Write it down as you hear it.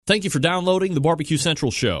Thank you for downloading the Barbecue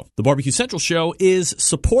Central Show. The Barbecue Central Show is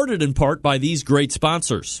supported in part by these great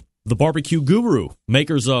sponsors. The Barbecue Guru,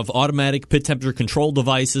 makers of automatic pit temperature control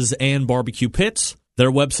devices and barbecue pits.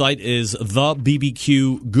 Their website is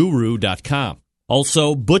thebbqguru.com.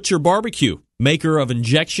 Also, Butcher Barbecue, maker of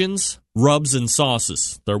injections, rubs, and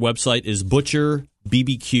sauces. Their website is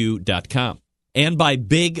butcherbbq.com. And by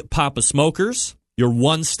Big Poppa Smokers, your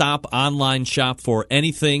one-stop online shop for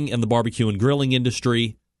anything in the barbecue and grilling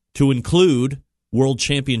industry, to include World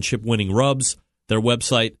Championship winning rubs. Their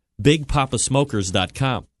website,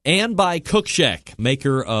 bigpoppasmokers.com. And by Cook Shack,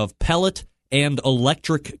 maker of pellet and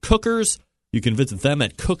electric cookers. You can visit them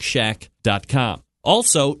at cookshack.com.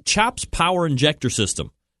 Also, Chops Power Injector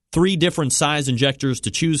System. 3 different size injectors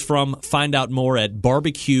to choose from. Find out more at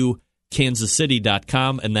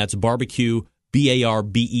barbecuekansascity.com, and that's barbecue,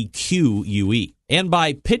 BARBEQUE. And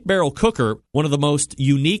by Pit Barrel Cooker, one of the most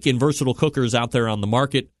unique and versatile cookers out there on the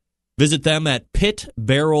market. Visit them at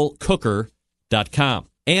pitbarrelcooker.com.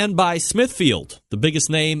 And by Smithfield, the biggest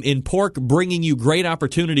name in pork, bringing you great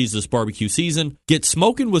opportunities this barbecue season. Get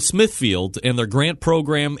smoking with Smithfield and their grant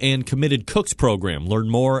program and committed cooks program. Learn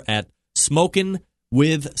more at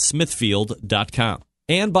smokinwithsmithfield.com.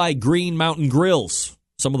 And by Green Mountain Grills,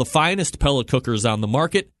 some of the finest pellet cookers on the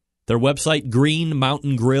market. Their website,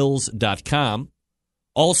 greenmountaingrills.com.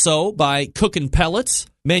 Also by Cookin' Pellets,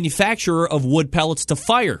 manufacturer of wood pellets to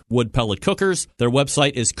fire wood pellet cookers. Their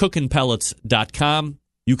website is cookinpellets.com.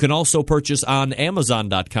 You can also purchase on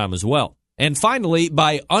Amazon.com as well. And finally,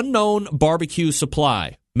 by Unknown Barbecue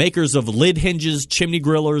Supply, makers of lid hinges, chimney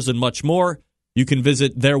grillers, and much more. You can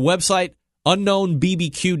visit their website,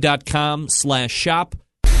 unknownbbq.com/shop.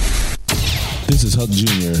 This is Huck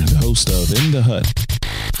Jr., the host of In the Hut,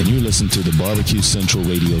 and you listen to the Barbecue Central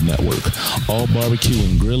Radio Network. All barbecue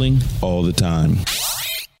and grilling, all the time.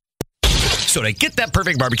 So to get that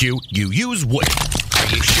perfect barbecue, you use wood. Are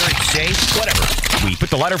you sure it's safe? Whatever. We put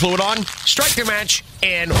the lighter fluid on, strike the match,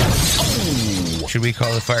 and... Oh, should we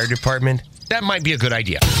call the fire department? That might be a good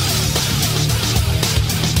idea.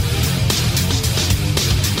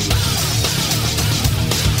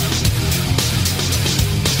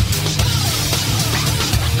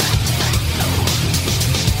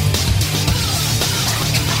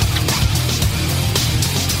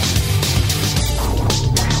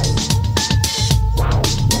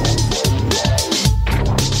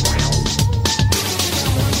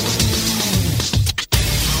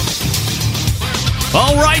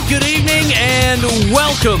 All right, good evening, and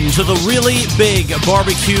welcome to the Really Big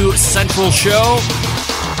Barbecue Central Show.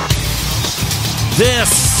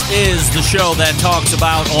 This is the show that talks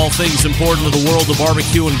about all things important to the world of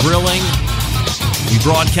barbecue and grilling. We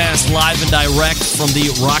broadcast live and direct from the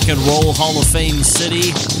Rock and Roll Hall of Fame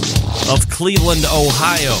city of Cleveland,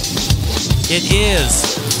 Ohio. It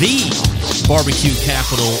is the barbecue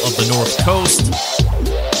capital of the North Coast.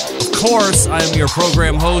 Of course, I am your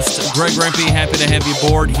program host, Greg Rempe. Happy to have you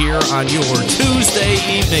aboard here on your Tuesday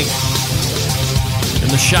evening. And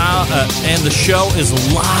the show is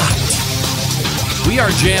locked. We are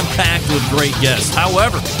jam-packed with great guests.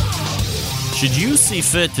 However, should you see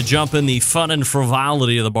fit to jump in the fun and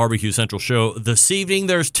frivolity of the Barbecue Central Show this evening,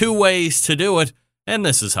 there's 2 ways to do it, and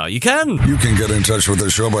this is how you can. You can get in touch with the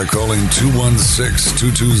show by calling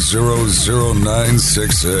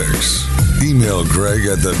 216-220-0966. Email Greg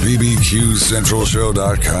at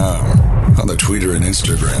thebbqcentralshow.com. On the Twitter and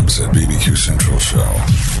Instagrams at BBQ Central Show.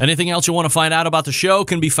 Anything else you want to find out about the show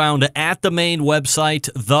can be found at the main website,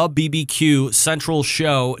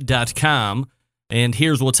 thebbqcentralshow.com. And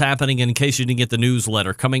here's what's happening in case you didn't get the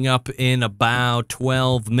newsletter. Coming up in about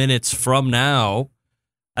 12 minutes from now,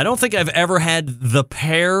 I don't think I've ever had the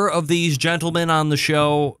pair of these gentlemen on the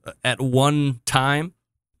show at one time,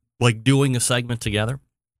 like doing a segment together.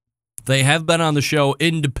 They have been on the show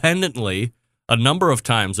independently a number of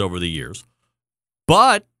times over the years.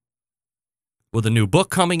 But with a new book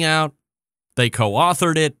coming out, they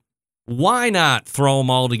co-authored it. Why not throw them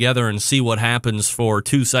all together and see what happens for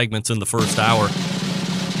 2 segments in the first hour?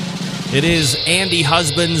 It is Andy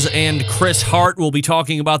Husbands and Chris Hart. We'll be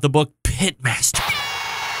talking about the book Pitmaster.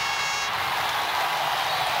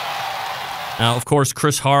 Now, of course,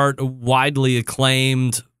 Chris Hart, widely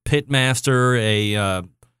acclaimed pitmaster, a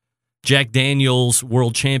Jack Daniels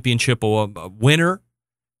World Championship winner.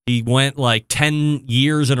 He went like 10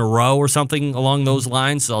 years in a row or something along those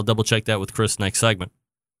lines. So I'll double check that with Chris next segment.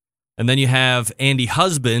 And then you have Andy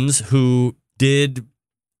Husbands, who did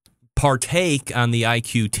partake on the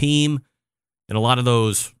IQ team in a lot of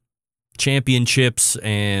those championships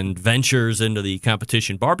and ventures into the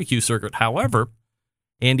competition barbecue circuit. However,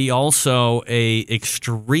 Andy also a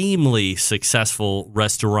extremely successful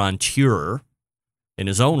restaurateur in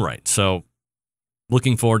his own right. So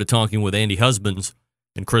looking forward to talking with Andy Husbands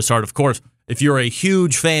and Chris Hart. Of course, if you're a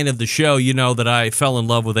huge fan of the show, you know that I fell in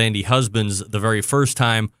love with Andy Husbands the very first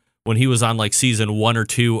time when he was on like season 1 or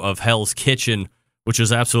 2 of Hell's Kitchen, which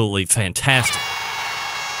is absolutely fantastic.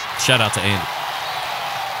 Shout out to Andy.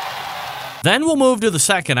 Then we'll move to the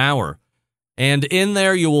second hour. And in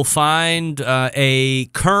there you will find a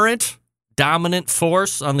current dominant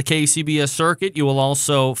force on the KCBS circuit. You will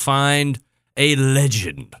also find a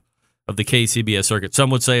legend of the KCBS circuit. Some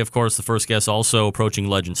would say, of course, the first guest also approaching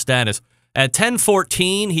legend status. At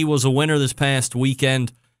 10:14, he was a winner this past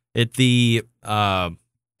weekend at the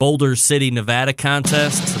Boulder City, Nevada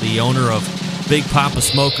contest. The owner of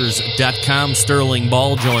BigPoppaSmokers.com, Sterling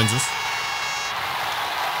Ball, joins us.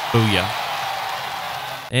 Booyah.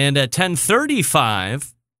 And at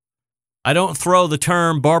 10:35, I don't throw the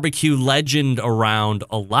term barbecue legend around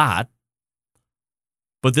a lot,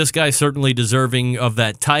 but this guy's certainly deserving of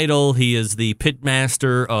that title. He is the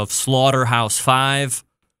Pitmaster of Slaughterhouse 5,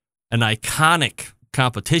 an iconic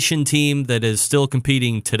competition team that is still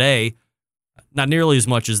competing today, not nearly as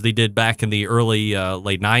much as they did back in the early,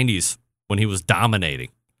 late 90s when he was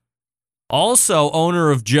dominating. Also, owner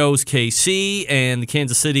of Joe's KC and the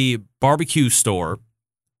Kansas City barbecue store.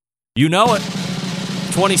 You know it.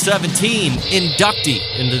 2017 inductee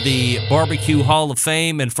into the Barbecue Hall of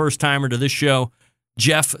Fame and first-timer to this show,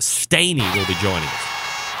 Jeff Stehney will be joining us.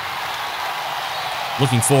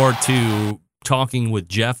 Looking forward to talking with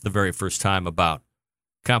Jeff the very first time about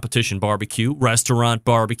competition barbecue, restaurant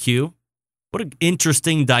barbecue. What an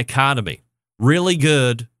interesting dichotomy. Really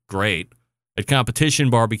good, great. At competition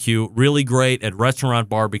barbecue, really great. At restaurant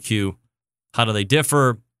barbecue, how do they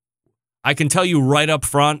differ? I can tell you right up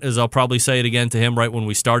front, as I'll probably say it again to him right when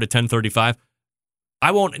we start at 10:35,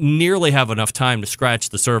 I won't nearly have enough time to scratch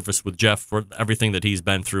the surface with Jeff for everything that he's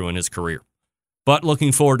been through in his career. But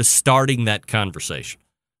looking forward to starting that conversation.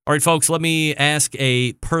 All right, folks, let me ask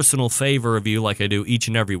a personal favor of you like I do each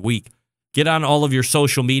and every week. Get on all of your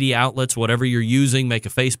social media outlets, whatever you're using, make a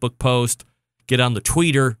Facebook post, get on the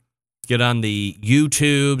Twitter, get on the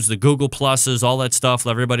YouTubes, the Google Pluses, all that stuff.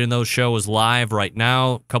 Everybody in those shows is live right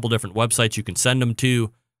now. A couple different websites you can send them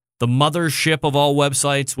to. The mothership of all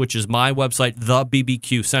websites, which is my website,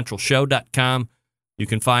 thebbqcentralshow.com. You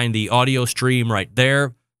can find the audio stream right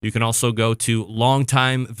there. You can also go to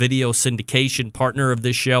longtime video syndication partner of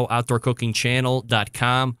this show,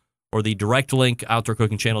 outdoorcookingchannel.com, or the direct link,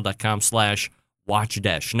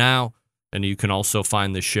 outdoorcookingchannel.com/watch-now. And you can also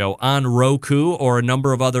find this show on Roku or a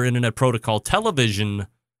number of other Internet Protocol television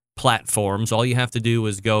platforms. All you have to do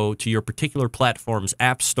is go to your particular platform's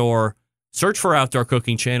app store, search for Outdoor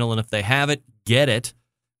Cooking Channel, and if they have it, get it.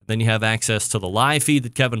 Then you have access to the live feed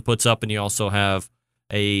that Kevin puts up, and you also have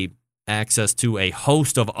access to a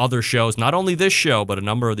host of other shows, not only this show, but a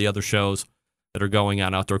number of the other shows that are going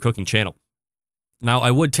on Outdoor Cooking Channel. Now,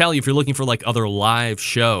 I would tell you, if you're looking for like other live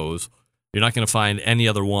shows, you're not going to find any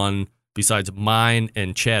other one besides mine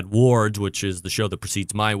and Chad Ward's, which is the show that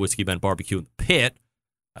precedes my Whiskey Bent Barbecue in the Pit.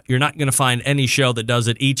 You're not going to find any show that does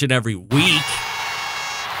it each and every week.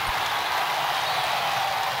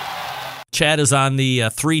 Chad is on the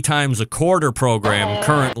 3 times a quarter program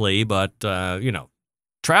currently, but,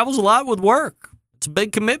 travels a lot with work. It's a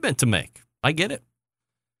big commitment to make. I get it.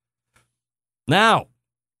 Now,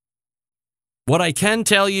 what I can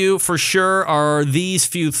tell you for sure are these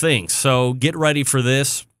few things. So get ready for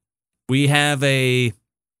this. We have a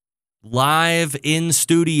live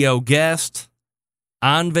in-studio guest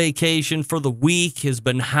on vacation for the week, has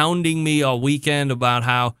been hounding me all weekend about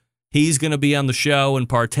how he's going to be on the show and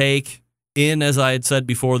partake in, as I had said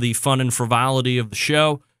before, the fun and frivolity of the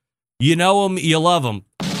show. You know him, you love him.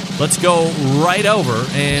 Let's go right over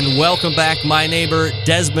and welcome back my neighbor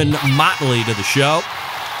Desmond Motley to the show.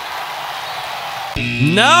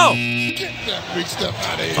 No! Get that big stuff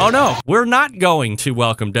out of here. Oh, no. We're not going to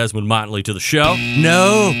welcome Desmond Motley to the show.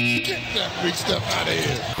 No. Get that big stuff out of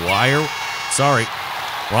here. Sorry.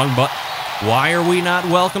 Wrong button. Why are we not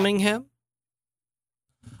welcoming him?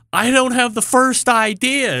 I don't have the first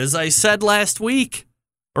idea, as I said last week,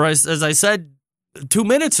 or as I said 2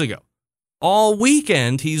 minutes ago. All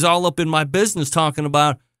weekend, he's all up in my business talking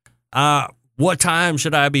about what time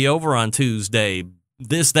should I be over on Tuesday,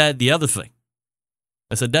 this, that, the other thing.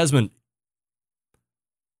 I said, Desmond,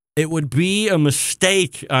 it would be a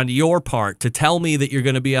mistake on your part to tell me that you're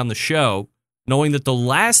going to be on the show, knowing that the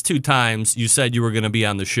last 2 times you said you were going to be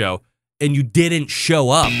on the show and you didn't show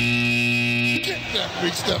up. Get that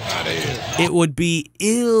big stuff out of here. It would be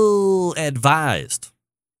ill-advised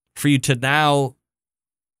for you to now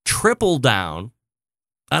triple down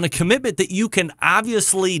on a commitment that you can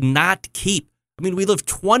obviously not keep. I mean, we live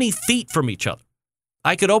 20 feet from each other.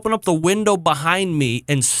 I could open up the window behind me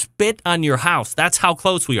and spit on your house. That's how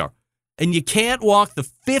close we are. And you can't walk the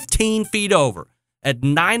 15 feet over at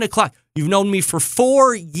 9 o'clock. You've known me for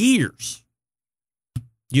 4 years.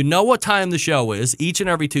 You know what time the show is each and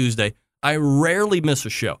every Tuesday. I rarely miss a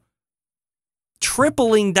show.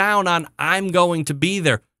 Tripling down on I'm going to be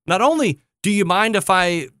there. Not only do you mind if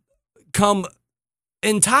I come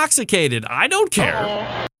intoxicated, I don't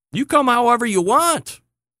care. You come however you want.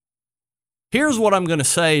 Here's what I'm going to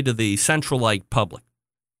say to the Centralite public.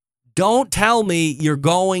 Don't tell me you're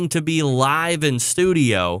going to be live in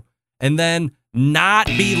studio and then not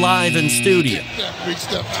be live in studio. Get that big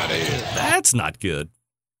stuff out of here. That's not good.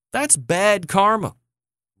 That's bad karma.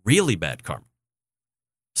 Really bad karma.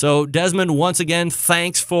 So, Desmond, once again,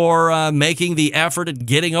 thanks for making the effort at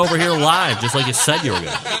getting over here live, just like you said you were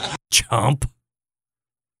going to. Chump.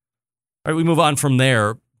 All right, we move on from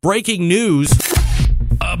there. Breaking news.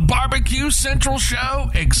 A Barbecue Central Show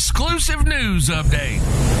exclusive news update.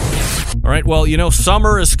 All right, well, you know,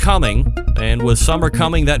 summer is coming, and with summer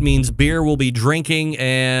coming, that means beer will be drinking,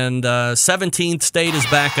 and 17th State is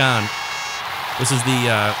back on. This is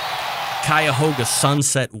the Cuyahoga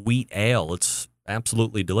Sunset Wheat Ale. It's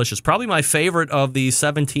absolutely delicious. Probably my favorite of the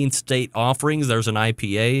 17th State offerings. There's an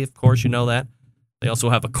IPA, of course, you know that. They also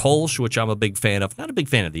have a Kolsch, which I'm a big fan of. Not a big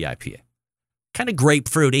fan of the IPA. Kind of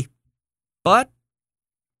grapefruity, but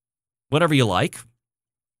whatever you like.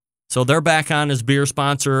 So they're back on as beer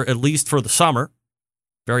sponsor, at least for the summer.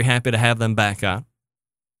 Very happy to have them back on.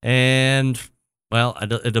 And, well,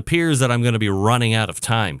 it appears that I'm going to be running out of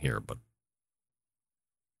time here, but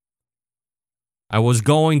I was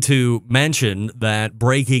going to mention that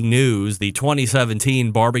breaking news, the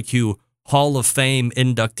 2017 Barbecue Hall of Fame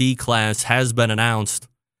inductee class has been announced.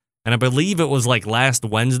 And I believe it was like last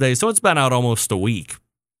Wednesday, so it's been out almost a week.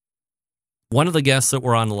 One of the guests that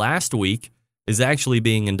were on last week is actually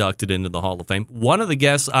being inducted into the Hall of Fame. One of the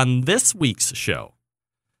guests on this week's show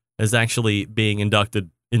is actually being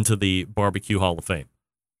inducted into the Barbecue Hall of Fame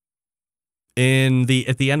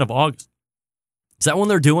at the end of August. Is that when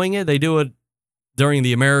they're doing it? They do it during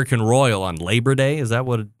the American Royal on Labor Day. Is that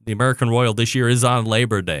what the American Royal this year is on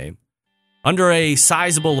Labor Day? Under a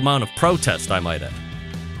sizable amount of protest, I might add,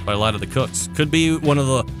 by a lot of the cooks. Could be one of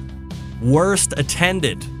the worst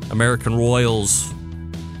attended American Royals,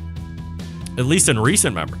 at least in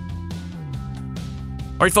recent memory.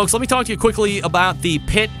 All right, folks, let me talk to you quickly about the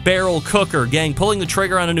Pit Barrel Cooker. Gang, pulling the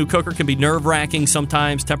trigger on a new cooker can be nerve-wracking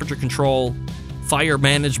sometimes. Temperature control, fire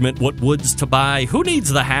management, what woods to buy. Who needs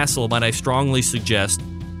the hassle, might I strongly suggest,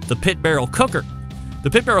 the Pit Barrel Cooker.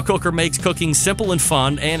 The Pit Barrel Cooker makes cooking simple and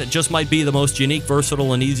fun, and it just might be the most unique,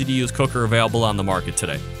 versatile, and easy-to-use cooker available on the market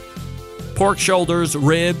today. Pork shoulders,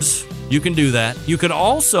 ribs, you can do that. You can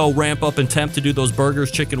also ramp up in temp to do those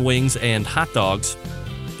burgers, chicken wings, and hot dogs.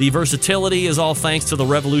 The versatility is all thanks to the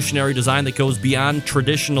revolutionary design that goes beyond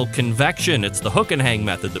traditional convection. It's the hook and hang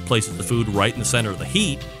method that places the food right in the center of the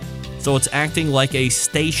heat, so it's acting like a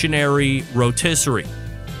stationary rotisserie.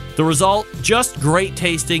 The result, just great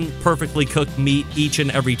tasting, perfectly cooked meat each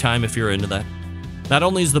and every time if you're into that. Not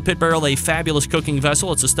only is the Pit Barrel a fabulous cooking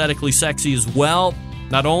vessel, it's aesthetically sexy as well.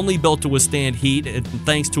 Not only built to withstand heat, and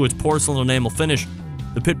thanks to its porcelain enamel finish,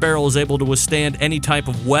 the Pit Barrel is able to withstand any type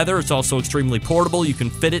of weather. It's also extremely portable. You can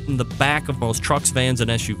fit it in the back of most trucks, vans,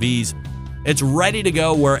 and SUVs. It's ready to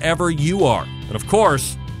go wherever you are. And of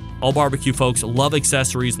course, all barbecue folks love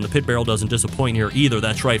accessories, and the Pit Barrel doesn't disappoint here either.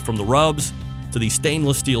 That's right, from the rubs to the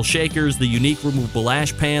stainless steel shakers, the unique removable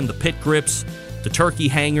ash pan, the pit grips, the turkey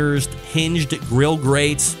hangers, hinged grill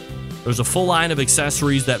grates. There's a full line of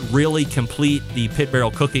accessories that really complete the Pit Barrel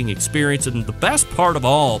cooking experience. And the best part of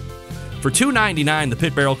all, for $2.99, the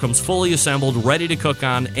Pit Barrel comes fully assembled, ready to cook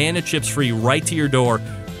on, and it ships free right to your door.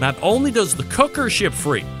 Not only does the cooker ship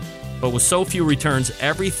free, but with so few returns,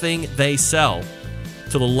 everything they sell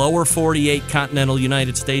to the lower 48 continental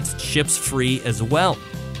United States ships free as well.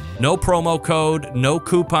 No promo code, no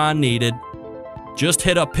coupon needed. Just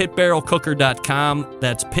hit up pitbarrelcooker.com.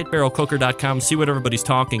 That's pitbarrelcooker.com. See what everybody's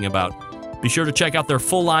talking about. Be sure to check out their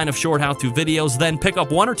full line of short how-to videos. Then pick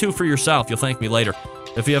up one or two for yourself. You'll thank me later.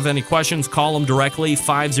 If you have any questions, call them directly,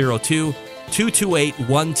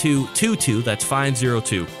 502-228-1222. That's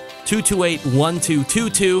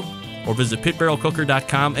 502-228-1222. Or visit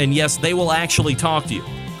pitbarrelcooker.com. And yes, they will actually talk to you.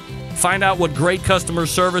 Find out what great customer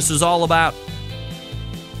service is all about.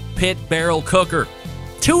 Pit Barrel Cooker.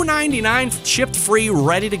 $2.99, shipped free,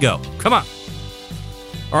 ready to go. Come on.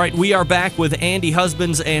 All right, we are back with Andy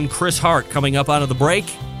Husbands and Chris Hart coming up out of the break.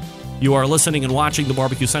 You are listening and watching the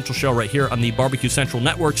Barbecue Central Show right here on the Barbecue Central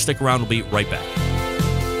Network. Stick around. We'll be right back.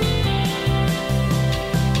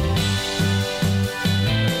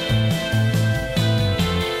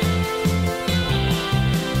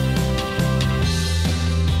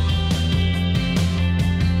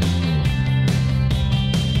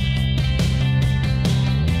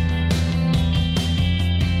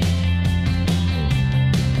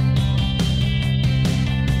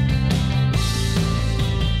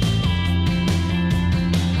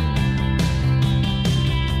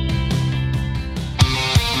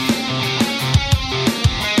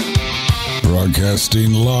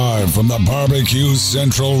 Broadcasting live from the Barbecue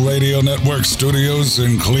Central Radio Network studios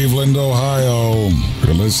in Cleveland, Ohio.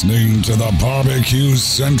 You're listening to the Barbecue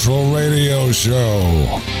Central Radio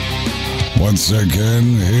Show. Once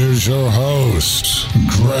again, here's your host,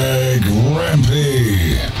 Greg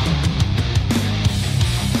Rempe.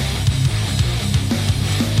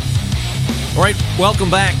 All right,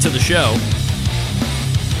 welcome back to the show.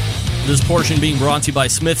 This portion being brought to you by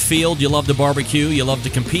Smithfield. You love to barbecue, you love to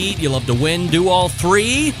compete, you love to win. Do all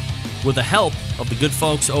three with the help of the good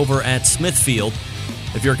folks over at Smithfield.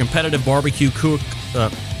 If you're a competitive barbecue cook,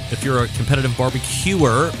 if you're a competitive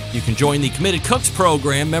barbecuer, you can join the Committed Cooks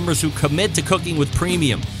program. Members who commit to cooking with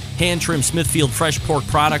premium, hand-trimmed Smithfield fresh pork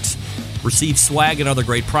products receive swag and other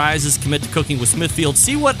great prizes. Commit to cooking with Smithfield.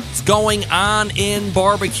 See what's going on in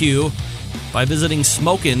barbecue by visiting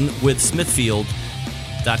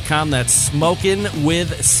SmokinWithSmithfield.com. That's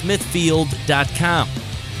SmokinWithSmithfield.com.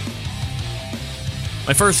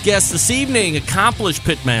 My first guest this evening, accomplished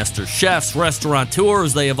pitmasters, chefs,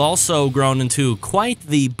 restaurateurs. They have also grown into quite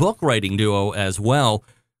the book writing duo as well.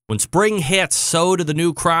 When spring hits, so do the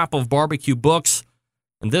new crop of barbecue books.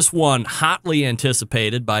 And this one, hotly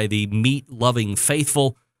anticipated by the meat-loving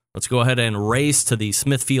faithful. Let's go ahead and race to the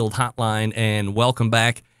Smithfield hotline and welcome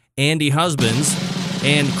back Andy Husbands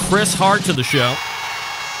and Chris Hart to the show.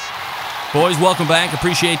 Boys, welcome back.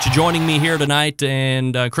 Appreciate you joining me here tonight.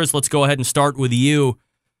 And Chris, let's go ahead and start with you.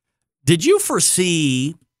 Did you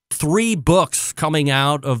foresee 3 books coming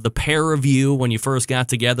out of the pair of you when you first got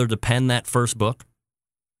together to pen that first book?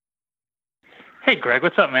 Hey, Greg,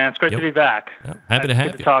 what's up, man? It's great to be back. Yeah, happy to have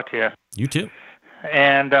you. Good to talk to you. You too.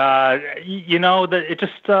 And you know that it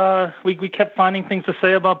just we kept finding things to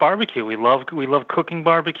say about barbecue. We love cooking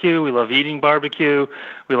barbecue. We love eating barbecue.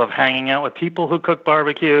 We love hanging out with people who cook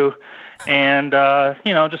barbecue. And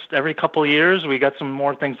you know, just every couple of years, we got some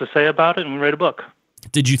more things to say about it, and we write a book.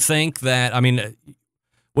 Did you think that? I mean,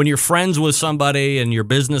 when you're friends with somebody and your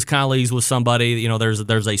business colleagues with somebody, you know,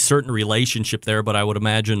 there's a certain relationship there. But I would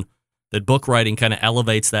imagine that book writing kind of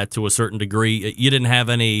elevates that to a certain degree. You didn't have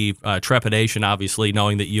any trepidation, obviously,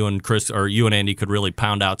 knowing that you and Chris or you and Andy could really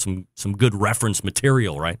pound out some good reference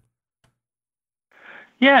material, right?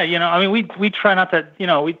 Yeah, you know, I mean, we try not to, you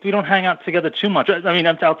know, we don't hang out together too much. I mean,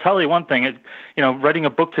 I'll tell you one thing, you know, writing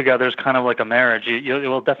a book together is kind of like a marriage. It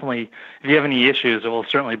will definitely, if you have any issues, it will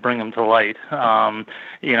certainly bring them to light.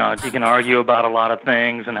 You know, you can argue about a lot of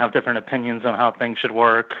things and have different opinions on how things should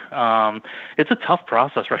work. It's a tough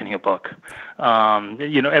process writing a book.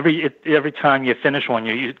 You know, every time you finish one,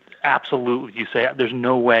 you absolutely say, there's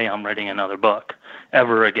no way I'm writing another book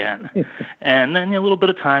ever again. And then a little bit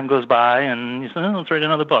of time goes by and you say, oh, let's write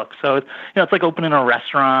another book. So it's, you know, it's like opening a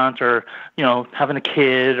restaurant or, you know, having a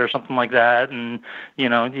kid or something like that. And, you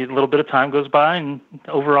know, a little bit of time goes by and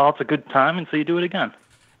overall it's a good time. And so you do it again.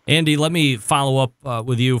 Andy, let me follow up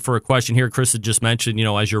with you for a question here. Chris had just mentioned, you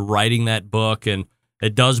know, as you're writing that book and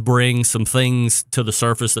it does bring some things to the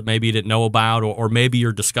surface that maybe you didn't know about, or maybe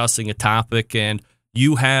you're discussing a topic and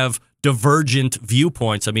you have divergent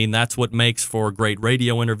viewpoints. I mean, that's what makes for a great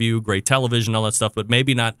radio interview, great television, all that stuff, but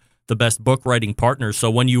maybe not the best book writing partners. So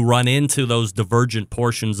when you run into those divergent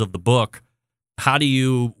portions of the book, how do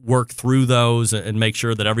you work through those and make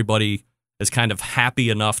sure that everybody is kind of happy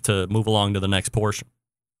enough to move along to the next portion?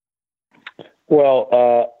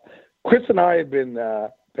 Well, Chris and I have been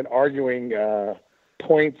arguing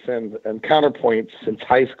points and counterpoints since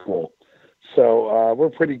high school. So we're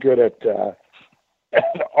pretty good at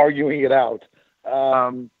arguing it out.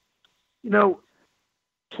 You know,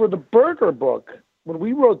 for the burger book, when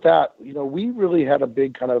we wrote that, you know, we really had a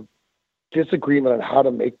big kind of disagreement on how to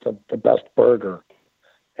make the best burger.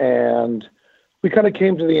 And we kind of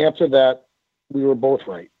came to the answer that we were both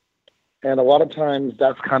right. And a lot of times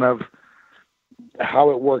that's kind of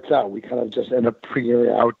how it works out. We kind of just end up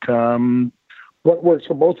figuring out what works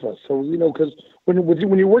for both of us. So, you know, because when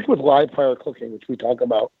you're working with live fire cooking, which we talk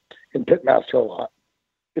about in Pitmaster a lot,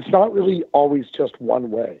 it's not really always just one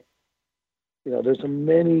way. You know, there's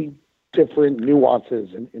many different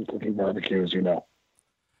nuances in cooking barbecues, you know.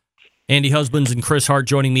 Andy Husbands and Chris Hart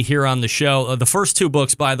joining me here on the show. The first two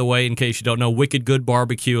books, by the way, in case you don't know, Wicked Good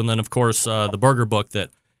Barbecue, and then, of course, the burger book that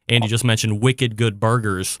Andy just mentioned, Wicked Good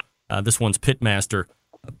Burgers. This one's Pitmaster.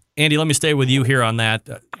 Andy, let me stay with you here on that.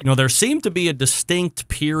 There seemed to be a distinct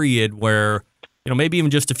period where, maybe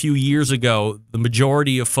even just a few years ago, the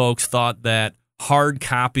majority of folks thought that hard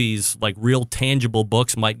copies, like real tangible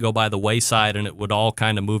books, might go by the wayside and it would all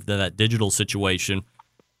kind of move to that digital situation.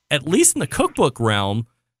 At least in the cookbook realm,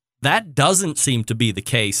 that doesn't seem to be the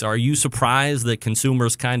case. Are you surprised that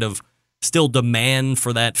consumers kind of still demand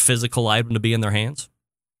for that physical item to be in their hands?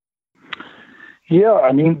 Yeah,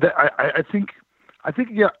 I mean, I think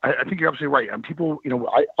you're absolutely right. And people,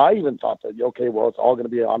 I even thought that, okay, well, it's all going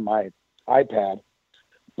to be on my iPad.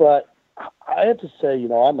 But I have to say,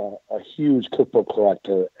 I'm a huge cookbook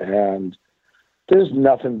collector, and there's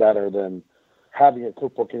nothing better than having a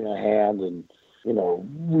cookbook in your hand and,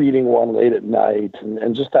 reading one late at night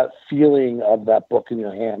and just that feeling of that book in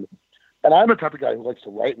your hand. And I'm the type of guy who likes to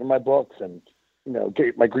write in my books and,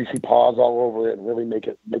 get my greasy paws all over it and really make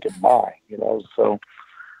it mine, So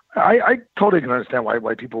I totally can understand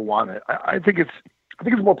why people want it. I think it's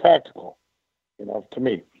more practical, to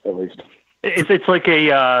me at least. It's like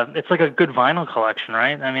a good vinyl collection,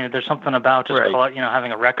 right? I mean, there's something about just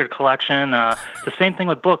having a record collection. The same thing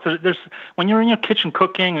with books. There's when you're in your kitchen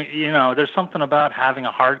cooking, there's something about having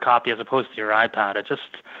a hard copy as opposed to your iPad.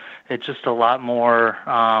 It's just a lot more.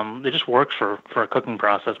 It just works for a cooking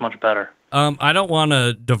process much better. I don't want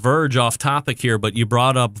to diverge off topic here, but you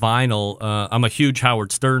brought up vinyl. I'm a huge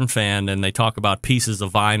Howard Stern fan, and they talk about pieces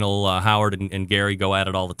of vinyl. Howard and Gary go at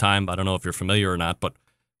it all the time. I don't know if you're familiar or not, but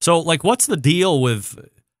so what's the deal with?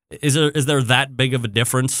 Is there that big of a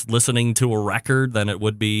difference listening to a record than it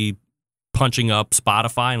would be punching up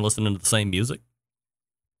Spotify and listening to the same music?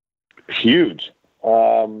 Huge.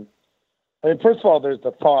 I mean, first of all, there's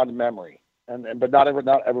the fond memory, but not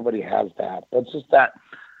everybody has that. It's just that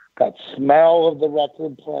smell of the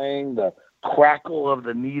record playing, the crackle of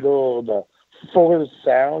the needle, the fuller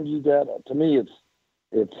sound you get. To me, it's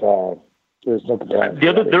there's no comparison. The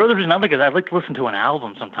other reason I like it, I like to listen to an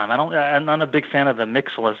album sometime. I'm not a big fan of the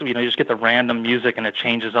mix list. You just get the random music and it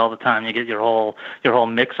changes all the time. You get your whole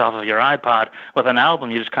mix off of your iPod. With an album,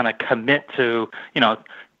 you just kind of commit to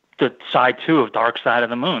the side 2 of Dark Side of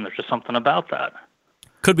the Moon. There's just something about that.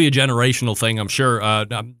 Could be a generational thing, I'm sure.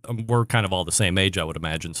 We're kind of all the same age, I would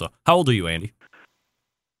imagine. So how old are you, Andy?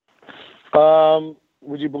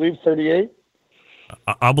 Would you believe 38?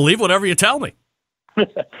 I'll believe whatever you tell me.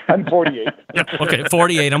 I'm 48. Okay,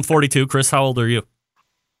 48. I'm 42. Chris, how old are you?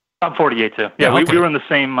 I'm 48 too. Yeah, okay. we were in the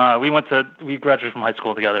same. We graduated from high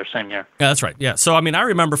school together, same year. Yeah, that's right. Yeah, so I mean, I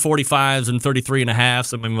remember 45s and 33 and a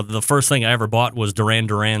halves. I mean, the first thing I ever bought was Duran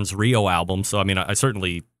Duran's Rio album. So I mean, I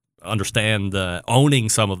certainly understand owning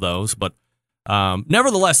some of those, but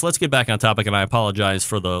nevertheless, let's get back on topic. And I apologize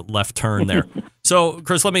for the left turn there. So,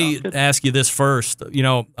 Chris, let me ask you this first.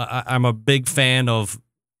 I'm a big fan of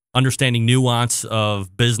understanding nuance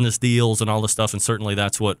of business deals and all this stuff, and certainly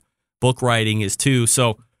that's what book writing is too.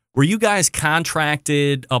 So were you guys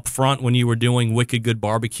contracted up front when you were doing Wicked Good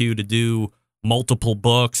Barbecue to do multiple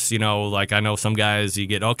books? Like I know some guys you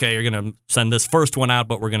get, okay, you're going to send this first one out,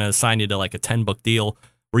 but we're going to assign you to like a 10-book deal.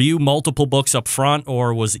 Were you multiple books up front,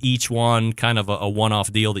 or was each one kind of a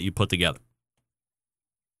one-off deal that you put together?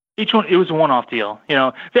 Each one, it was a one-off deal.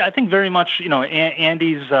 I think very much,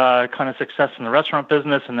 Andy's kind of success in the restaurant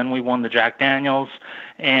business, and then we won the Jack Daniels,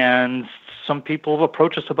 and some people have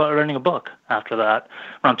approached us about writing a book after that,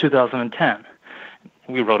 around 2010.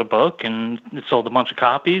 We wrote a book, and it sold a bunch of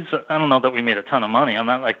copies. I don't know that we made a ton of money. I'm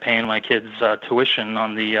not like paying my kids tuition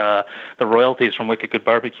on the royalties from Wicked Good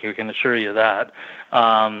Barbecue, I can assure you that.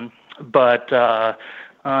 But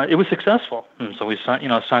it was successful, and so we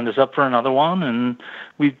signed us up for another one, and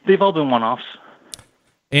they've all been one-offs.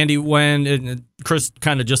 Andy, when Chris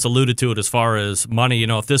kind of just alluded to it as far as money,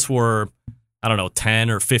 if this were, I don't know, 10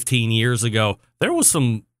 or 15 years ago, there was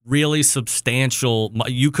some really substantial,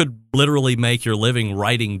 you could literally make your living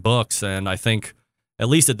writing books, and I think, at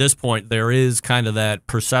least at this point, there is kind of that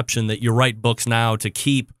perception that you write books now to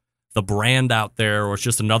keep the brand out there, or it's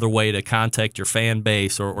just another way to contact your fan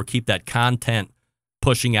base or keep that content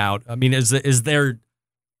pushing out. I mean, does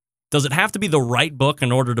it have to be the right book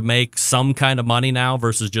in order to make some kind of money now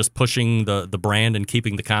versus just pushing the brand and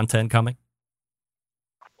keeping the content coming?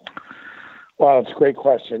 Wow, it's a great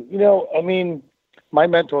question. I mean, my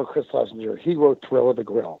mentor, Chris Schlesinger, he wrote Thrill of the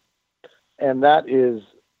Grill, and that is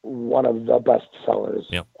one of the best sellers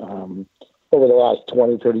over the last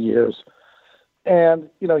 20, 30 years. And,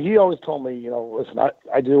 he always told me, listen,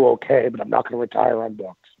 I do okay, but I'm not going to retire on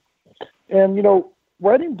books. And,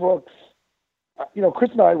 writing books,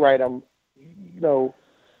 Chris and I write them, you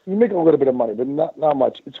make a little bit of money, but not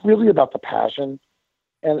much. It's really about the passion.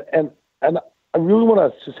 And I really want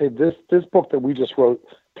us to say this book that we just wrote,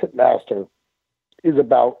 Pitmaster, is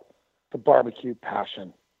about the barbecue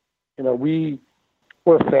passion. We're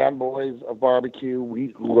fanboys of barbecue.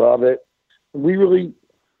 We love it. We really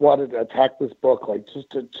wanted to attack this book, like just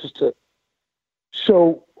to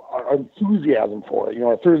show our enthusiasm for it.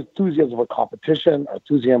 Our enthusiasm for competition, our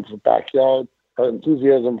enthusiasm for backyard, our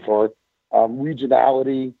enthusiasm for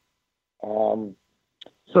regionality.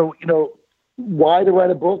 So why to write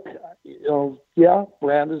a book?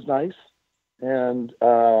 Brand is nice, and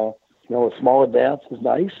a small advance is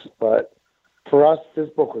nice, but for us, this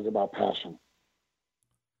book was about passion.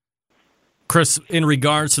 Chris, in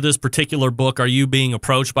regards to this particular book, are you being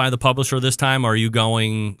approached by the publisher this time, or are you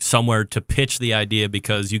going somewhere to pitch the idea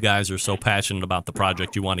because you guys are so passionate about the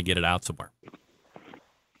project you want to get it out somewhere?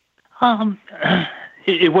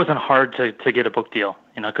 It wasn't hard to get a book deal,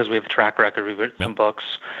 because we have a track record. We've written some books.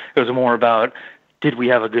 It was more about, did we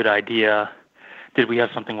have a good idea? Did we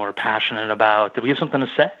have something we're passionate about? Did we have something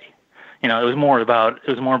to say? It was more about,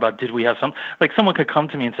 did we have some, like someone could come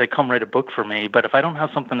to me and say, come write a book for me. But if I don't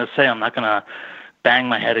have something to say, I'm not going to bang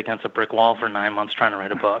my head against a brick wall for 9 months trying to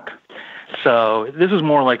write a book. So this is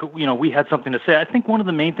more like, we had something to say. I think one of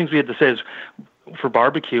the main things we had to say is for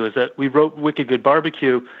barbecue is that we wrote Wicked Good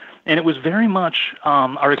Barbecue, and it was very much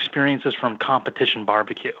our experiences from competition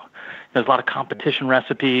barbecue. There's a lot of competition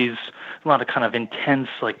recipes, a lot of kind of intense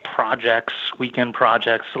like projects, weekend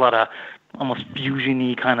projects, a lot of almost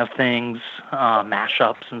fusion-y kind of things,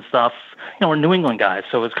 mashups and stuff. We're New England guys,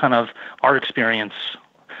 so it's kind of our experience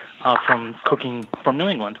from cooking from New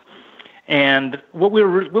England. And over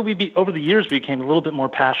the years, we became a little bit more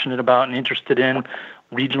passionate about and interested in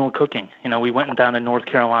regional cooking. We went down to North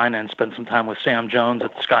Carolina and spent some time with Sam Jones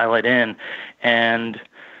at the Skylight Inn, and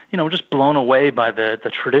we're just blown away by the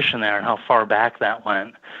tradition there and how far back that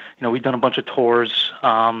went. We've done a bunch of tours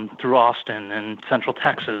through Austin and Central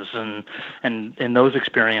Texas and those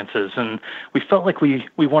experiences, and we felt like we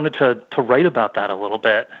wanted to write about that a little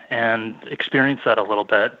bit and experience that a little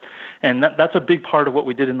bit, and that's a big part of what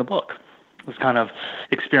we did in the book. Was kind of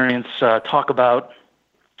experience, talk about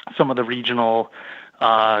some of the regional,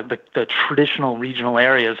 the traditional regional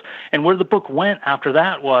areas, and where the book went after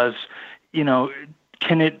that was,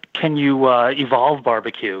 can you evolve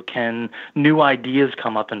barbecue? Can new ideas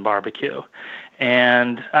come up in barbecue?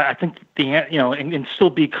 And I think and still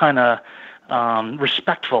be kind of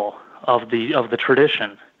respectful of the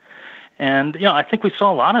tradition. And I think we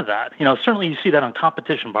saw a lot of that. Certainly you see that on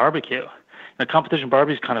competition barbecue. The competition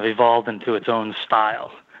barbecue's kind of evolved into its own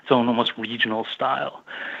style, its own almost regional style.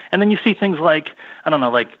 And then you see things like,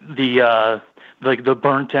 the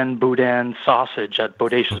burnt end boudin sausage at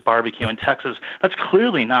Bodacious Barbecue in Texas. That's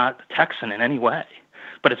clearly not Texan in any way,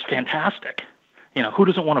 but it's fantastic. Who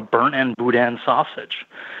doesn't want a burnt end boudin sausage?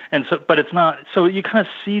 And so, but it's not. So you kind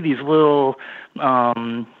of see these little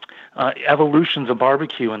evolutions of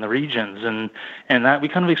barbecue in the regions, and that we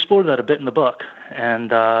kind of explored that a bit in the book,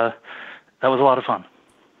 and that was a lot of fun.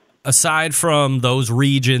 Aside from those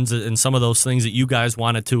regions and some of those things that you guys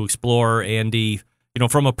wanted to explore, Andy,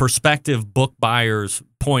 from a prospective book buyer's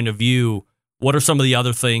point of view, what are some of the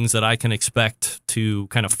other things that I can expect to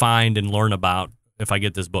kind of find and learn about if I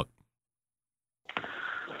get this book?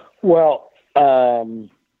 Well, it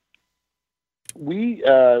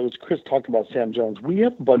was Chris talked about Sam Jones. We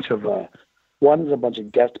have a bunch of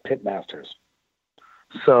guest pitmasters.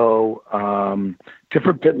 So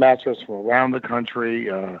different pitmasters from around the country.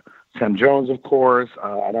 Sam Jones, of course.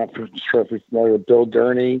 I'm not sure if you're familiar with Bill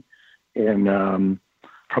Durney from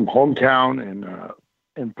Hometown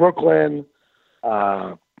in Brooklyn.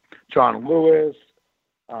 John Lewis.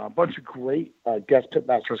 A bunch of great guest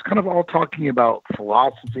pitmasters, kind of all talking about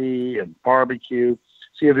philosophy and barbecue.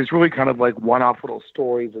 So you have these really kind of like one-off little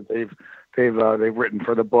stories that they've written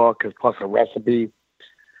for the book, plus a recipe.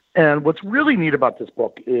 And what's really neat about this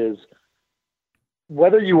book is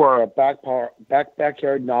whether you are a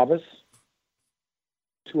backyard novice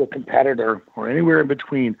to a competitor or anywhere in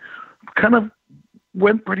between, kind of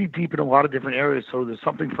went pretty deep in a lot of different areas. So there's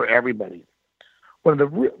something for everybody. One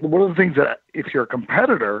of the things that if you're a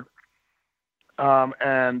competitor,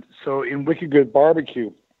 and so in Wicked Good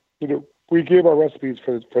Barbecue, we gave our recipes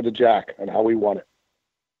for the jack and how we want it.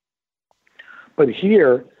 But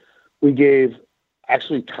here we gave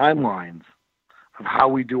actually timelines of how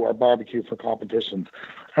we do our barbecue for competitions.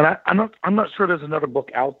 And I'm not sure there's another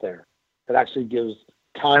book out there that actually gives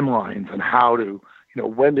timelines on how to,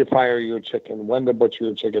 when to fire your chicken, when to butcher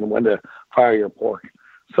your chicken, when to fire your pork.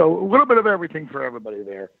 So a little bit of everything for everybody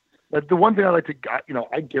there. But the one thing I like to,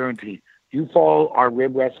 I guarantee you follow our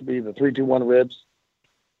rib recipe, the 3-2-1 ribs,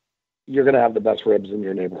 you're going to have the best ribs in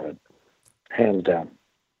your neighborhood, hands down.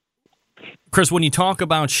 Chris, when you talk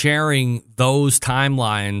about sharing those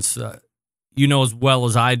timelines, you know as well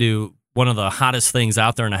as I do, one of the hottest things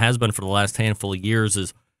out there, and it has been for the last handful of years,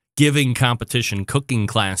 is giving competition cooking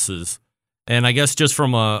classes. And I guess just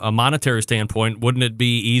from a monetary standpoint, wouldn't it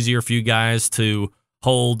be easier for you guys to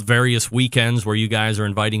hold various weekends where you guys are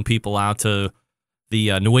inviting people out to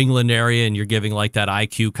the New England area and you're giving like that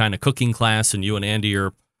IQ kind of cooking class, and you and Andy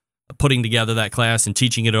are putting together that class and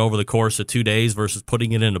teaching it over the course of 2 days versus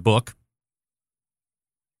putting it in a book?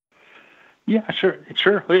 Yeah,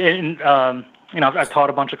 sure. And, I've taught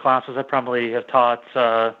a bunch of classes. I probably have taught,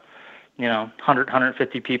 100,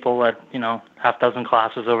 150 people at, half dozen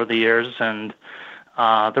classes over the years, and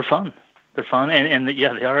they're fun. They're fun, and they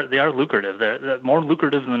are lucrative. They're more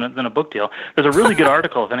lucrative than a book deal. There's a really good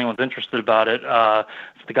article if anyone's interested about it.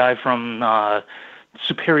 The guy from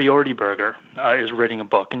Superiority Burger is writing a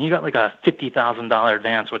book, and he got like a $50,000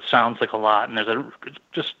 advance, which sounds like a lot. And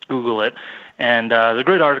just Google it, and there's a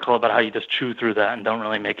great article about how you just chew through that and don't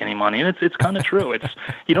really make any money. And it's kind of true.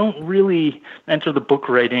 You don't really enter the book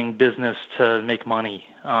writing business to make money.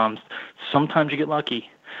 Sometimes you get lucky.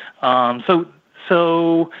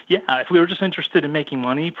 So yeah, if we were just interested in making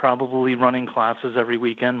money, probably running classes every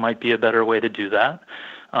weekend might be a better way to do that.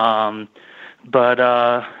 But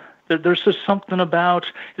there's just something about,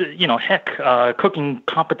 cooking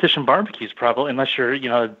competition barbecues probably, unless you're,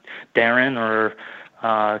 Darren or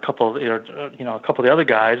a couple of the other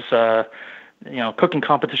guys, cooking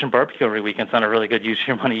competition barbecue every weekend's not a really good use of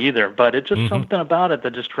your money either. But it's just something about it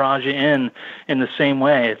that just draws you in the same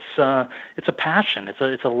way. It's a passion.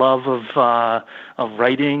 It's a love of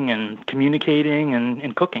writing and communicating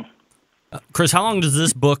and cooking. Chris, how long does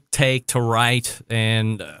this book take to write,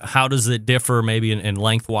 and how does it differ maybe in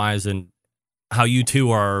lengthwise, and how you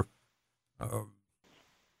two are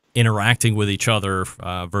interacting with each other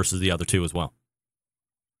versus the other two as well?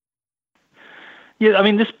 Yeah, I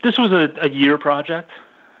mean, this was a year project.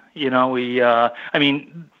 It's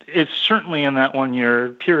certainly in that 1 year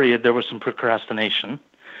period there was some procrastination.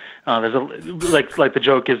 There's like the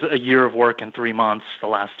joke is a year of work in 3 months, the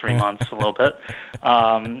last 3 months a little bit.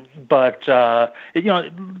 But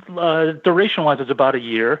duration-wise, it's about a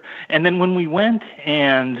year. And then when we went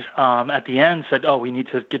and at the end said, we need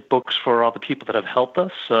to get books for all the people that have helped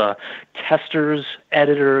us, testers,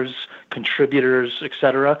 editors, contributors,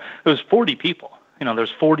 etc. It was 40 people.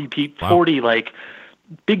 There's 40 people, 40 like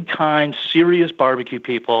big-time, serious barbecue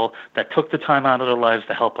people that took the time out of their lives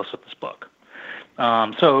to help us with this book.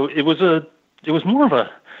 So it was more of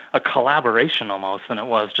a collaboration almost than it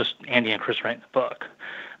was just Andy and Chris writing the book.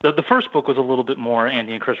 The first book was a little bit more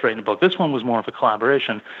Andy and Chris writing the book. This one was more of a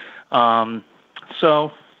collaboration.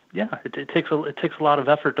 So yeah, it takes a lot of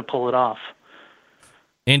effort to pull it off.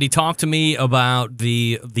 Andy, talk to me about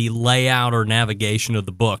the layout or navigation of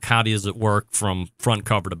the book. How does it work from front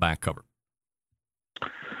cover to back cover?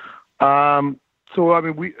 So,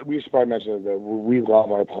 we should probably mention that we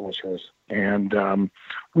love our publishers, and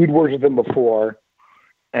we'd worked with them before.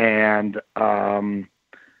 And when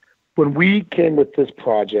we came with this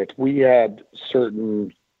project, we had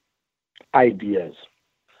certain ideas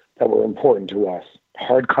that were important to us,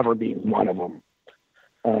 hardcover being one of them,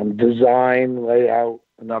 design, layout,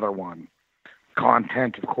 another one,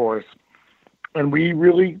 content, of course. And we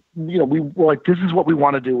really, we were like, this is what we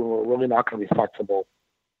want to do, and we're really not going to be flexible.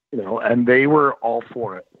 And they were all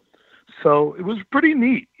for it. So it was pretty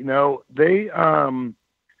neat. They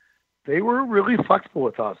were really flexible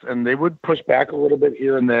with us, and they would push back a little bit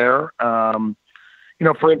here and there.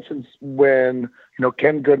 For instance, when,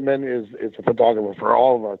 Ken Goodman is a photographer for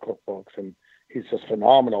all of our cookbooks, and he's just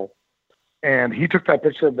phenomenal. And he took that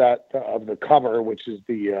picture of the cover, which is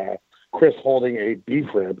the Chris holding a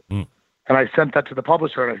beef rib. And I sent that to the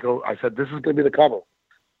publisher, and I said, this is going to be the cover.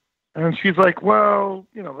 And she's like, well,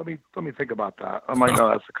 let me think about that. I'm like, no,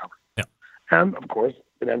 that's the cover. Yeah. And of course,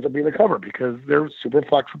 it ends up being the cover because they're super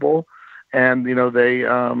flexible, and they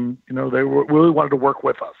really wanted to work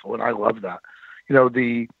with us, and I love that.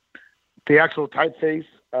 The actual typeface,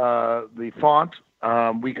 the font,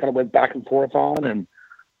 we kind of went back and forth on, and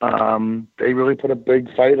they really put a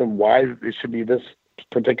big fight on why it should be this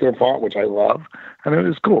particular font, which I love, and it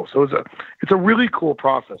was cool. So it's a really cool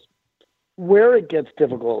process. Where it gets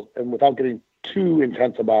difficult, and without getting too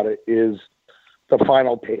intense about it, is the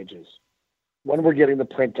final pages. When we're getting the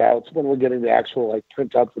printouts, when we're getting the actual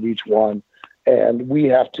printouts of each one, and we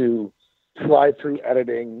have to fly through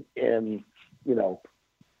editing in,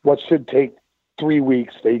 what should take 3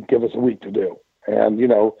 weeks. They give us a week to do. And,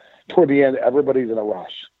 toward the end, everybody's in a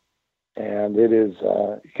rush. And it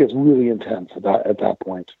gets really intense at that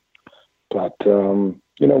point. But,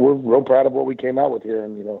 we're real proud of what we came out with here.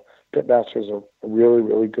 And, Pitmaster is a really,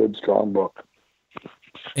 really good, strong book.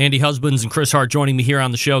 Andy Husbands and Chris Hart joining me here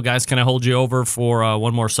on the show. Guys, can I hold you over for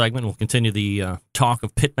one more segment? We'll continue the talk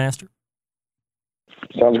of Pitmaster.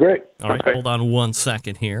 Sounds great. All right, hold on 1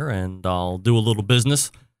 second here, and I'll do a little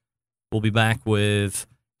business. We'll be back with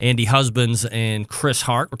Andy Husbands and Chris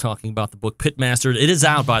Hart. We're talking about the book Pitmaster. It is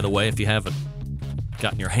out, by the way, if you haven't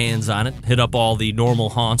gotten your hands on it. Hit up all the normal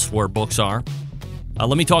haunts where books are.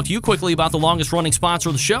 Let me talk to you quickly about the longest-running sponsor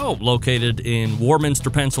of the show, located in Warminster,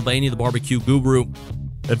 Pennsylvania, the Barbecue Guru.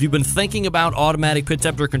 If you've been thinking about automatic pit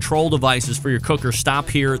temperature control devices for your cooker, stop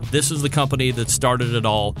here. This is the company that started it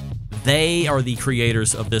all. They are the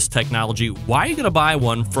creators of this technology. Why are you going to buy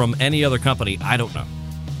one from any other company? I don't know.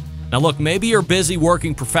 Now, look, maybe you're a busy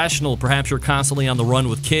working professional. Perhaps you're constantly on the run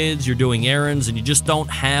with kids, you're doing errands, and you just don't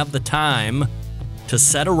have the time to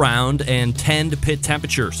sit around and tend pit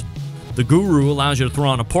temperatures. The Guru allows you to throw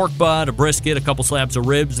on a pork butt, a brisket, a couple slabs of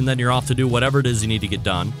ribs, and then you're off to do whatever it is you need to get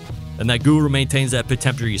done. And that Guru maintains that pit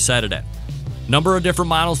temperature you set it at. Number of different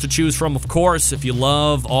models to choose from, of course. If you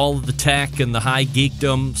love all of the tech and the high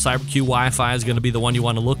geekdom, CyberQ Wi-Fi is going to be the one you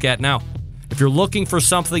want to look at. Now, if you're looking for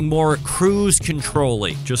something more cruise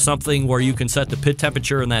control-y, just something where you can set the pit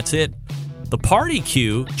temperature and that's it, the Party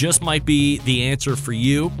Q just might be the answer for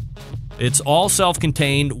you. It's all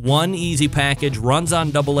self-contained, one easy package, runs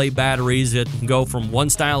on AA batteries. It can go from one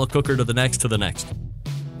style of cooker to the next to the next.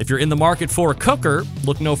 If you're in the market for a cooker,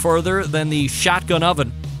 look no further than the Shotgun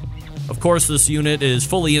Oven. Of course, this unit is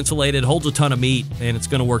fully insulated, holds a ton of meat, and it's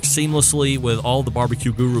going to work seamlessly with all the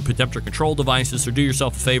Barbecue Guru pit temperature control devices, so do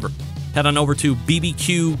yourself a favor. Head on over to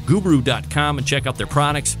bbqguru.com and check out their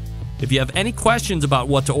products. If you have any questions about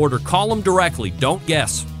what to order, call them directly. Don't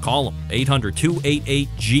guess. Call them,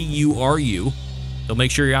 800-288-GURU. They'll make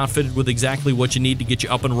sure you're outfitted with exactly what you need to get you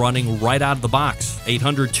up and running right out of the box.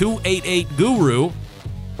 800-288-GURU,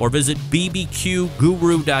 or visit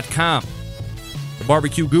bbqguru.com. The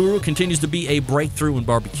Barbecue Guru continues to be a breakthrough in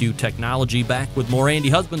barbecue technology. Back with more Andy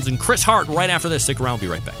Husbands and Chris Hart right after this. Stick around. We'll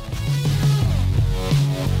be right back.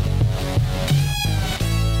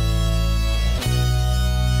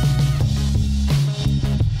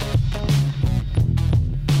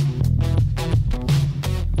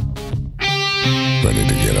 Ready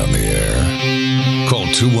to get on the air? Call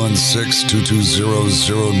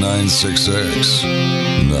 216-220-0966.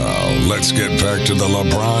 Now, let's get back to the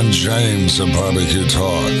LeBron James of barbecue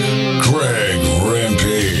talk, Greg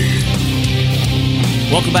Rempe.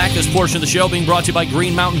 Welcome back. This portion of the show being brought to you by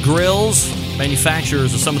Green Mountain Grills,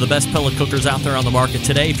 manufacturers of some of the best pellet cookers out there on the market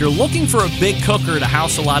today. If you're looking for a big cooker to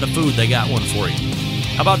house a lot of food, they got one for you.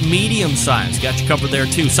 How about medium size? Got you covered there,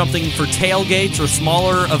 too. Something for tailgates or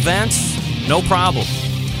smaller events? No problem.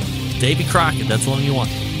 Davy Crockett, that's the one you want.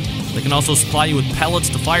 They can also supply you with pellets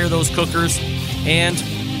to fire those cookers and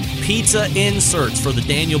pizza inserts for the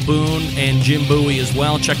Daniel Boone and Jim Bowie as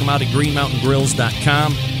well. Check them out at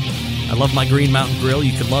greenmountaingrills.com. I love my Green Mountain Grill.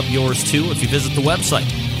 You can love yours too if you visit the website,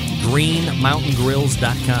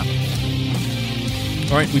 greenmountaingrills.com.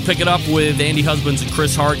 All right, we pick it up with Andy Husbands and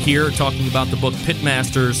Chris Hart here talking about the book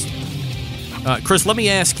Pitmasters. Chris, let me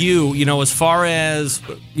ask you, as far as,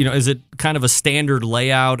 is it kind of a standard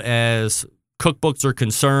layout as cookbooks are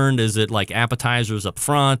concerned? Is it like appetizers up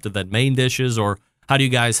front and then main dishes, or how do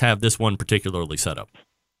you guys have this one particularly set up?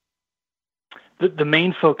 The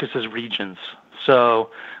main focus is regions.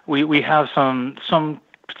 So we have some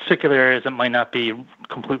particular areas that might not be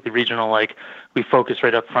completely regional, like we focus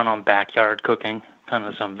right up front on backyard cooking. Kind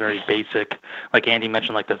of some very basic, like Andy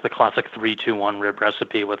mentioned, like the classic 3-2-1 rib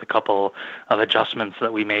recipe with a couple of adjustments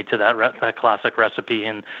that we made to that classic recipe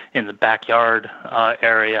in the backyard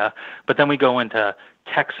area. But then we go into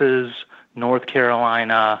Texas, North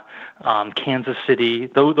Carolina, Kansas City.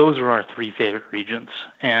 Those are our three favorite regions,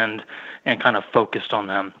 and kind of focused on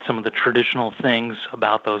them. Some of the traditional things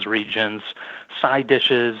about those regions, side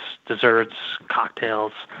dishes, desserts,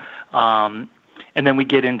 cocktails, and then we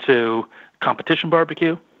get into competition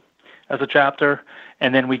barbecue as a chapter,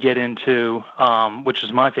 and then we get into, which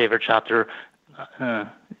is my favorite chapter,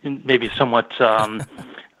 maybe somewhat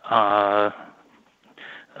not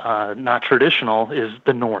traditional, is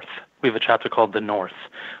the North. We have a chapter called The North,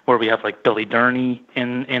 where we have like Billy Durney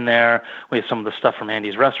in there. We have some of the stuff from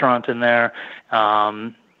Andy's restaurant in there,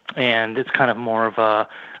 and it's kind of more of a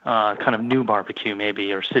kind of new barbecue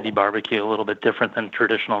maybe, or city barbecue, a little bit different than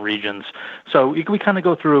traditional regions. So we kind of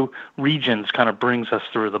go through regions, kind of brings us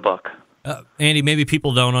through the book. Andy, maybe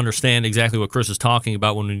people don't understand exactly what Chris is talking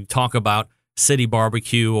about when we talk about city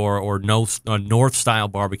barbecue or north style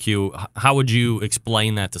barbecue. How would you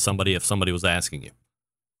explain that to somebody if somebody was asking you?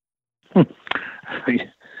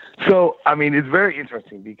 So, I mean, it's very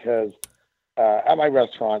interesting because at my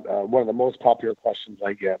restaurant, one of the most popular questions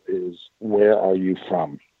I get is, where are you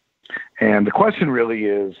from? And the question really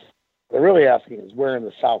is, they're really asking is, where in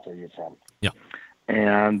the South are you from? Yeah.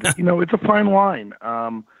 And, it's a fine line.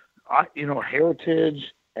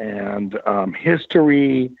 Heritage and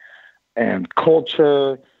history and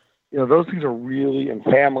culture, those things are really, and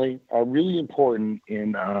family are really important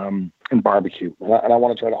in barbecue. And I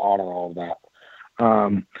want to try to honor all of that.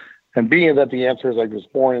 And being that the answer is I was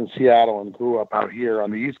born in Seattle and grew up out here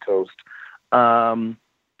on the East Coast, it's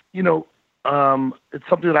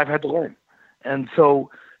something that I've had to learn. And so,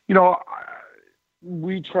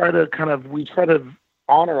 we try to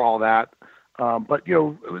honor all that. But,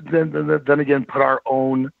 then again, put our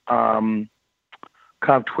own kind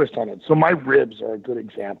of twist on it. So my ribs are a good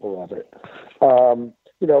example of it. When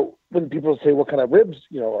people say, what kind of ribs,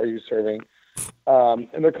 are you serving? And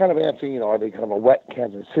they're kind of answering, are they kind of a wet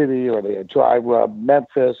Kansas City? Or are they a dry rub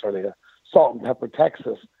Memphis? Or are they a salt and pepper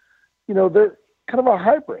Texas? They're kind of a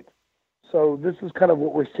hybrid. So this is kind of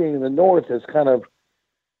what we're seeing in the North is kind of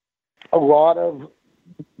a lot of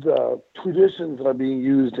the traditions that are being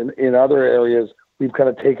used in other areas. We've kind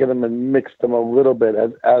of taken them and mixed them a little bit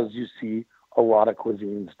as you see a lot of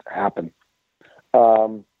cuisines happen.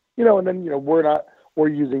 And then, we're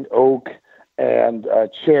using oak and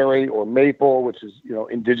cherry or maple, which is,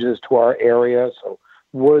 indigenous to our area. So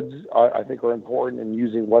woods, I think, are important in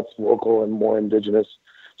using what's local and more indigenous.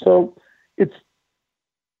 So it's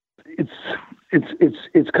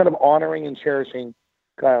kind of honoring and cherishing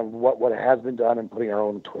kind of what has been done and putting our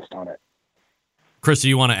own twist on it. Chris, do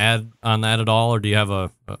you want to add on that at all, or do you have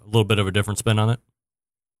a little bit of a different spin on it?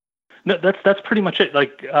 No, that's pretty much it.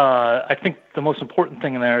 Like, I think the most important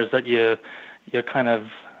thing in there is that you're kind of,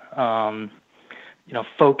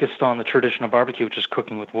 focused on the tradition of barbecue, which is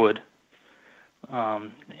cooking with wood.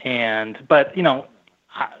 I didn't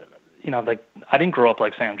grow up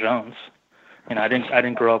like Sam Jones. I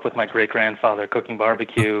didn't grow up with my great grandfather cooking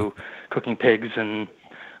barbecue, cooking pigs and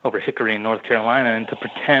over hickory in North Carolina, and to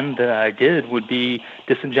pretend that I did would be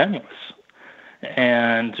disingenuous.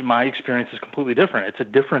 And my experience is completely different. It's a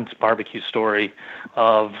different barbecue story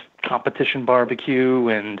of competition barbecue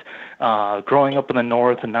and growing up in the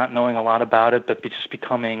North and not knowing a lot about it, but just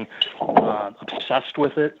becoming obsessed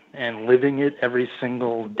with it and living it every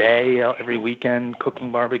single day, every weekend,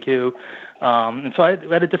 cooking barbecue. And so I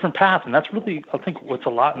had a different path, and that's really, I think, what's a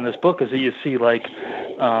lot in this book is that you see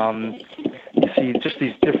just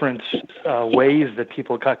these different ways that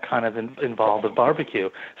people got kind of involved with barbecue.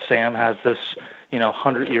 Sam has this,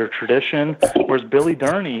 100-year tradition, whereas Billy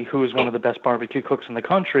Durney, who is one of the best barbecue cooks in the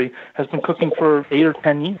country, has been cooking for 8 or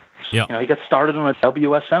 10 years. Yeah. He got started on a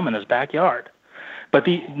WSM in his backyard. But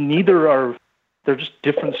they're just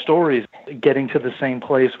different stories getting to the same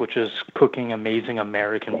place, which is cooking amazing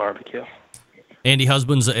American barbecue. Andy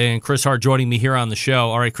Husbands and Chris Hart joining me here on the show.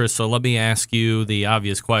 All right, Chris, so let me ask you the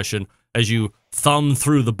obvious question. As you thumb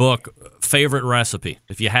through the book, favorite recipe?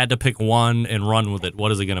 If you had to pick one and run with it,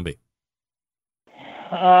 what is it going to be?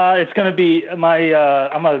 It's going to be my.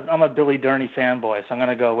 I'm a Billy Durney fanboy, so I'm going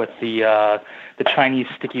to go with the Chinese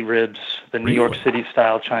sticky ribs, the New York City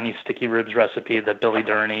style Chinese sticky ribs recipe that Billy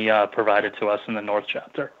Durney provided to us in the North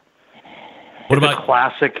chapter. What about a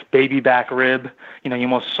classic baby back rib? You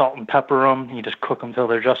almost salt and pepper them. You just cook them till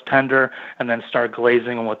they're just tender, and then start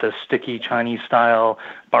glazing them with a sticky Chinese-style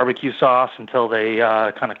barbecue sauce until they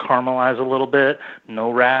kind of caramelize a little bit.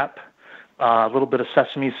 No wrap, a little bit of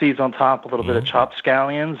sesame seeds on top, a little bit of chopped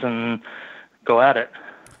scallions, and go at it.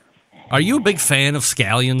 Are you a big fan of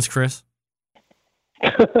scallions, Chris?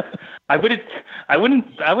 I wouldn't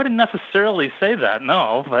necessarily say that,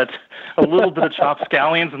 no, but a little bit of chopped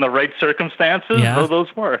scallions in the right circumstances,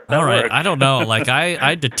 those work. All right, works. I don't know. Like,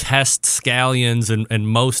 I detest scallions and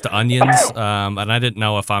most onions, and I didn't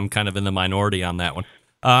know if I'm kind of in the minority on that one.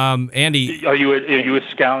 Andy, are you a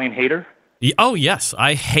scallion hater? Oh, yes.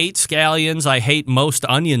 I hate scallions. I hate most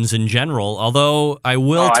onions in general, although I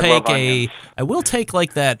will take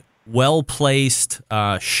like that well-placed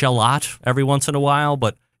shallot every once in a while,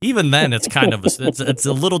 but even then, it's kind of it's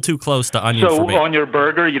a little too close to onion for me. So on your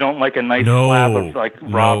burger, you don't like a nice slab of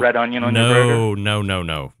raw red onion on your burger? No.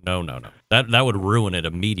 That would ruin it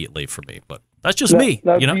immediately for me. But that's just me.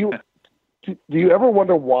 Now, do you ever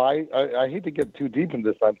wonder why? I hate to get too deep in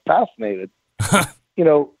this. I'm fascinated.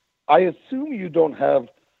 I assume you don't have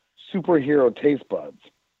superhero taste buds.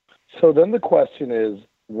 So then the question is,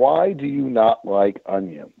 why do you not like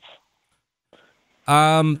onions?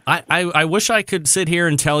 I wish I could sit here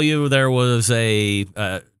and tell you there was a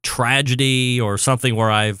tragedy or something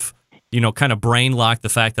where I've, kind of brain locked the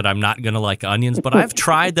fact that I'm not going to like onions, but I've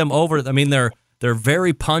tried them over. I mean, they're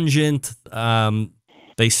very pungent.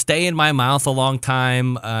 They stay in my mouth a long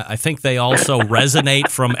time. I think they also resonate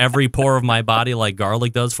from every pore of my body like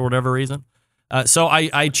garlic does for whatever reason. So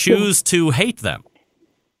I choose to hate them.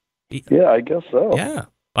 Yeah, I guess so. Yeah,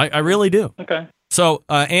 I really do. Okay. So,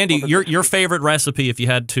 Andy, your favorite recipe if you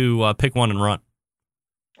had to pick one and run?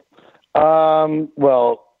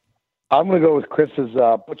 Well, I'm going to go with Chris's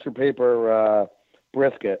butcher paper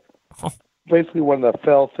brisket. Oh. Basically one of the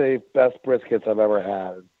fail-safe best briskets I've ever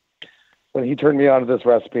had. When he turned me on to this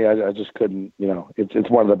recipe, I just couldn't, it's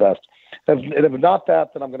one of the best. And if not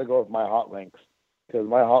that, then I'm going to go with my hot links, because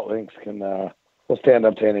my hot links will stand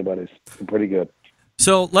up to anybody's. They're pretty good.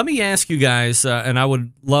 So let me ask you guys, and I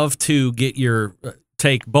would love to get your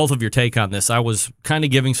take, both of your take on this. I was kind of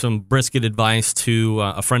giving some brisket advice to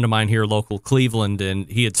a friend of mine here, local Cleveland, and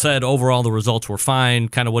he had said overall the results were fine,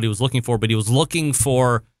 kind of what he was looking for, but he was looking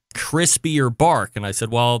for crispier bark. And I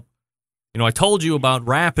said, well, I told you about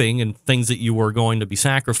wrapping and things that you were going to be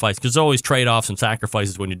sacrificed, because there's always trade-offs and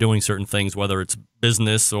sacrifices when you're doing certain things, whether it's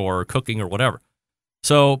business or cooking or whatever.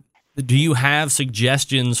 So do you have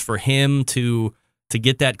suggestions for him to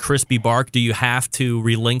get that crispy bark? Do you have to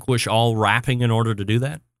relinquish all wrapping in order to do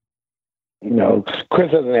that? No,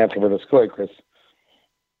 Chris has an answer for this. Go ahead, Chris.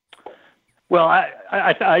 Well,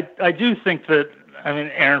 I do think that,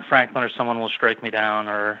 Aaron Franklin or someone will strike me down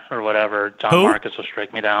or whatever. John Who? Marcus will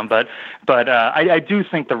strike me down. But I do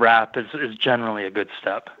think the wrap is generally a good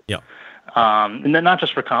step. Yeah. And then not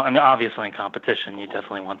just for, obviously in competition, you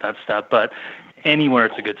definitely want that step, but anywhere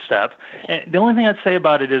it's a good step. And the only thing I'd say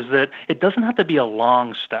about it is that it doesn't have to be a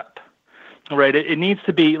long step, right? It needs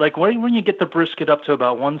to be like when you get the brisket up to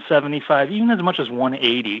about 175, even as much as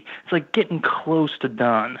 180, it's like getting close to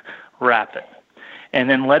done. Wrap it. And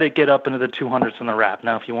then let it get up into the 200s in the wrap.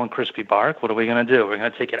 Now, if you want crispy bark, what are we going to do? We're going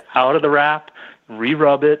to take it out of the wrap,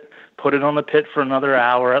 re-rub it, put it on the pit for another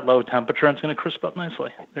hour at low temperature, and it's going to crisp up nicely.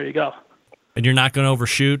 There you go. And you're not going to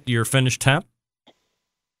overshoot your finished temp?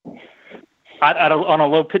 On a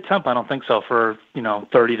low pit temp, I don't think so. For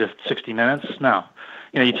 30 to 60 minutes, no.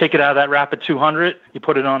 You take it out of that wrap at 200, you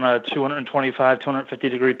put it on a 225, 250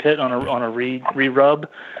 degree pit on a re-rub.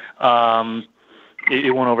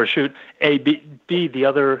 It won't overshoot. B, the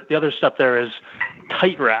other step there is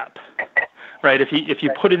tight wrap, right? If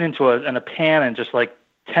you put it into a pan and just like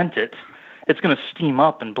tent it, it's going to steam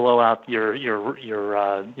up and blow out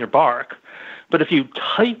your bark. But if you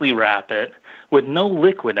tightly wrap it with no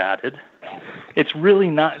liquid added, it's really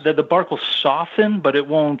not, the bark will soften, but it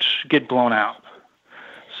won't get blown out.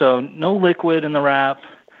 So no liquid in the wrap,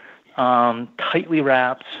 tightly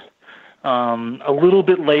wrapped, a little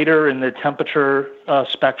bit later in the temperature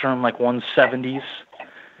spectrum, like 170s.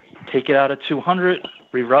 Take it out at 200,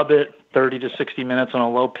 re-rub it, 30 to 60 minutes on a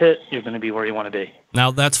low pit, you're going to be where you want to be.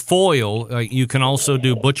 Now, that's foil. You can also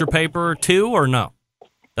do butcher paper, too, or no?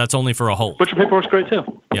 That's only for a hole. Butcher paper works great,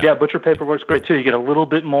 too. Yeah, butcher paper works great, too. You get a little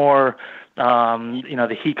bit more,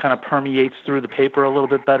 the heat kind of permeates through the paper a little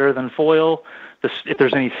bit better than foil. If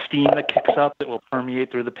there's any steam that kicks up, it will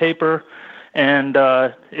permeate through the paper. And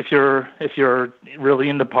if you're really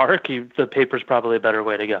into bark, the paper's probably a better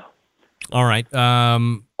way to go. All right.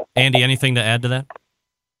 Andy, anything to add to that?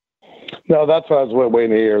 No, that's what I was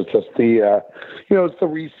waiting to hear. It's just the, it's the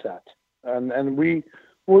reset. And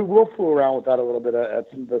we'll fool around with that a little bit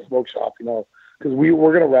at the smoke shop, because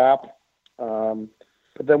we're going to wrap,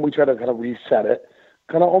 but then we try to kind of reset it,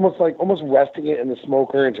 kind of almost resting it in the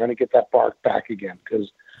smoker and trying to get that bark back again,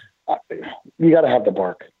 because you got to have the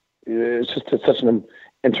bark. It's such an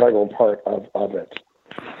integral part of it.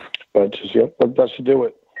 But just, that should do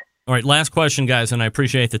it. All right, last question, guys, and I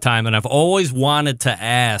appreciate the time. And I've always wanted to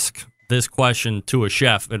ask this question to a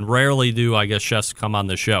chef, and rarely do, I guess, chefs come on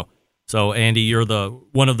this show. So, Andy, you're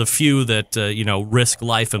one of the few that, risk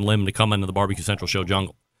life and limb to come into the Barbecue Central Show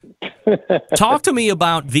jungle. Talk to me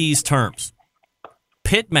about these terms,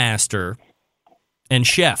 pitmaster and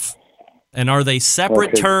chef. And are they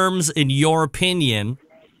separate terms in your opinion?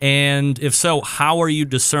 And if so, how are you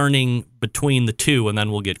discerning between the two? And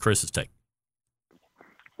then we'll get Chris's take.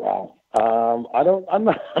 Wow. I'm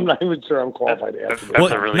not even sure I'm qualified to answer that.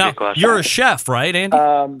 That's a really good question. You're a chef, right, Andy?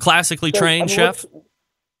 Classically trained chef?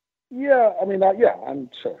 Yeah, I'm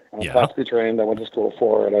sure. I'm classically trained. I went to school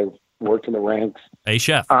for it. I worked in the ranks. A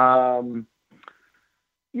chef.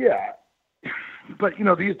 Yeah. But,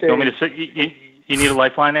 these days... You want me to say, you need a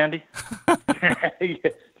lifeline, Andy?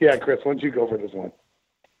 Yeah, Chris, why don't you go for this one?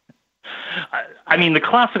 I mean, the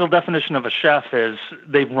classical definition of a chef is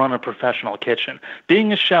they've run a professional kitchen.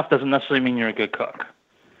 Being a chef doesn't necessarily mean you're a good cook.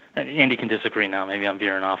 And Andy can disagree now. Maybe I'm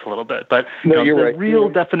veering off a little bit. But the real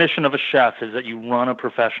definition of a chef is that you run a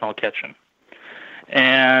professional kitchen.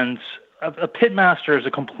 And a pitmaster is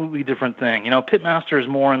a completely different thing. Pitmaster is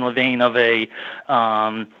more in the vein of a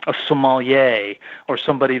sommelier or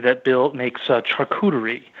somebody that makes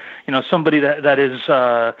charcuterie. Somebody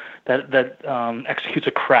that executes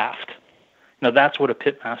a craft. That's what a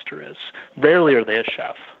pitmaster is. Rarely are they a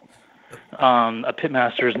chef. A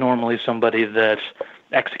pitmaster is normally somebody that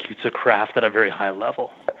executes a craft at a very high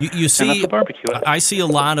level. You see, and that's the barbecue. I see a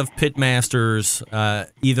lot of pitmasters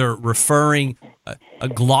either referring,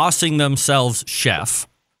 glossing themselves chef,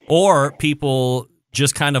 or people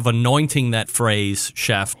just kind of anointing that phrase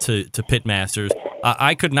chef to pitmasters.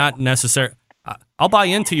 I could not necessarily. I'll buy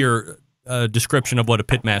into your description of what a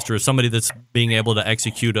pitmaster is, somebody that's being able to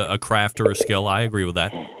execute a craft or a skill. I agree with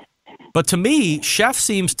that. But to me, chef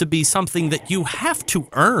seems to be something that you have to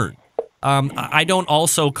earn. I don't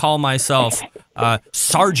also call myself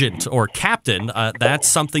sergeant or captain. That's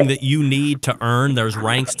something that you need to earn. There's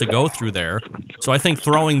ranks to go through there. So I think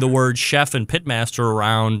throwing the word chef and pitmaster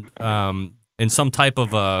around in some type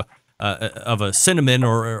of a synonym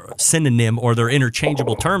or their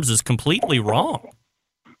interchangeable terms is completely wrong.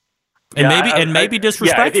 And maybe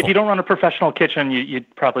disrespectful. Yeah, if you don't run a professional kitchen, you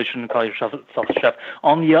probably shouldn't call yourself a chef.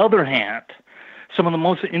 On the other hand, some of the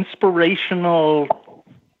most inspirational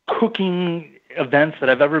cooking events that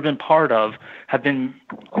I've ever been part of have been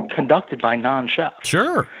conducted by non-chefs.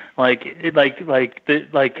 Sure. So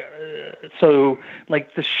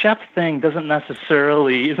the chef thing isn't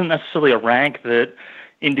necessarily a rank that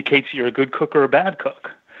indicates you're a good cook or a bad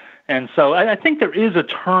cook. And so I think there is a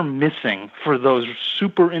term missing for those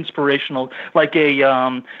super inspirational, like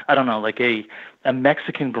a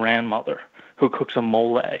Mexican grandmother who cooks a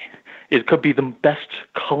mole. It could be the best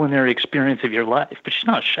culinary experience of your life, but she's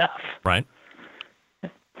not a chef. Right.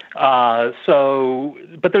 But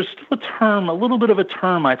there's still a little bit of a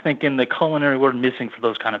term, I think, in the culinary world missing for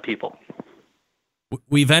those kind of people.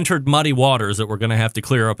 We've entered muddy waters that we're going to have to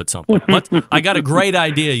clear up at some point. But I got a great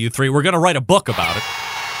idea, you three. We're going to write a book about it.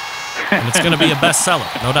 And it's going to be a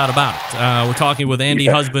bestseller, no doubt about it. We're talking with Andy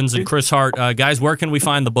Husbands and Chris Hart. Guys, where can we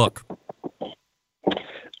find the book?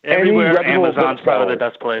 Everywhere. Amazon's probably the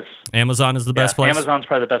best place. Amazon is the best place? Amazon's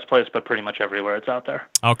probably the best place, but pretty much everywhere it's out there.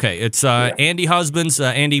 Okay. It's Andy Husbands.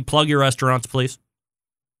 Andy, plug your restaurants, please.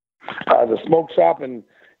 The Smoke Shop in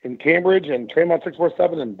Cambridge and Tremont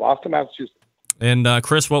 647 in Boston, Massachusetts. And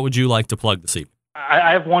Chris, what would you like to plug this evening?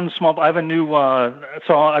 I have a new,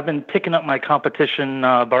 so I've been picking up my competition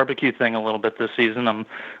barbecue thing a little bit this season. I'm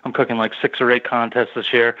cooking like 6 or 8 contests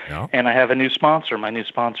this year, and I have a new sponsor. My new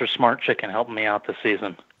sponsor, Smart Chicken, helping me out this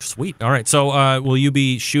season. Sweet. All right. So will you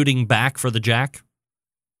be shooting back for the Jack?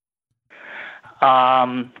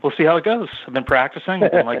 We'll see how it goes. I've been practicing.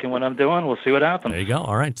 I've been liking what I'm doing. We'll see what happens. There you go.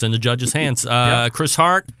 All right. It's in the judges' hands. Chris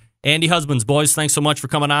Hart, Andy Husbands, boys, thanks so much for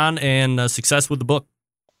coming on, and success with the book.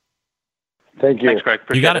 Thank you. Thanks, Greg.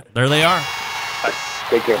 Appreciate you got it. There they are. Bye.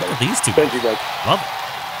 Take care. These two. Thank you, guys. Love it.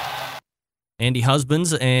 Andy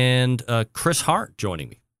Husbands and Chris Hart joining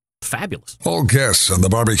me. Fabulous. All guests on the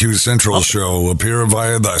Barbecue Central show appear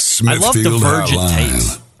via the Smithfield I love divergent hotline.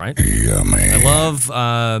 tastes, right? Yeah, man. I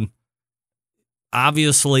love,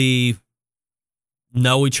 obviously,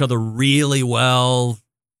 know each other really well.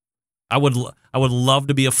 I would love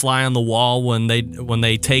to be a fly on the wall when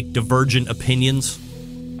they take divergent opinions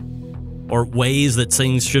or ways that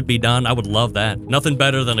things should be done. I would love that. Nothing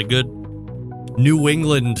better than a good New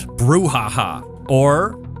England brouhaha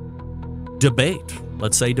or debate.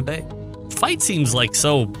 Let's say debate. Fight seems like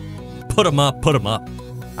so put 'em up.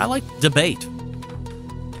 I like debate.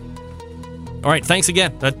 All right, thanks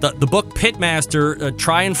again. The book Pitmaster,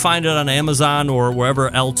 try and find it on Amazon or wherever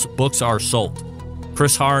else books are sold.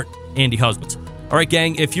 Chris Hart, Andy Husbands. All right,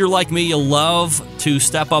 gang, if you're like me, you'll love to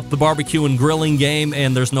step up the barbecue and grilling game,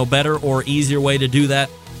 and there's no better or easier way to do that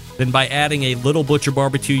than by adding a little Butcher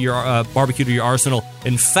barbecue to your arsenal.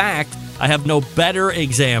 In fact, I have no better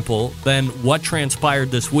example than what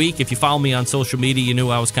transpired this week. If you follow me on social media, you knew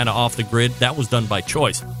I was kind of off the grid. That was done by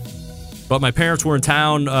choice. But my parents were in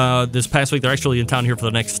town this past week. They're actually in town here for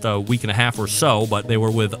the next week and a half or so, but they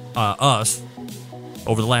were with us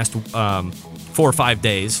over the last 4 or 5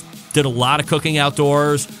 days. Did a lot of cooking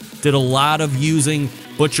outdoors, did a lot of using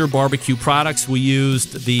Butcher barbecue products. We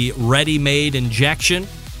used the ready-made injection,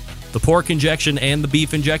 the pork injection and the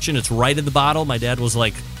beef injection. It's right in the bottle. My dad was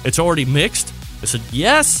like, it's already mixed? I said,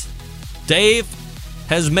 yes. Dave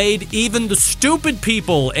has made even the stupid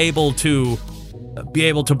people able to be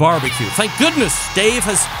able to barbecue. Thank goodness Dave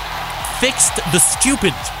has fixed the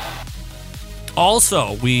stupid.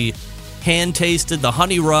 Also, we hand tasted the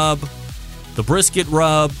honey rub, the brisket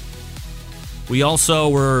rub. We also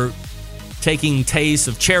were taking tastes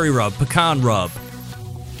of cherry rub, pecan rub,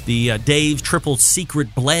 the Dave Triple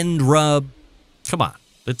Secret Blend rub. Come on.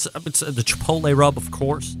 It's the Chipotle rub, of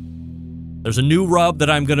course. There's a new rub that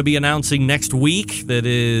I'm going to be announcing next week that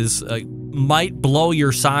is might blow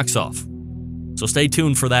your socks off. So stay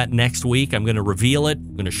tuned for that next week. I'm going to reveal it.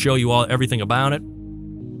 I'm going to show you all everything about it.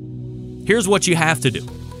 Here's what you have to do.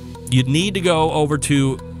 You need to go over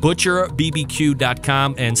to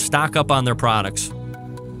butcherbbq.com and stock up on their products.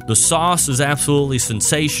 The sauce is absolutely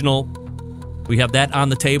sensational. We have that on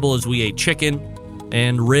the table as we ate chicken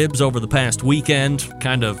and ribs over the past weekend.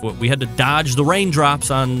 We had to dodge the raindrops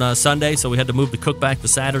on Sunday, so we had to move the cook back to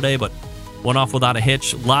Saturday, but went off without a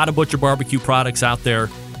hitch. A lot of Butcher Barbecue products out there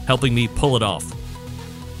helping me pull it off.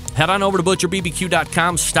 Head on over to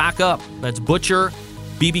butcherbbq.com, stock up. That's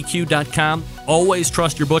butcherbbq.com. Always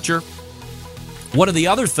trust your butcher. One of the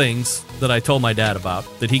other things that I told my dad about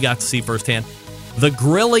that he got to see firsthand, the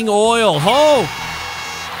grilling oil. Oh!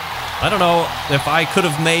 I don't know if I could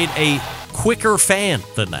have made a quicker fan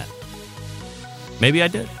than that. Maybe I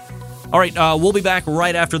did. All right, we'll be back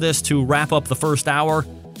right after this to wrap up the first hour.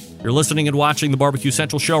 You're listening and watching the Barbecue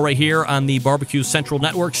Central show right here on the Barbecue Central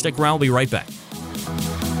Network. Stick around. We'll be right back.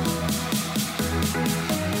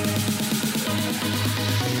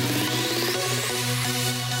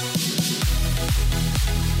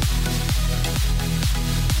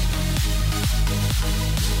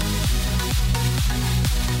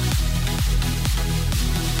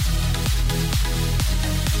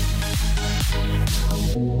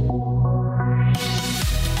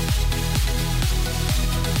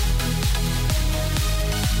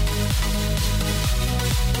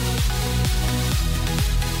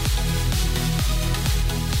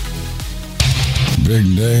 Big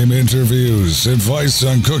name interviews, advice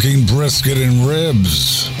on cooking brisket and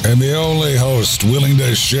ribs, and the only host willing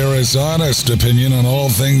to share his honest opinion on all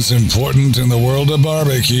things important in the world of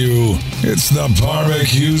barbecue. It's the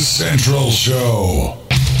Barbecue Central Show.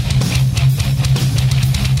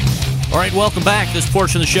 All right, welcome back. This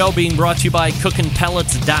portion of the show being brought to you by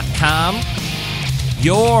cookinpellets.com,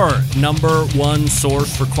 your number one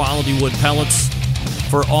source for quality wood pellets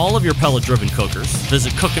for all of your pellet-driven cookers.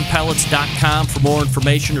 Visit cookinpellets.com for more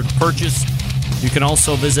information or to purchase. You can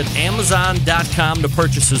also visit amazon.com to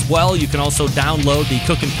purchase as well. You can also download the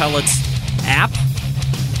Cookin' Pellets app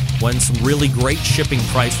when some really great shipping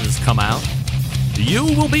prices come out. You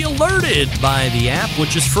will be alerted by the app,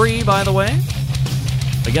 which is free, by the way.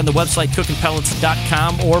 Again, the website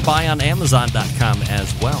cookinpellets.com or buy on amazon.com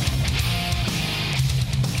as well.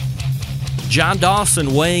 John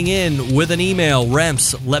Dawson weighing in with an email.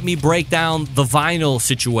 Remps, let me break down the vinyl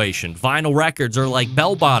situation. Vinyl records are like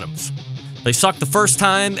bell bottoms. They suck the first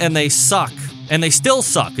time, and they suck. And they still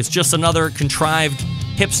suck. It's just another contrived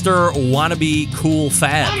hipster wannabe cool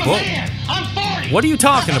fad. I'm a man. I'm 40. What are you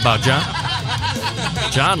talking about, John?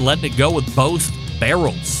 John letting it go with both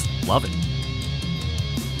barrels. Love it.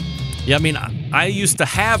 Yeah, I mean, I used to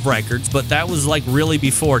have records, but that was like really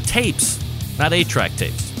before tapes, not 8-track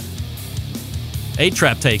tapes.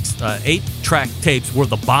 8-track tapes were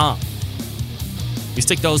the bomb. You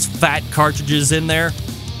stick those fat cartridges in there,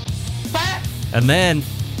 and then,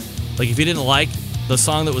 like, if you didn't like the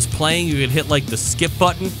song that was playing, you could hit, like, the skip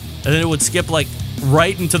button, and then it would skip, like,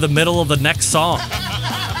 right into the middle of the next song.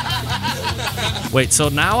 Wait, so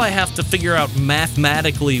now I have to figure out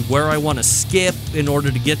mathematically where I want to skip in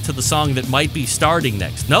order to get to the song that might be starting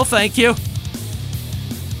next. No, thank you.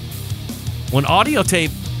 When audio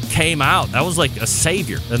tape came out, that was like a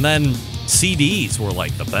savior. And then CDs were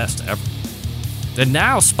like the best ever. And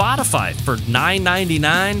now Spotify for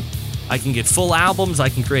 $9.99, I can get full albums, I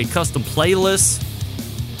can create custom playlists.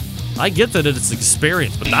 I get that it's an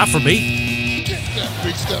experience, but not for me. Get that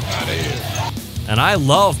big stuff out of here. And I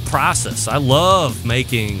love process. I love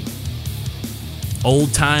making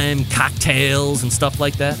old-time cocktails and stuff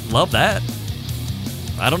like that. Love that.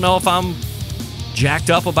 I don't know if I'm jacked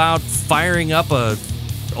up about firing up a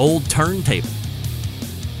old turntable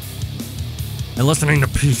and listening to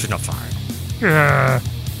pieces of vinyl. Yeah,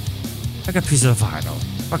 I got pieces of vinyl.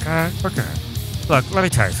 Okay. Look, let me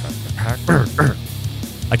tell you something.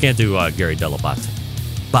 I can't do Gary Delabate.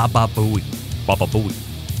 Baba Booey.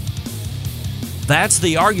 That's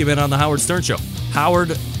the argument on the Howard Stern Show.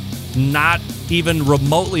 Howard not even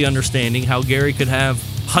remotely understanding how Gary could have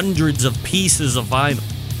hundreds of pieces of vinyl,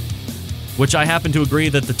 which I happen to agree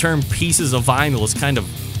that the term pieces of vinyl is kind of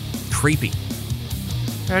creepy.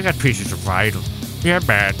 I got pieces of vinyl. Yeah,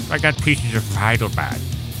 man. I got pieces of vinyl, man.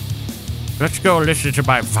 Let's go listen to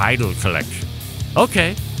my vinyl collection.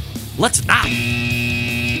 Okay. Let's not.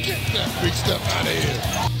 Get that big stuff out of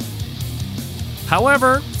here.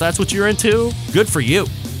 However, if that's what you're into, good for you.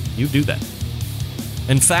 You do that.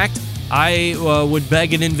 In fact, I would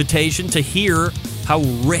beg an invitation to hear how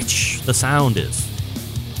rich the sound is.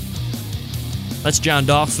 That's John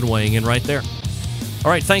Dawson weighing in right there. All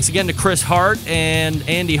right, thanks again to Chris Hart and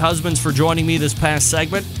Andy Husbands for joining me this past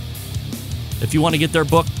segment. If you want to get their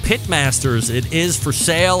book, Pitmasters, it is for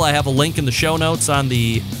sale. I have a link in the show notes on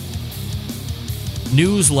the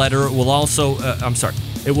newsletter. It will also,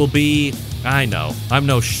 it will be, I know, I'm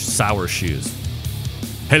no sour shoes.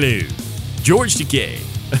 Hello, George Takei.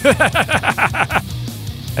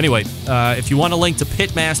 Anyway, if you want a link to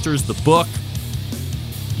Pitmasters, the book,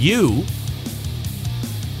 you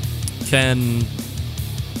can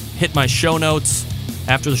hit my show notes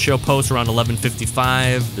after the show posts around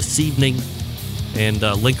 11:55 this evening and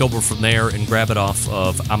link over from there and grab it off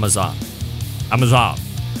of Amazon.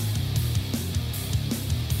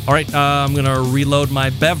 All right, I'm going to reload my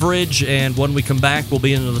beverage, and when we come back, we'll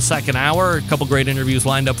be into the second hour. A couple great interviews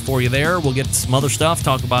lined up for you there. We'll get some other stuff,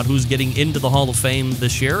 talk about who's getting into the Hall of Fame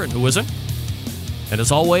this year and who isn't. And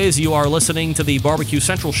as always, you are listening to the Barbecue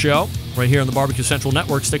Central Show right here on the Barbecue Central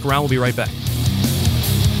Network. Stick around. We'll be right back.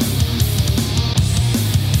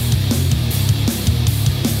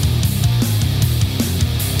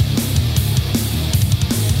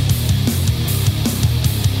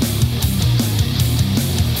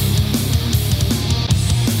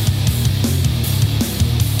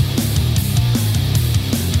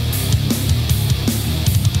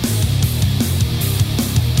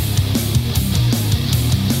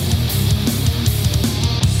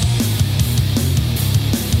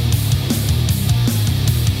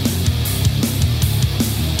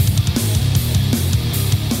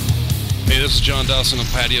 This is John Dawson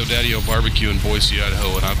of Patio Daddy-O Barbecue in Boise,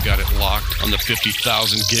 Idaho, and I've got it locked on the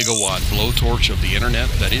 50,000 gigawatt blowtorch of the internet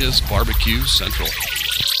that is Barbecue Central.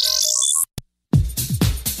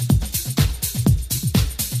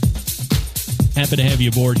 Happy to have you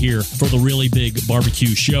aboard here for the really big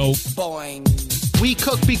barbecue show. Boing. We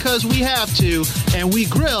cook because we have to, and we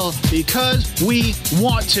grill because we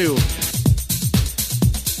want to.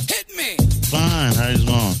 Hit me. Fine, how's it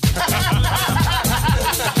going?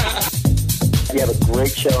 You have a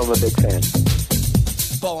great show. I'm a big fan.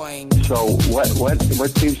 Boing. So what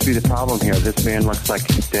seems to be the problem here? This man looks like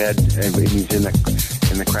he's dead, and he's in the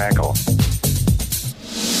crackle.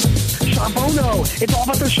 Charbono. It's all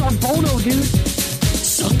about the charbono, dude.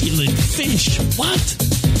 Succulent fish. What?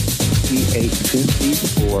 He ate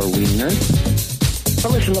 54 wieners.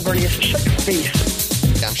 But listen, Lavernius, shut your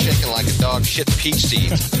face. I'm shaking like a dog shit peach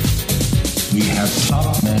seeds. We have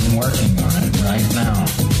top men working on it right now.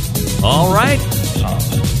 All right.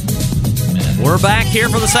 We're back here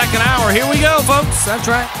for the second hour. Here we go, folks. That's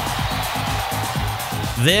right.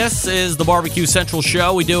 This is the Barbecue Central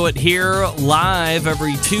Show. We do it here live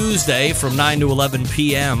every Tuesday from 9 to 11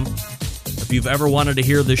 p.m. If you've ever wanted to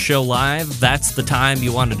hear this show live, that's the time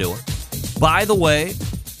you want to do it. By the way,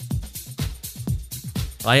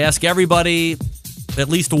 I ask everybody at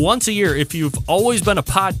least once a year if you've always been a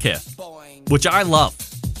podcast, which I love.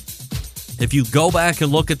 If you go back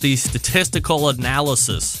and look at the statistical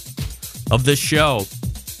analysis of this show,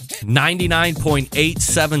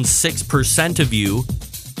 99.876% of you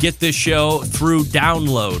get this show through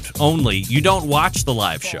download only. You don't watch the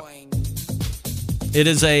live show. It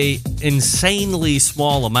is a insanely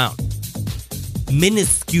small amount.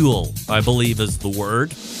 Minuscule, I believe is the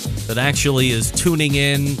word, that actually is tuning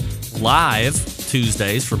in live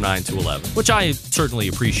Tuesdays from 9 to 11, which I certainly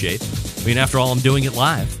appreciate. I mean, after all, I'm doing it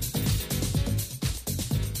live.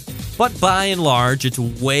 But by and large, it's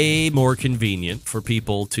way more convenient for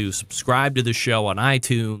people to subscribe to the show on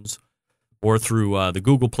iTunes or through the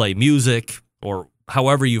Google Play Music or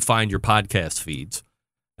however you find your podcast feeds.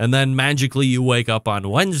 And then magically you wake up on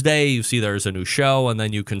Wednesday, you see there's a new show, and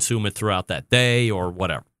then you consume it throughout that day or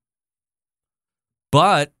whatever.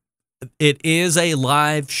 But it is a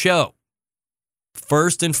live show.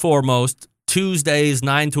 First and foremost, Tuesdays,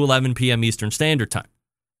 9 to 11 p.m. Eastern Standard Time.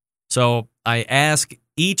 So I ask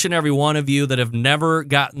each and every one of you that have never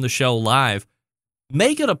gotten the show live,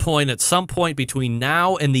 make it a point at some point between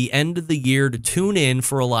now and the end of the year to tune in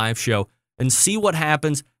for a live show and see what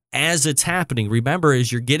happens as it's happening. Remember,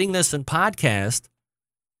 as you're getting this in podcast,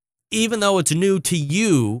 even though it's new to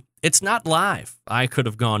you, it's not live. I could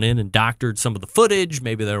have gone in and doctored some of the footage.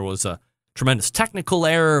 Maybe there was a tremendous technical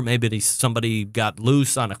error. Maybe somebody got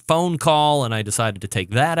loose on a phone call and I decided to take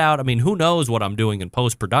that out. I mean, who knows what I'm doing in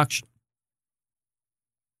post-production.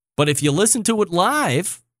 But if you listen to it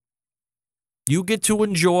live, you get to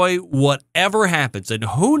enjoy whatever happens. And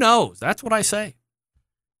who knows? That's what I say.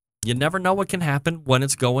 You never know what can happen when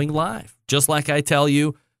it's going live. Just like I tell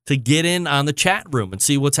you to get in on the chat room and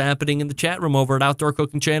see what's happening in the chat room over at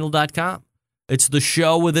OutdoorCookingChannel.com. It's the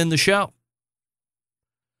show within the show.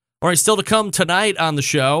 All right, still to come tonight on the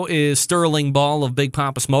show is Sterling Ball of Big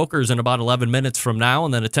Poppa Smokers in about 11 minutes from now.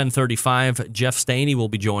 And then at 10:35, Jeff Stehney will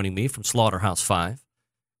be joining me from Slaughterhouse 5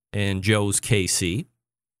 and Joe's KC.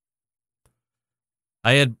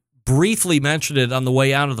 I had briefly mentioned it on the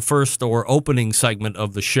way out of the first or opening segment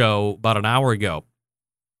of the show about an hour ago.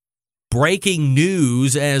 Breaking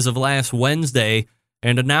news as of last Wednesday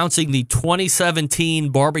and announcing the 2017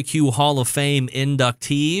 Barbecue Hall of Fame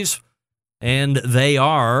inductees. And they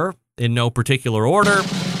are, in no particular order,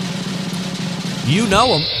 you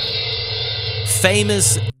know him,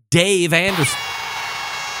 famous Dave Anderson.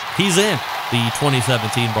 He's in the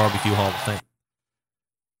 2017 Barbecue Hall of Fame.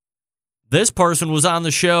 This person was on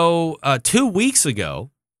the show 2 weeks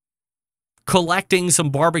ago collecting some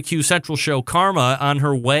Barbecue Central show karma on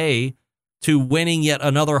her way to winning yet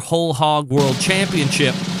another Whole Hog World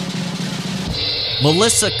Championship.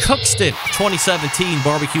 Melissa Cookston, 2017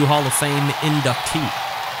 Barbecue Hall of Fame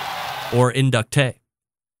inductee or inductee.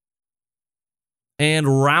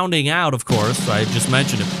 And rounding out, of course, I just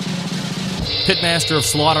mentioned him, Pitmaster of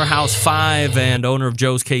Slaughterhouse 5 and owner of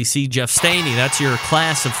Joe's KC, Jeff Stehney. That's your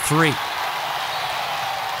class of 3.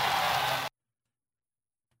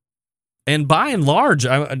 And by and large,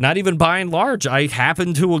 not even by and large, I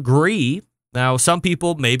happen to agree. Now, some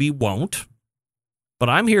people maybe won't, but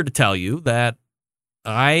I'm here to tell you that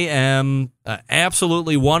I am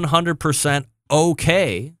absolutely 100%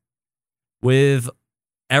 okay with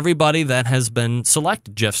everybody that has been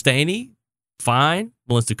selected. Jeff Stehney, fine.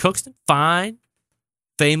 Melissa Cookston, fine.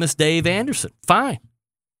 Famous Dave Anderson, fine.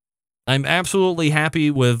 I'm absolutely happy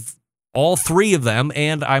with all 3 of them,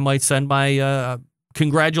 and I might send my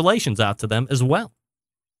congratulations out to them as well.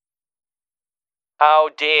 Oh,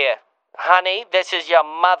 dear. Honey, this is your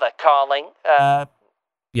mother calling.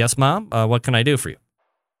 Yes, Mom? What can I do for you?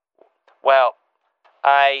 Well,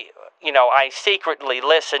 I secretly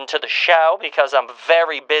listen to the show because I'm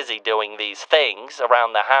very busy doing these things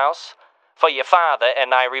around the house for your father,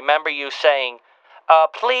 and I remember you saying,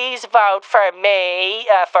 please vote for me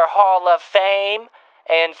for Hall of Fame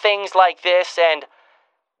and things like this, and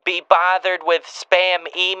be bothered with spam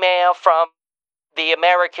email from the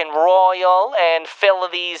American Royal and fill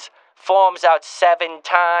these forms out 7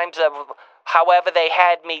 times of however they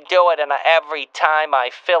had me do it, and every time I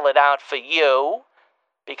fill it out for you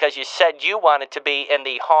because you said you wanted to be in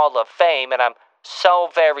the Hall of Fame, and I'm so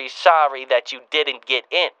very sorry that you didn't get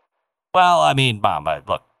in. Well, I mean, Mom,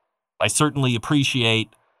 look, I certainly appreciate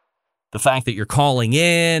the fact that you're calling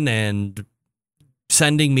in and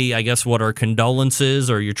sending me, I guess, what are condolences,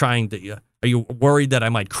 or are you worried that I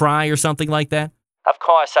might cry or something like that? Of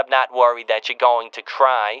course I'm not worried that you're going to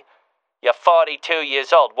cry. You're 42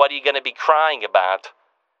 years old. What are you going to be crying about?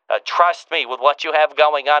 Trust me, with what you have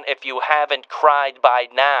going on, if you haven't cried by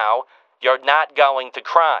now, you're not going to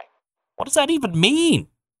cry. What does that even mean?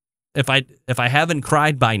 If I haven't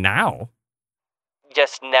cried by now?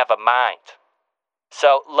 Just never mind.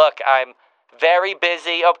 So, look, I'm very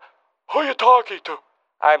busy. Who are you talking to?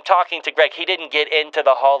 I'm talking to Greg. He didn't get into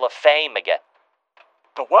the Hall of Fame again.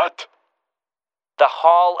 The what? The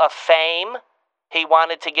Hall of Fame. He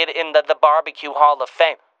wanted to get into the Barbecue Hall of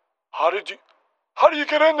Fame. How do you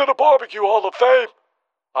get into the Barbecue Hall of Fame?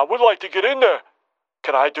 I would like to get in there.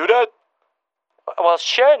 Can I do that? Well,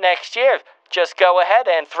 sure, next year. Just go ahead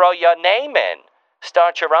and throw your name in.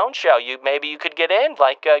 Start your own show. Maybe you could get in,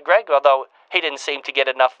 like Greg, although he didn't seem to get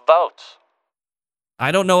enough votes.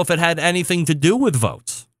 I don't know if it had anything to do with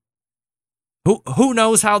votes. Who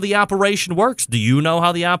knows how the operation works? Do you know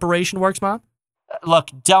how the operation works, Mom? Look,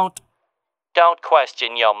 don't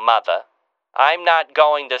question your mother. I'm not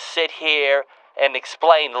going to sit here and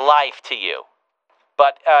explain life to you.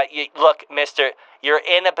 But, look, mister, you're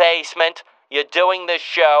in a basement, you're doing this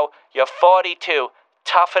show, you're 42,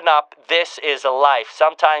 toughen up, this is life.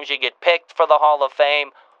 Sometimes you get picked for the Hall of Fame,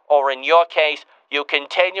 or in your case, you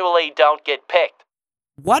continually don't get picked.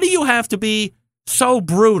 Why do you have to be so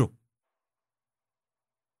brutal?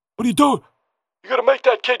 What are you doing? You're going to make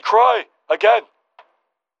that kid cry again.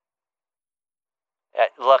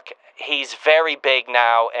 Look, he's very big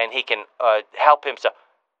now, and he can help himself.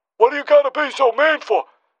 What do you got to be so mean for?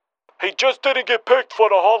 He just didn't get picked for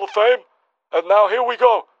the Hall of Fame, and now here we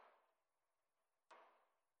go.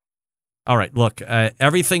 All right, look,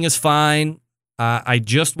 everything is fine. I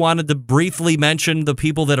just wanted to briefly mention the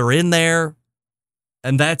people that are in there.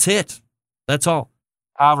 And that's it. That's all.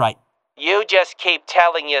 All right. You just keep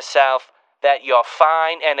telling yourself that you're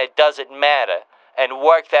fine and it doesn't matter, and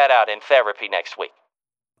work that out in therapy next week.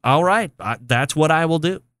 All right. That's what I will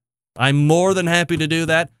do. I'm more than happy to do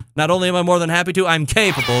that. Not only am I more than happy to, I'm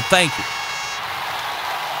capable. Thank you.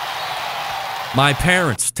 My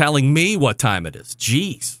parents telling me what time it is.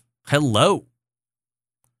 Jeez. Hello.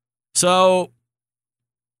 So,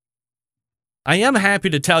 I am happy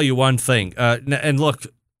to tell you one thing. And look,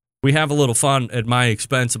 we have a little fun at my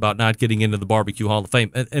expense about not getting into the Barbecue Hall of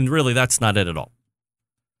Fame. And really, that's not it at all.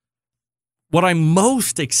 What I'm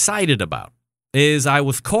most excited about is I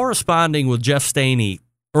was corresponding with Jeff Stehney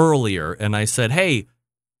earlier, and I said, hey,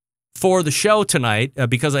 for the show tonight,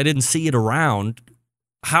 because I didn't see it around,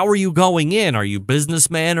 how are you going in? Are you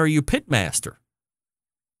businessman or are you pitmaster?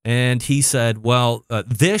 And he said, well,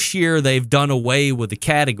 this year they've done away with the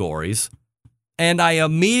categories. And I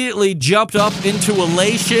immediately jumped up into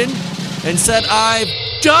elation and said, I've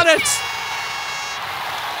done it!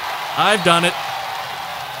 I've done it.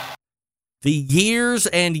 The years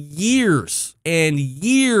and years and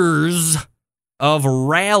years of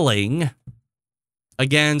railing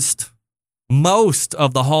against most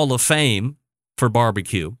of the Hall of Fame for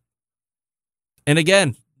barbecue. And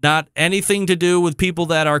again, not anything to do with people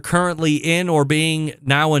that are currently in or being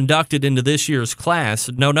now inducted into this year's class.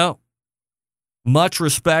 No. Much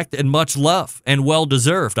respect and much love, and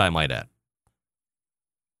well-deserved, I might add.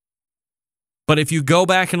 But if you go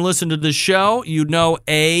back and listen to this show, you know,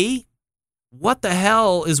 A, what the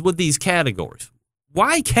hell is with these categories?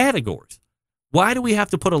 Why categories? Why do we have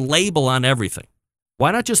to put a label on everything? Why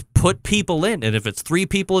not just put people in? And if it's 3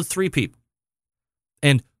 people, it's 3 people.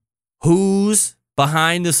 And who's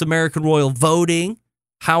behind this American Royal voting?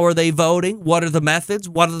 How are they voting? What are the methods?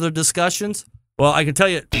 What are the discussions? Well, I can tell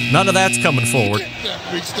you, none of that's coming forward. Get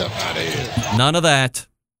that big stuff out of here. None of that.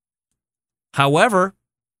 However,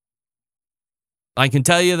 I can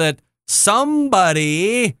tell you that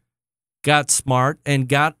somebody got smart and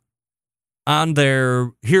got on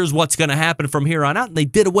their, here's what's going to happen from here on out, and they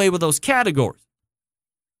did away with those categories,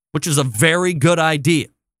 which is a very good idea.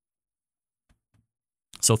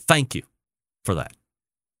 So thank you for that.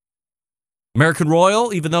 American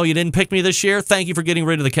Royal, even though you didn't pick me this year, thank you for getting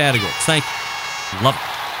rid of the categories. Thank you. Love it.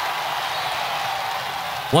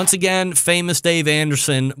 Once again, famous Dave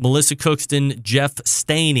Anderson, Melissa Cookston, Jeff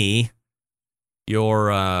Stehney, your,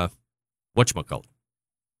 whatchamacallit,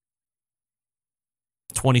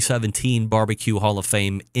 2017 Barbecue Hall of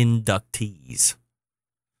Fame inductees.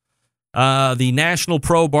 The National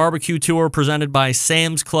Pro Barbecue Tour presented by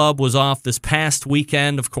Sam's Club was off this past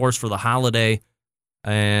weekend, of course, for the holiday.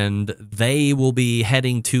 And they will be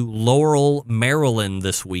heading to Laurel, Maryland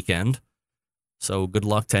this weekend. So good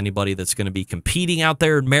luck to anybody that's going to be competing out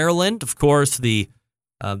there in Maryland. Of course, the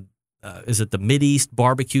is it the Mid-East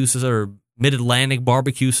Barbecue or Mid-Atlantic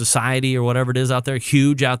Barbecue Society or whatever it is out there?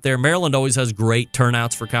 Huge out there. Maryland always has great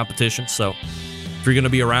turnouts for competitions. So if you're going to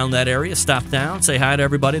be around that area, stop down, say hi to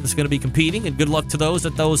everybody that's going to be competing, and good luck to those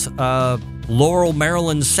at those Laurel,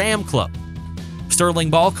 Maryland Sam Club. Sterling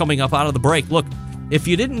Ball coming up out of the break. Look, if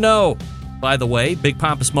you didn't know, by the way, Big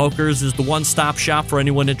Poppa Smokers is the one-stop shop for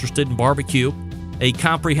anyone interested in barbecue. A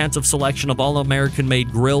comprehensive selection of all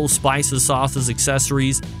American-made grills, spices, sauces,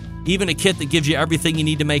 accessories, even a kit that gives you everything you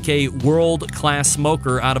need to make a world-class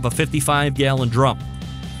smoker out of a 55-gallon drum.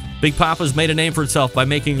 Big Poppa's made a name for itself by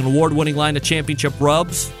making an award-winning line of championship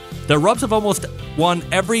rubs. Their rubs have almost won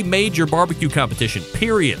every major barbecue competition,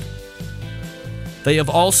 period. They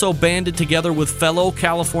have also banded together with fellow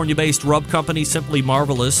California-based rub company Simply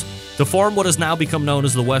Marvelous to form what has now become known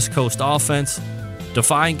as the West Coast Offense.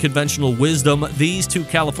 Defying conventional wisdom, these 2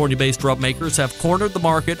 California-based rub makers have cornered the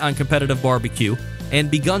market on competitive barbecue and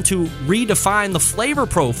begun to redefine the flavor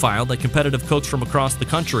profile that competitive cooks from across the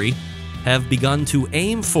country have begun to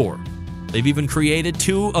aim for. They've even created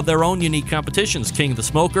 2 of their own unique competitions, King of the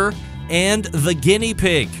Smoker and the Guinea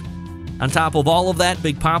Pig. On top of all of that,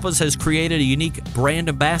 Big Poppa's has created a unique brand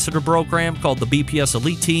ambassador program called the BPS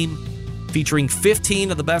Elite Team, featuring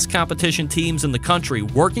 15 of the best competition teams in the country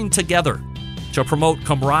working together to promote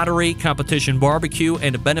camaraderie, competition barbecue,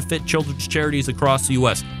 and to benefit children's charities across the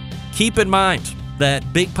U.S. Keep in mind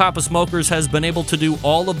that Big Poppa Smokers has been able to do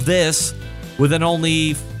all of this within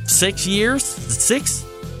only 6 years, 6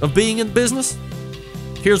 of being in business.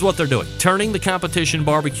 Here's what they're doing. Turning the competition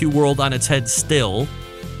barbecue world on its head still,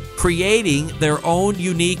 creating their own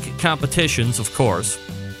unique competitions, of course,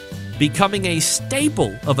 becoming a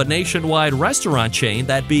staple of a nationwide restaurant chain,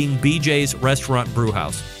 that being BJ's Restaurant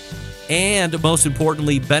Brewhouse, and most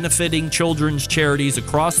importantly, benefiting children's charities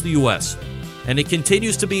across the U.S. And it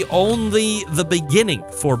continues to be only the beginning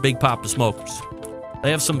for Big Poppa Smokers.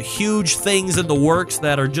 They have some huge things in the works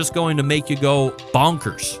that are just going to make you go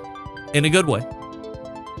bonkers in a good way.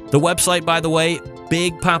 The website, by the way,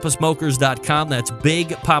 bigpoppasmokers.com. That's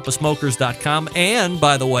bigpoppasmokers.com. And,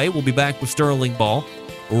 by the way, we'll be back with Sterling Ball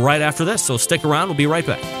right after this. So stick around. We'll be right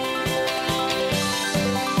back.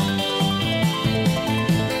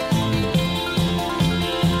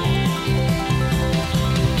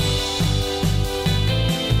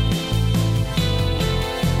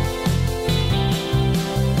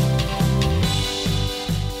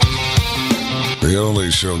 The only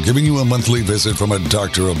show giving you a monthly visit from a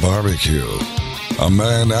doctor of barbecue. A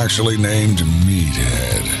man actually named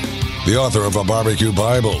Meathead. The author of a barbecue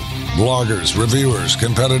Bible. Bloggers, reviewers,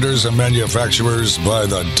 competitors, and manufacturers by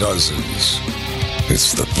the dozens.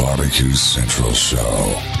 It's the Barbecue Central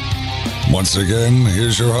Show. Once again,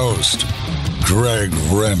 here's your host, Greg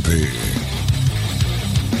Rempe.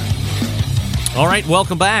 All right,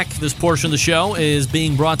 welcome back. This portion of the show is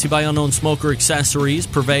being brought to you by Unknown Smoker Accessories,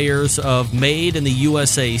 purveyors of made in the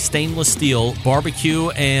USA stainless steel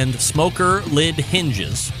barbecue and smoker lid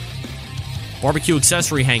hinges, barbecue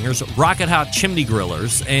accessory hangers, rocket hot chimney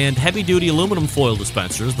grillers, and heavy-duty aluminum foil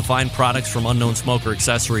dispensers. The fine products from Unknown Smoker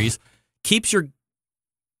Accessories keeps your...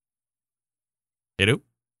 Hello?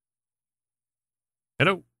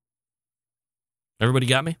 Hello? Everybody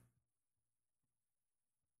got me?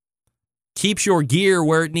 Keeps your gear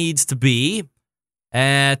where it needs to be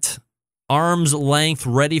at arm's length,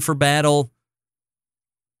 ready for battle.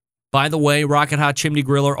 By the way, Rocket Hot Chimney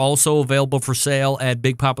Griller also available for sale at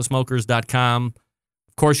bigpoppasmokers.com.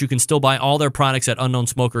 Of course, you can still buy all their products at Unknown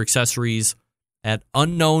Smoker Accessories at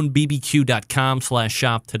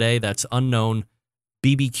unknownbbq.com/shop today. That's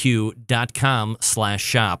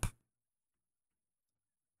unknownbbq.com/shop.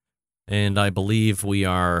 And I believe we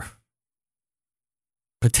are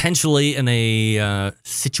potentially in a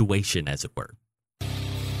situation, as it were.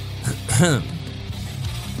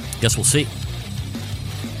 Guess we'll see.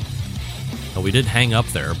 Well, we did hang up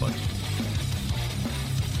there, but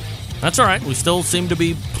that's all right. We still seem to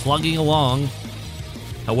be plugging along,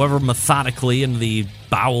 however methodically, in the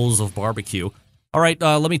bowels of barbecue. All right,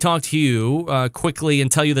 let me talk to you quickly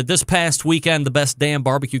and tell you that this past weekend, the Best Damn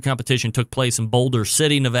Barbecue competition took place in Boulder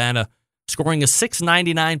City, Nevada, scoring a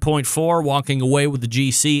 699.4, walking away with the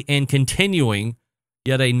GC, and continuing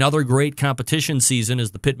yet another great competition season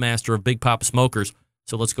as the Pitmaster of Big Poppa Smokers.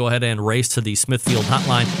 So let's go ahead and race to the Smithfield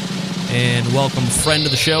hotline and welcome friend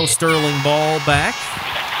of the show, Sterling Ball, back.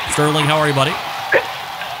 Sterling, how are you, buddy?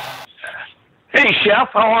 Hey, Chef,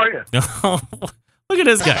 how are you? Look at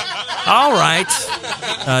this guy. All right,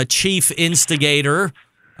 chief instigator.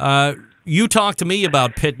 You talk to me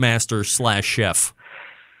about Pitmaster/chef.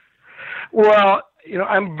 Well,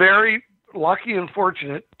 I'm very lucky and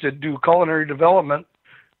fortunate to do culinary development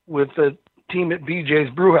with the team at BJ's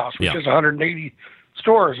Brewhouse, which is 180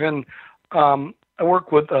 stores. And I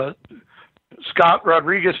work with Scott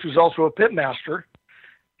Rodriguez, who's also a pitmaster.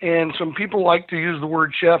 And some people like to use the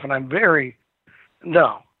word chef, and I'm very,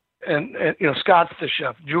 no. And Scott's the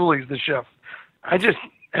chef. Julie's the chef. I just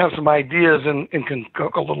have some ideas and can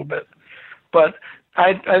cook a little bit. But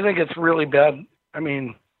I think it's really bad. I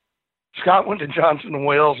mean, Scott went to Johnson &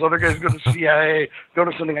 Wales. Other guys go to CIA, go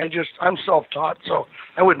to something. I'm self-taught, so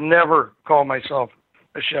I would never call myself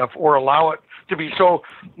a chef or allow it to be. So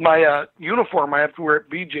my uniform I have to wear at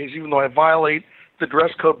BJ's, even though I violate the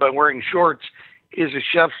dress code by wearing shorts, is a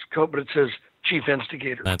chef's coat, but it says chief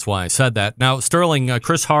instigator. That's why I said that. Now, Sterling,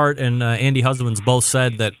 Chris Hart and Andy Husbands both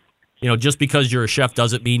said that, just because you're a chef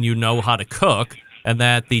doesn't mean you know how to cook, and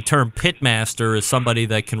that the term pitmaster is somebody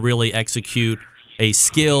that can really execute a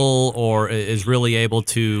skill or is really able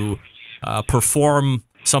to perform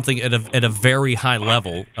something at a very high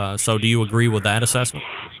level. So do you agree with that assessment?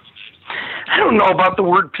 I don't know about the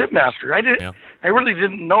word pitmaster. I really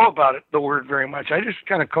didn't know about the word very much. I just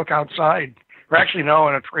kind of cook outside, or actually no,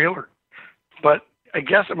 in a trailer. But I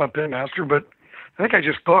guess I'm a pitmaster, but I think I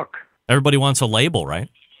just cook. Everybody wants a label, right?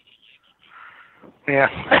 Yeah,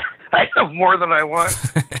 I have more than I want.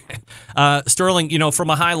 Sterling,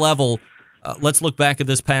 from a high level, let's look back at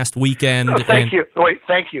this past weekend. Oh, thank you. Wait,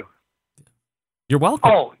 thank you. You're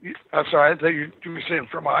welcome. Oh, I'm sorry. I thought you were saying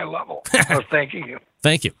from a high level. I was thanking you.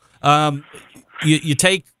 Thank you. You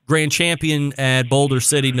take grand champion at Boulder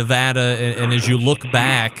City, Nevada, and as you look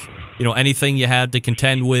back, anything you had to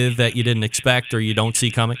contend with that you didn't expect or you don't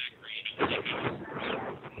see coming?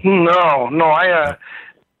 No.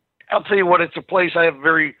 I'll tell you what, it's a place I have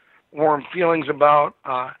very warm feelings about.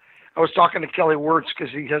 I was talking to Kelly Wirtz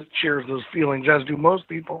because he shares those feelings, as do most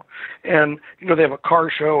people. And, they have a car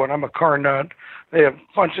show, and I'm a car nut. They have a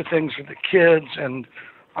bunch of things for the kids, and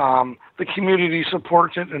the community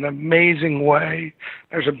supports it in an amazing way.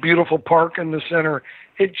 There's a beautiful park in the center.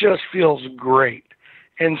 It just feels great.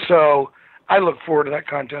 And so I look forward to that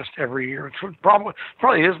contest every year. It's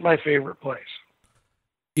probably is my favorite place.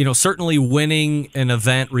 Certainly winning an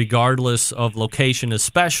event regardless of location is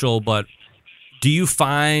special, but do you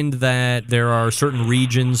find that there are certain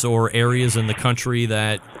regions or areas in the country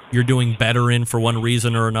that you're doing better in for one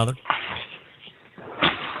reason or another?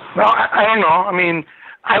 Well, I don't know. I mean,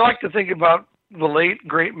 I like to think about the late,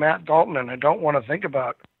 great Matt Dalton, and I don't want to think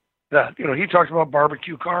about that. He talks about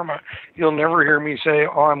barbecue karma. You'll never hear me say,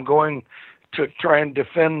 I'm going to try and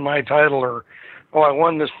defend my title, or, I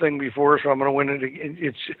won this thing before, so I'm going to win it again.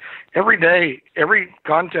 It's every day, every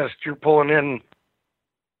contest you're pulling in,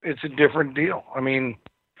 it's a different deal. I mean,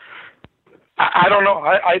 I don't know.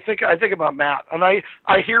 I think about Matt, and I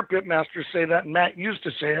hear Pitmaster say that, and Matt used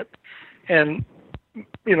to say it, and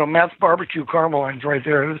Matt's barbecue carameline's right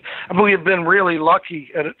there. I mean, we have been really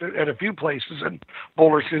lucky at a few places, and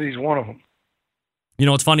Boulder City's one of them.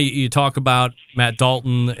 It's funny, you talk about Matt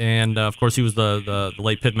Dalton, and of course he was the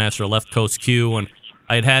late pitmaster of Left Coast Q, and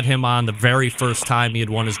I had him on the very first time he had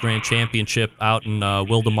won his grand championship out in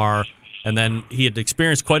Wildemar, and then he had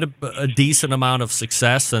experienced quite a decent amount of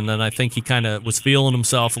success, and then I think he kind of was feeling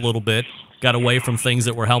himself a little bit, got away from things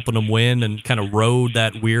that were helping him win, and kind of rode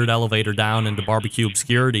that weird elevator down into barbecue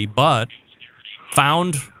obscurity, but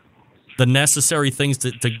found the necessary things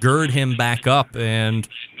to gird him back up, and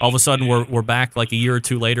all of a sudden we're back like a year or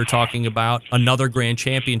two later talking about another grand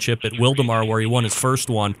championship at Wildemar where he won his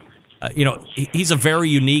first one. He's a very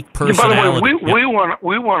unique personality. By the way,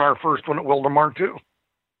 we won our first one at Wildemar too.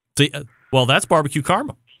 See, well, that's barbecue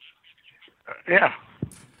karma. Yeah.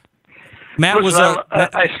 Matt was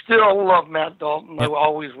I still love Matt Dalton. Yep. I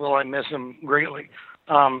always will. I miss him greatly.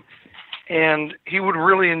 And he would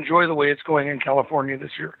really enjoy the way it's going in California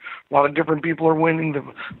this year. A lot of different people are winning.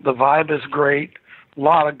 The vibe is great. A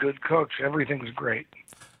lot of good cooks. Everything's great.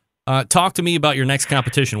 Talk to me about your next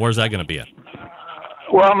competition. Where's that going to be at?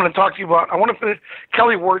 Well, I'm going to talk to you about, I want to finish,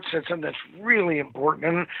 Kelly Wirtz said something that's really important.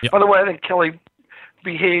 And by the way, I think Kelly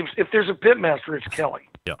behaves, if there's a pitmaster, it's Kelly.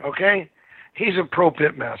 Yep. Okay? He's a pro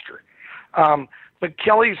pitmaster. But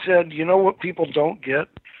Kelly said, what people don't get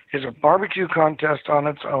is a barbecue contest on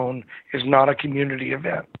its own is not a community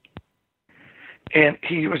event. And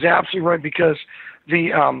he was absolutely right, because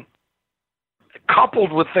the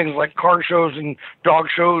coupled with things like car shows and dog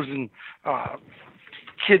shows and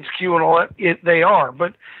kids queue and all that, they are.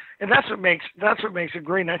 And that's what makes it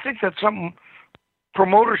great. And I think that's something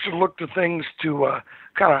promoters should look to things to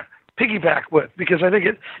kind of piggyback with, because I think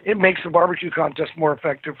it makes the barbecue contest more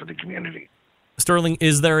effective for the community. Sterling,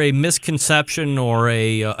 is there a misconception or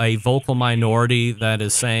a vocal minority that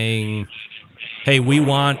is saying, hey, we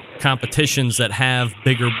want competitions that have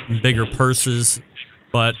bigger purses,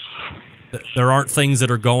 but there aren't things that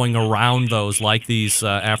are going around those, like these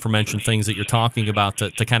aforementioned things that you're talking about,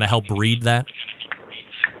 to kind of help breed that?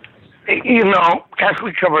 As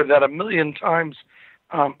we covered that a million times,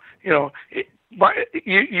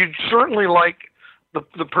 you'd certainly like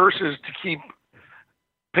the purses to keep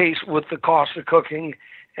pace with the cost of cooking,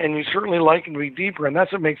 and you certainly like it to be deeper, and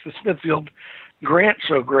that's what makes the Smithfield grant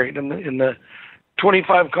so great. In the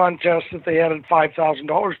 25 contests that they added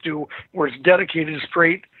 $5,000 to, where it's dedicated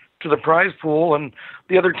straight to the prize pool, and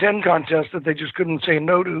the other 10 contests that they just couldn't say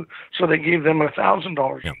no to, so they gave them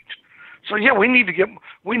 $1,000 each. So yeah, we need to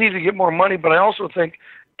get more money, but I also think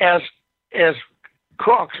as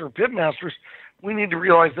cooks or pitmasters, we need to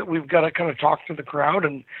realize that we've got to kind of talk to the crowd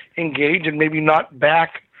and engage, and maybe not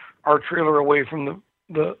back our trailer away from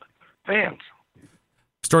the fans.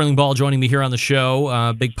 Sterling Ball joining me here on the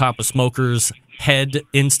show, Big Poppa Smokers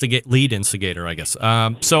lead instigator, I guess.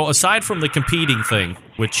 So aside from the competing thing,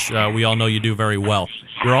 which we all know you do very well,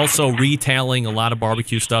 you're also retailing a lot of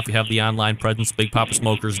barbecue stuff. You have the online presence,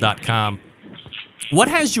 BigPoppaSmokers.com. What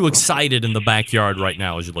has you excited in the backyard right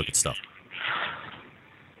now as you look at stuff?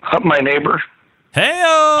 My neighbor.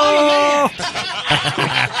 Hey-o!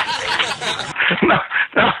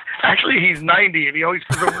 No, actually, he's 90, and he always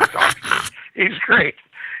comes over to talk to me. He's great.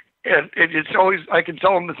 And it's always, I can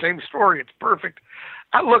tell him the same story. It's perfect.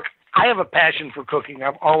 I have a passion for cooking.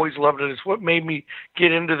 I've always loved it. It's what made me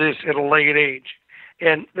get into this at a late age.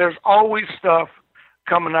 And there's always stuff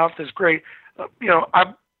coming out that's great.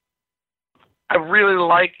 I really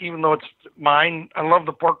like, even though it's mine, I love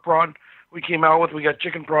the pork prod we came out with. We got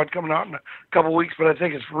chicken prod coming out in a couple of weeks, but I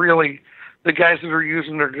think it's really, the guys that are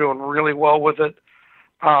using it are doing really well with it.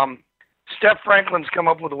 Steph Franklin's come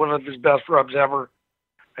up with one of his best rubs ever.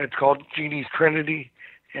 It's called Genie's Trinity.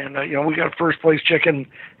 And, we got first place chicken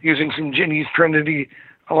using some Genie's Trinity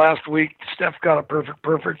last week. Steph got a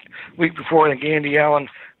perfect week before. And Andy Allen,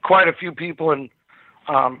 quite a few people in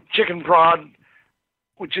chicken prod,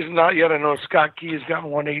 which is not yet. I know Scott Key has gotten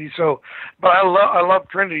 180. So, but I love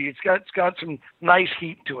Trinity. It's got some nice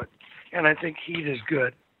heat to it. And I think heat is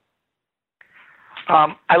good.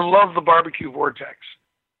 I love the barbecue Vortex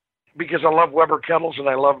because I love Weber kettles and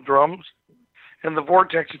I love drums. And the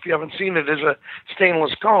Vortex, if you haven't seen it, is a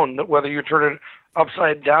stainless cone that whether you turn it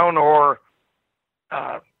upside down or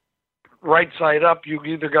right side up, you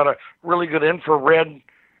either got a really good infrared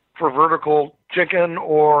for vertical chicken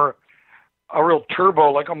or a real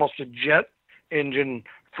turbo, like almost a jet engine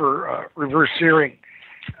for reverse searing.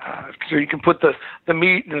 So you can put the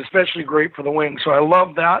meat, and especially great for the wings. So I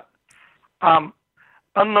love that.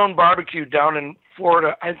 Unknown Barbecue down in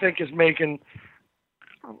Florida, I think, is making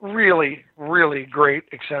really, really great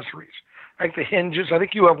accessories. Like the hinges. I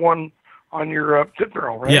think you have one on your pit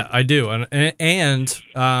barrel, right? Yeah, I do. And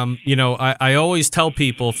I always tell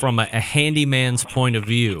people from a handyman's point of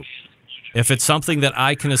view, if it's something that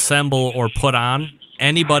I can assemble or put on,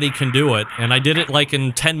 anybody can do it. And I did it like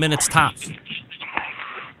in 10 minutes tops.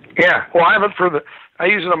 Yeah. Well, I have it I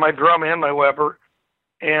use it on my drum and my Weber.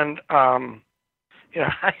 And,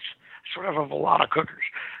 I sort of have a lot of cookers.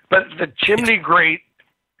 But the chimney grate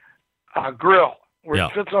grill, where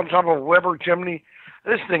it sits on top of a Weber chimney,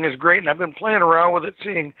 this thing is great. And I've been playing around with it,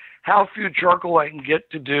 seeing how few charcoal I can get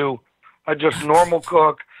to do a just normal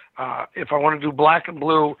cook. If I want to do black and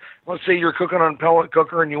blue, let's say you're cooking on pellet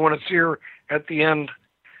cooker and you want to sear at the end,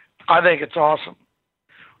 I think it's awesome.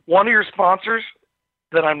 One of your sponsors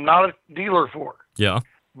that I'm not a dealer for,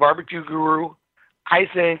 Barbecue Guru, I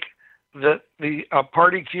think that the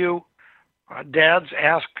Party Q, dads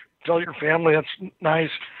tell your family, that's nice.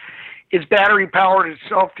 It's battery powered, it's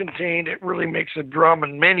self-contained, it really makes a drum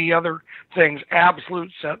and many other things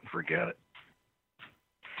absolute set and forget it.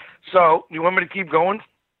 So, you want me to keep going?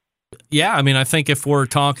 Yeah, I mean, I think if we're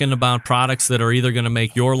talking about products that are either going to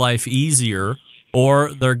make your life easier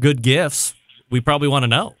or they're good gifts, we probably want to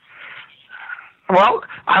know. Well,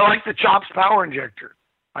 I like the Chops Power Injector.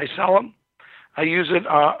 I sell them. I use it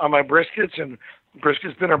on my briskets, and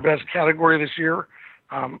brisket's been our best category this year.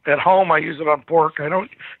 At home, I use it on pork. I don't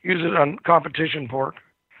use it on competition pork.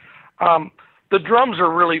 The drums are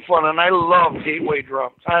really fun, and I love Gateway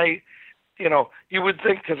drums. You would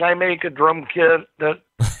think because I make a drum kit that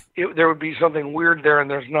there would be something weird there, and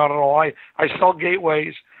there's not at all. I sell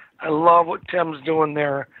Gateways. I love what Tim's doing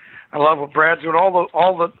there. I love what Brad's doing.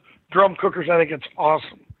 All the drum cookers, I think it's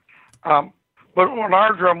awesome. But on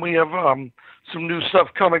our drum, we have some new stuff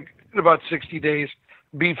coming in about 60 days.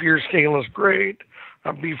 Beefier stainless grate,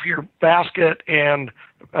 a beefier basket, and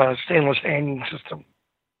stainless hanging system.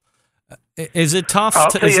 Is it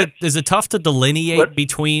tough? Is it tough to delineate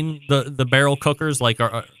between the barrel cookers? Like,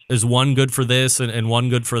 is one good for this and one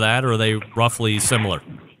good for that, or are they roughly similar?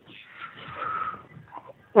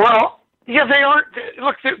 Well, yeah, they are.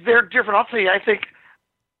 Look, they're different. I'll tell you. I think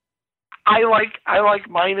I like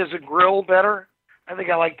mine as a grill better. I think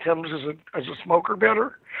I like Tim's as a smoker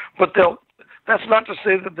better. But that's not to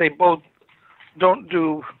say that they both don't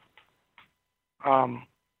do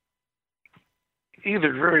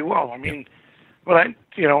either very well. I mean, but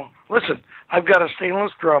listen, I've got a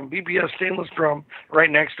stainless drum, BBS stainless drum, right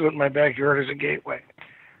next to it in my backyard as a Gateway.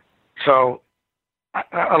 So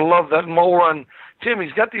I love that. And we'll run. Tim,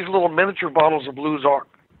 he's got these little miniature bottles of Blues Arc,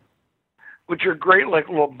 which are great, like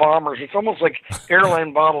little bombers. It's almost like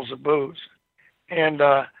airline bottles of booze. And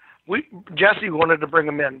Jesse wanted to bring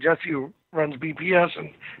them in. Jesse runs BPS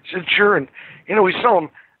and said sure. And we sell them.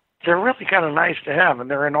 They're really kind of nice to have,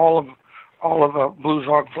 and they're in all of Blues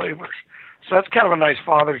Hog flavors. So that's kind of a nice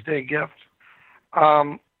Father's Day gift.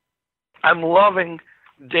 I'm loving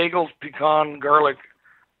Daigle's pecan garlic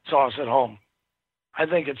sauce at home. I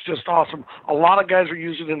think it's just awesome. A lot of guys are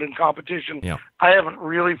using it in competition. Yeah. I haven't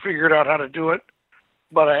really figured out how to do it,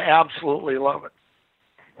 but I absolutely love it.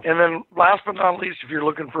 And then last but not least, if you're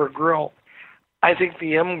looking for a grill, I think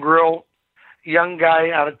the M Grill, young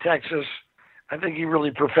guy out of Texas, I think he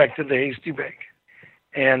really perfected the Hasty Bake.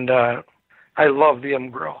 And I love the M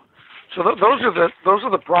Grill. So those are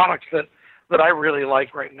the products that I really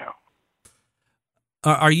like right now.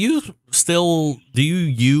 Do you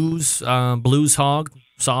use Blues Hog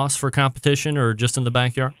sauce for competition or just in the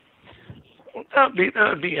backyard? That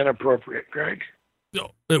would be inappropriate, Greg.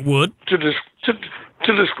 It would? To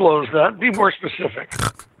disclose that. Be more specific.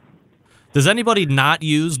 Does anybody not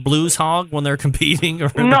use Blues Hog when they're competing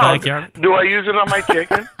or in the backyard? Do I use it on my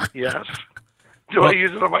chicken? Yes. Do I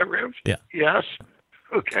use it on my ribs? Yeah. Yes.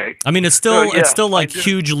 Okay. I mean, it's still like I do.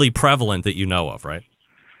 hugely prevalent that you know of, right?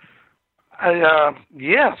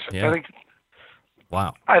 Yes. Yeah. I think.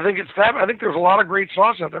 Wow. I think it's fab. I think there's a lot of great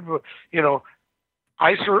sauce out there. But,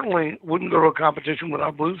 I certainly wouldn't go to a competition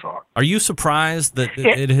without Blues Hog. Are you surprised that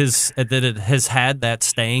it has had that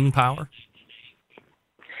staying power?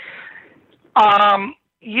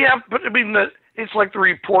 Yeah, but I mean, it's like the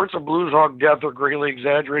reports of Blues Hog death are greatly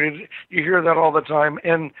exaggerated. You hear that all the time.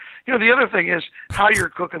 And, the other thing is how you're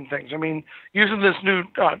cooking things. I mean, using this new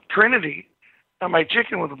Trinity on my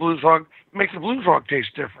chicken with the Blues Hog makes the Blues Hog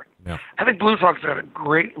taste different. Yeah. I think Blues Hog's got a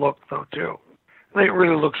great look, though, too. I think it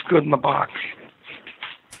really looks good in the box.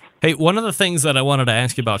 Hey, one of the things that I wanted to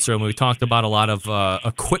ask you about, sir, we talked about a lot of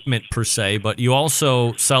equipment per se, but you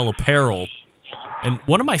also sell apparel. And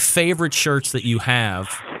one of my favorite shirts that you have,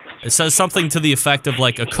 it says something to the effect of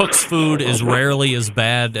like, a cook's food is rarely as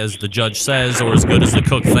bad as the judge says or as good as the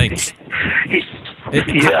cook thinks.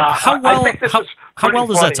 How well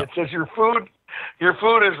does that sound? It says your food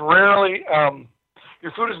is rarely,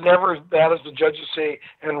 your food is never as bad as the judges say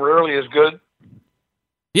and rarely as good.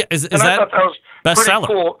 Yeah, is I thought that was bestseller?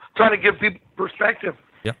 Pretty cool, trying to give people perspective.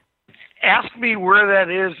 Yeah. Ask me where that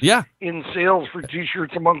is Yeah. in sales for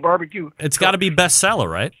T-shirts among barbecue. It's got to be bestseller,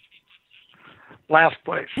 right? Last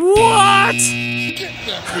place. What? Get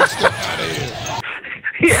that big stuff out of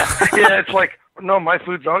here. Yeah, it's like, no, my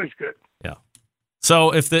food's always good. Yeah.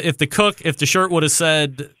 So if the shirt would have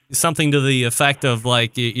said something to the effect of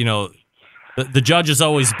like, the judge is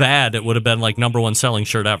always bad, it would have been like #1 selling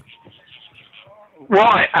shirt ever. Well,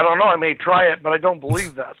 I don't know. I may try it, but I don't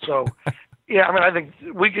believe that. So, yeah, I mean, I think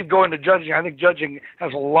we could go into judging. I think judging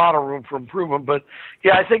has a lot of room for improvement. But,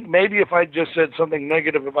 yeah, I think maybe if I just said something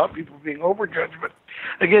negative about people being overjudged. But,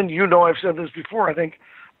 again, I've said this before. I think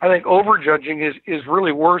overjudging is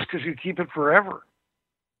really worse because you keep it forever.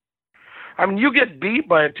 I mean, you get beat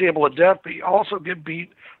by a table of death, but you also get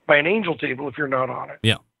beat by an angel table if you're not on it.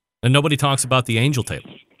 Yeah. And nobody talks about the angel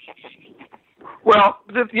table. Well,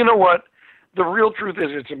 you know what? The real truth is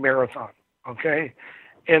it's a marathon, okay?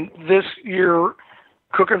 And this year,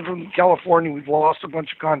 cooking from California, we've lost a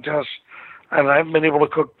bunch of contests, and I've been able to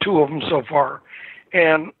cook 2 of them so far.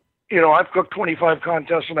 And, I've cooked 25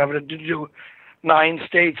 contests, and I've had to do 9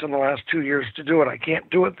 states in the last 2 years to do it. I can't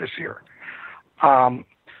do it this year.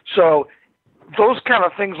 So those kind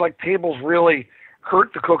of things like tables really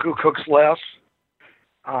hurt the cook who cooks less.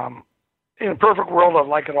 In a perfect world, I'd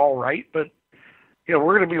like it all right, but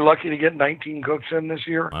we're going to be lucky to get 19 cooks in this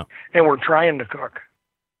year, wow. And we're trying to cook.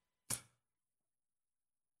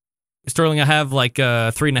 Sterling, I have like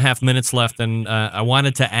 3.5 minutes left, and I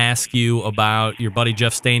wanted to ask you about your buddy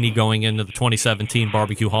Jeff Stehney going into the 2017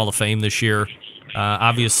 Barbecue Hall of Fame this year.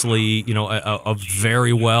 Obviously, a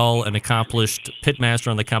very well and accomplished pitmaster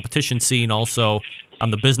on the competition scene, also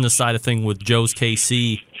on the business side of thing with Joe's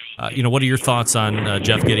KC. What are your thoughts on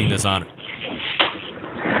Jeff getting this honor?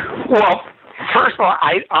 Well, first of all,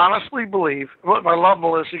 I honestly believe, I love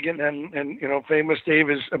Melissa again, and Famous Dave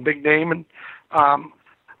is a big name, and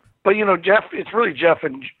but Jeff, it's really Jeff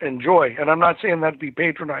and Joy, and I'm not saying that to be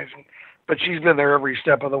patronizing, but she's been there every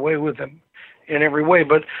step of the way with him in every way.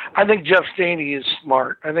 But I think Jeff Stehney is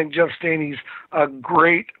smart. I think Jeff Stehney's a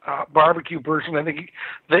great barbecue person. I think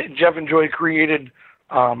Jeff and Joy created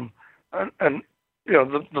the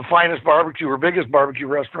finest barbecue or biggest barbecue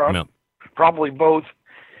restaurant, no. Probably both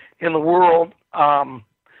in the world.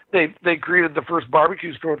 They created the first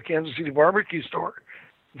barbecue store, the Kansas City barbecue store,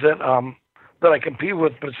 that I compete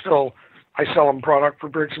with, but still I sell them product for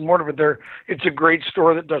bricks and mortar. But it's a great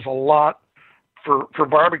store that does a lot for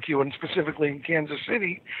barbecue, and specifically in Kansas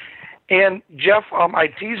City. And Jeff, I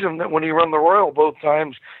tease him that when he ran the Royal both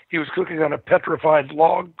times, he was cooking on a petrified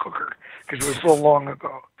log cooker because it was so long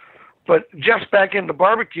ago. But Jeff's back into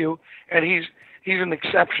barbecue, and he's an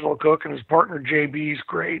exceptional cook, and his partner JB's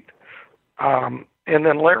great. And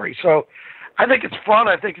then Larry. So I think it's fun.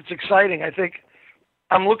 I think it's exciting. I think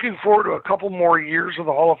I'm looking forward to a couple more years of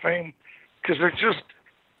the Hall of Fame because they're just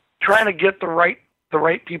trying to get the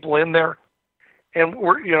right people in there. And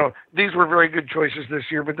these were very good choices this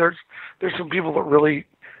year, but there's some people that really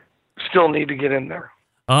still need to get in there.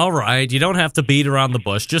 All right. You don't have to beat around the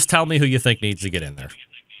bush. Just tell me who you think needs to get in there.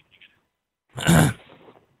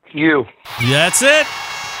 You. That's it.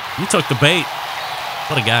 You took the bait.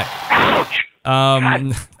 What a guy. Ouch.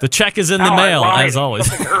 The check is in the mail, as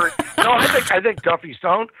always. No, I think Duffy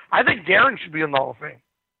Stone. I think Darren should be in the Hall of Fame.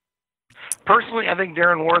 Personally, I think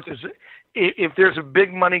Darren Worth is. If there's a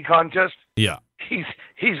big money contest, yeah,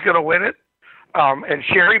 he's going to win it. And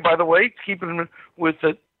Sherry, by the way, keeping with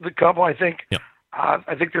the couple, I think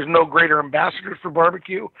there's no greater ambassador for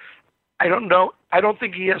barbecue. I don't know. I don't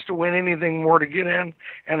think he has to win anything more to get in,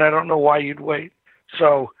 and I don't know why you'd wait.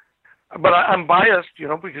 So, but I'm biased,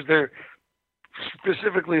 because they're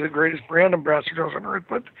specifically the greatest brand ambassadors on earth.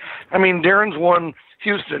 But I mean, Darren's won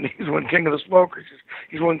Houston. He's won King of the Smokers.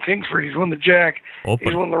 He's won Kingsford. He's won the Jack. Open.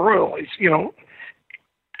 He's won the Royal.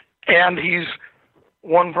 And he's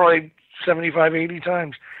won probably 75, 80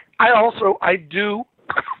 times. I do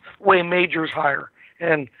weigh majors higher,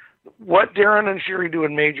 and what Darren and Sherry do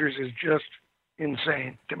in majors is just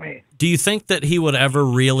insane to me. Do you think that he would ever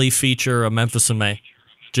really feature a Memphis in May,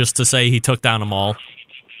 just to say he took down them all?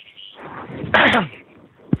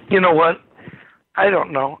 You know what? I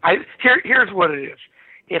don't know. Here's what it is.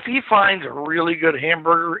 If he finds a really good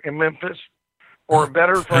hamburger in Memphis or a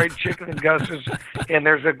better fried chicken in Gus's, and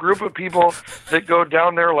there's a group of people that go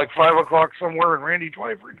down there like 5 o'clock somewhere in Randy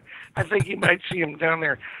Twyford, I think he might see him down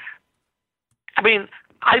there. I mean,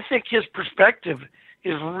 I think his perspective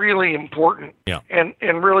is really important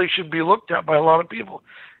and really should be looked at by a lot of people.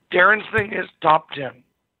 Darren's thing is top 10.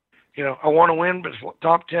 I want to win, but it's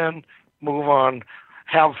top 10, move on,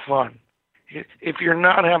 have fun. If you're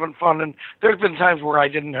not having fun, and there's been times where I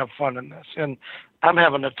didn't have fun in this, and I'm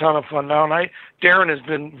having a ton of fun now, and Darren has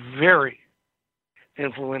been very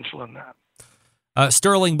influential in that.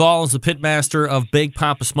 Sterling Ball is the pitmaster of Big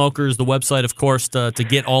Poppa Smokers. The website, of course, to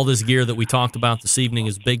get all this gear that we talked about this evening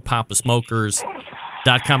is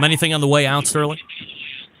bigpoppasmokers.com. Anything on the way out, Sterling?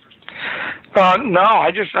 No,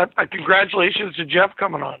 I congratulations to Jeff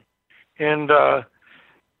coming on. And, I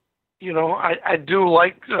do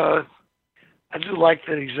like that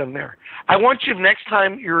he's in there. I want you, next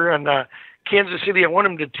time you're in Kansas City, I want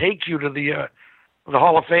him to take you to the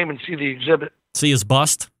Hall of Fame and see the exhibit. See his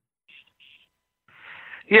bust?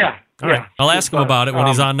 Yeah. All right. I'll ask him about it when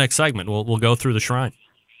he's on next segment. We'll go through the shrine.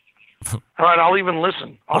 All right. I'll even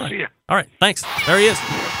listen. I'll see you. All right. Thanks. There he is.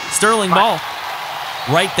 Sterling Ball.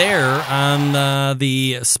 Right there on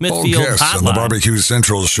the Smithfield All guests hotline. on the Barbecue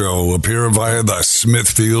Central show appear via the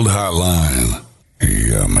Smithfield hotline.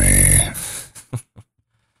 Yummy.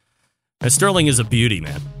 And Sterling is a beauty,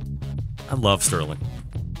 man. I love Sterling.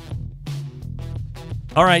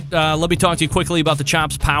 All right, let me talk to you quickly about the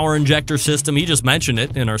Chops Power Injector System. He just mentioned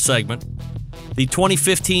it in our segment. The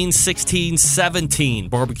 2015, 16, 17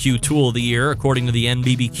 Barbecue Tool of the Year, according to the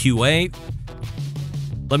NBBQA.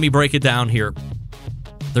 Let me break it down here.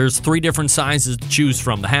 There's 3 different sizes to choose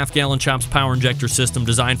from. The half-gallon Chops Power Injector System,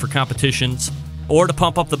 designed for competitions or to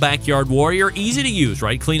pump up the backyard warrior. Easy to use,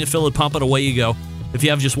 right? Clean it, fill it, pump it, away you go. If you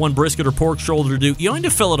have just one brisket or pork shoulder to do, you don't need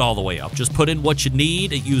to fill it all the way up. Just put in what you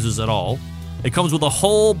need. It uses it all. It comes with a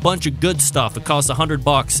whole bunch of good stuff. It costs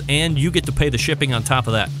 $100, and you get to pay the shipping on top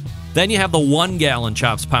of that. Then you have the 1-gallon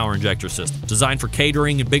Chops Power Injector System, designed for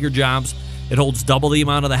catering and bigger jobs. It holds double the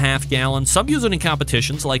amount of the half-gallon. Some use it in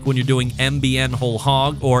competitions, like when you're doing MBN whole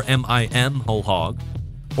hog or MIM whole hog,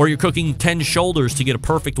 or you're cooking 10 shoulders to get a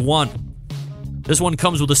perfect 1. This one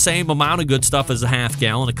comes with the same amount of good stuff as the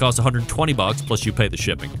half-gallon. It costs $120, plus you pay the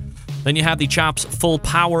shipping. Then you have the Chops Full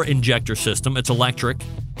Power Injector System. It's electric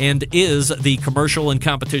and is the commercial and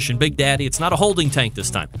competition Big Daddy. It's not a holding tank this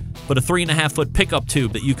time, but a 3.5-foot pickup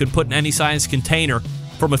tube that you can put in any size container.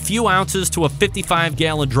 From a few ounces to a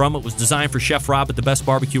 55-gallon drum, it was designed for Chef Rob at the best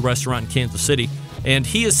barbecue restaurant in Kansas City. And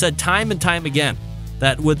he has said time and time again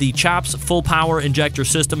that with the Chops Full Power Injector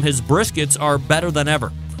System, his briskets are better than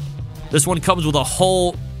ever. This one comes with a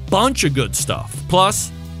whole bunch of good stuff.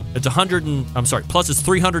 Plus, it's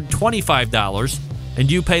 $325,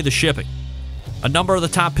 and you pay the shipping. A number of the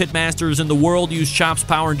top pitmasters in the world use Chops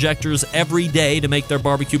Power Injectors every day to make their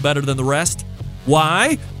barbecue better than the rest.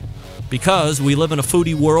 Why? Because we live in a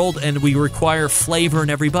foodie world and we require flavor in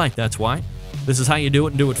every bite. That's why. This is how you do it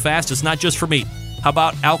and do it fast. It's not just for meat. How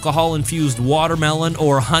about alcohol-infused watermelon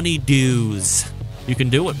or honeydews? You can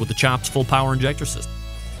do it with the Chops Full Power Injector System.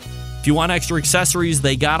 If you want extra accessories,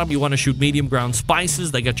 they got them. You want to shoot medium ground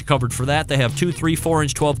spices, they got you covered for that. They have 2, 3,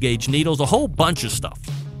 4-inch 12-gauge needles, a whole bunch of stuff.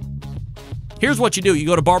 Here's what you do. You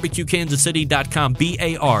go to barbecuekansascity.com,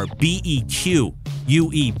 BARBEQUE,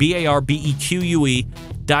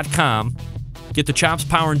 BARBEQUE.com. Get the Chops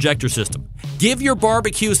Power Injector System. Give your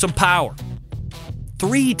barbecue some power.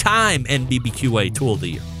 3-time NBBQA Tool of the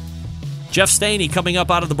Year. Jeff Stehney coming up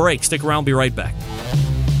out of the break. Stick around, be right back.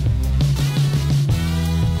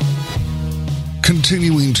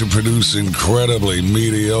 Continuing to produce incredibly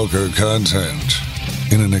mediocre content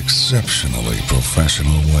in an exceptionally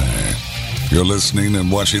professional way. You're listening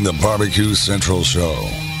and watching the Barbecue Central Show.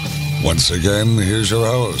 Once again, here's your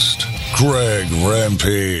host, Greg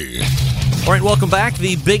Rempe. All right, welcome back.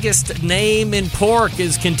 The biggest name in pork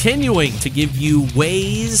is continuing to give you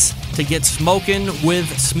ways to get smoking with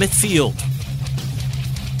Smithfield.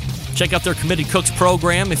 Check out their Committed Cooks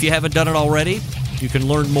program if you haven't done it already. You can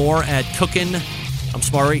learn more at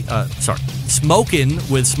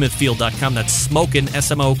SmokingWithSmithfield.com. That's smoking, SMOKIN,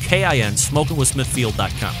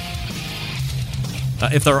 SmokingWithSmithfield.com.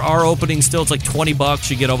 If there are openings still, it's like $20.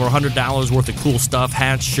 You get over $100 worth of cool stuff,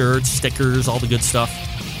 hats, shirts, stickers, all the good stuff.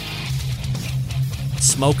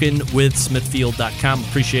 SmokingWithSmithfield.com.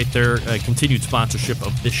 Appreciate their continued sponsorship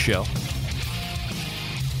of this show.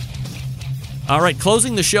 All right,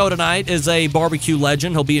 closing the show tonight is a barbecue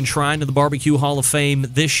legend. He'll be enshrined in the Barbecue Hall of Fame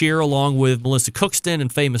this year, along with Melissa Cookston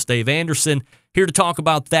and famous Dave Anderson. Here to talk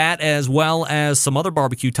about that, as well as some other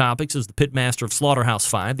barbecue topics, is the Pitmaster of Slaughterhouse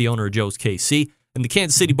 5, the owner of Joe's KC. In the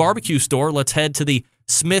Kansas City Barbecue Store, let's head to the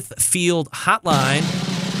Smithfield Hotline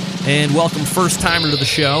and welcome first-timer to the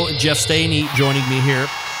show, Jeff Stehney, joining me here.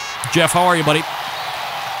 Jeff, how are you, buddy?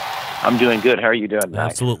 I'm doing good. How are you doing tonight?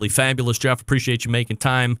 Absolutely fabulous, Jeff. Appreciate you making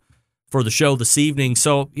time for the show this evening.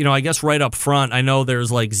 So, I guess right up front, I know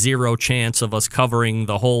there's like zero chance of us covering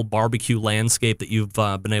the whole barbecue landscape that you've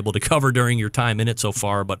been able to cover during your time in it so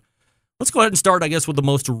far, but let's go ahead and start, I guess, with the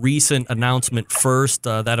most recent announcement first.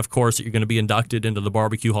 That, of course, that you're going to be inducted into the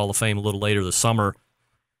Barbecue Hall of Fame a little later this summer.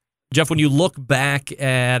 Jeff, when you look back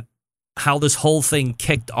at how this whole thing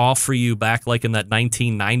kicked off for you back like in that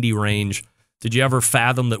 1990 range, did you ever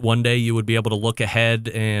fathom that one day you would be able to look ahead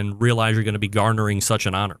and realize you're going to be garnering such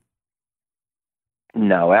an honor?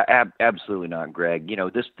 No, absolutely not, Greg.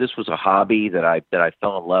 This was a hobby that I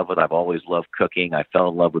fell in love with. I've always loved cooking. I fell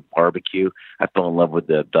in love with barbecue. I fell in love with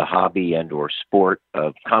the hobby and or sport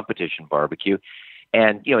of competition barbecue.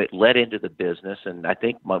 And, it led into the business. And I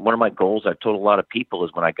think one of my goals I've told a lot of people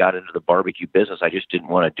is when I got into the barbecue business, I just didn't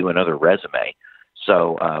want to do another resume.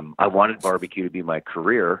 So I wanted barbecue to be my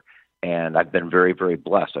career. And I've been very, very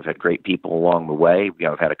blessed. I've had great people along the way.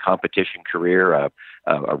 I've had a competition career, a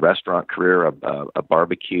restaurant career, a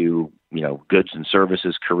barbecue, goods and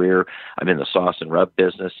services career. I'm in the sauce and rub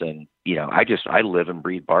business, and I live and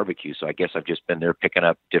breathe barbecue. So I guess I've just been there picking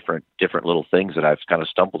up different little things that I've kind of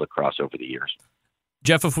stumbled across over the years.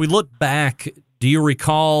 Jeff, if we look back, do you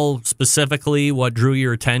recall specifically what drew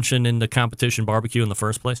your attention into competition barbecue in the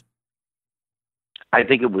first place? I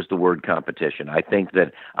think it was the word competition. I think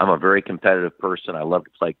that I'm a very competitive person. I love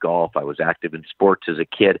to play golf. I was active in sports as a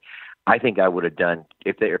kid. I think I would have done,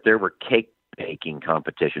 if there were cake baking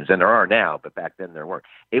competitions, and there are now, but back then there weren't,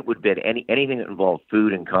 it would have been anything that involved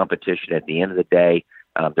food and competition. At the end of the day,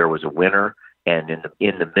 there was a winner. And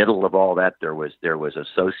in the middle of all that, there was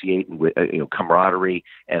associating with camaraderie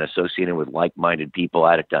and associating with like-minded people.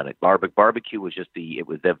 I'd have done it. Barbecue was just the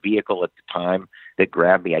vehicle at the time that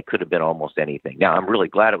grabbed me. I could have been almost anything. Now I'm really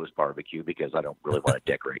glad it was barbecue because I don't really want to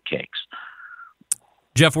decorate cakes.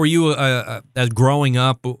 Jeff, were you as growing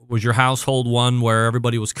up? Was your household one where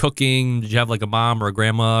everybody was cooking? Did you have like a mom or a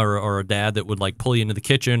grandma or a dad that would like pull you into the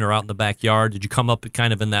kitchen or out in the backyard? Did you come up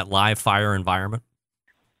kind of in that live fire environment?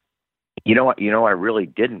 I really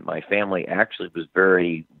didn't. My family actually was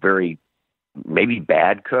very, very maybe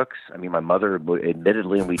bad cooks. I mean, my mother,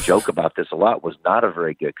 admittedly, and we joke about this a lot, was not a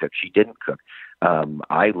very good cook. She didn't cook.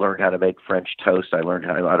 I learned how to make French toast. I learned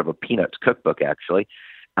how out of a Peanuts cookbook, actually.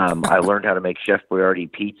 I learned how to make Chef Boyardee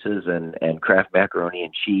pizzas and Kraft macaroni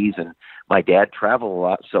and cheese. And my dad traveled a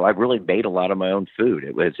lot, so I really made a lot of my own food.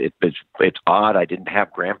 It's odd. I didn't have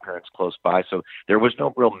grandparents close by, so there was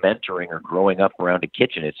no real mentoring or growing up around a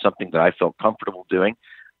kitchen. It's something that I felt comfortable doing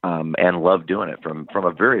and loved doing it from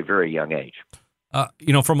a very, very young age.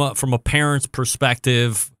 From a parent's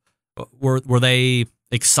perspective, were they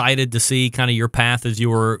excited to see kind of your path as you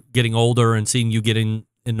were getting older and seeing you getting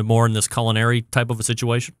into more in this culinary type of a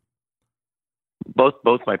situation?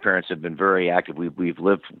 Both my parents have been very active. We've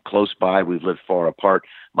lived close by. We've lived far apart.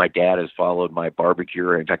 My dad has followed my barbecue.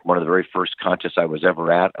 In fact, one of the very first contests I was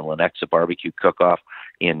ever at, a Lenexa barbecue cook-off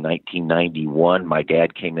in 1991. My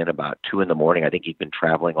dad came in about 2 a.m. I think he'd been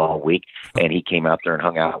traveling all week, and he came out there and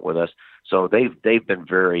hung out with us. So they've been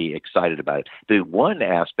very excited about it. The one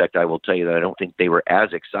aspect I will tell you that I don't think they were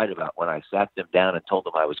as excited about when I sat them down and told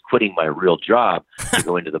them I was quitting my real job to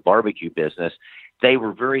go into the barbecue business. They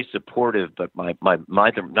were very supportive, but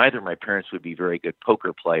neither of my parents would be very good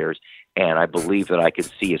poker players, and I believe that I could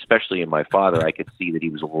see, especially in my father, I could see that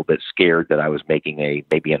he was a little bit scared that I was making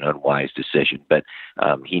maybe an unwise decision. But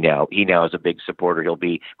he now is a big supporter.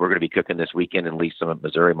 We're going to be cooking this weekend in Lee Summit,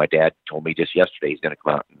 Missouri. My dad told me just yesterday he's going to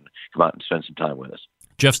come out and spend some time with us.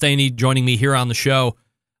 Jeff Stehney joining me here on the show.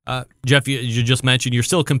 Jeff, you just mentioned you're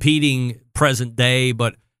still competing present day,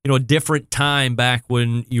 but a different time back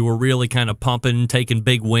when you were really kind of pumping, taking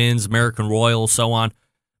big wins, American Royal, so on.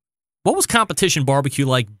 What was competition barbecue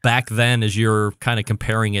like back then as you're kind of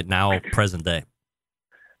comparing it now, present day?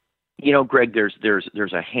 Greg,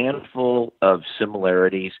 there's a handful of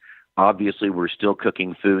similarities. Obviously, we're still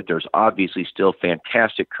cooking food. There's obviously still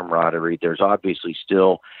fantastic camaraderie. There's obviously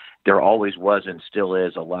still, there always was and still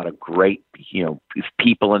is a lot of great,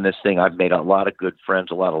 people in this thing. I've made a lot of good friends,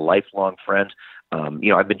 a lot of lifelong friends.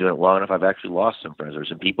 I've been doing it long enough. I've actually lost some friends. There's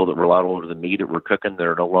some people that were a lot older than me that were cooking that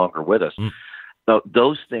are no longer with us. So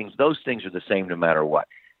those things are the same no matter what.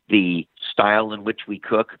 The style in which we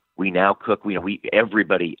cook, we now cook.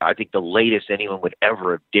 Everybody. I think the latest anyone would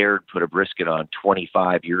ever have dared put a brisket on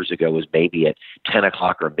 25 years ago was maybe at 10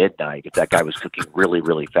 o'clock or midnight. If that guy was cooking really,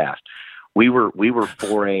 really fast, we were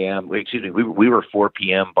 4 a.m. Excuse me, we were 4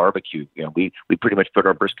 p.m. barbecue. We pretty much put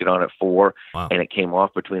our brisket on at 4, and it came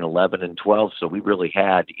off between 11 and 12. So we really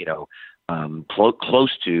had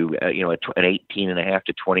close to an 18 and a half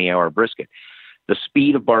to 20 hour brisket. The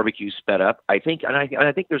speed of barbecue sped up. I think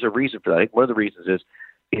there's a reason for that. I think one of the reasons is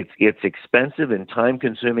it's expensive and time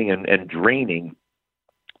consuming and draining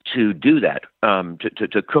to do that,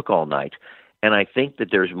 to cook all night. And I think that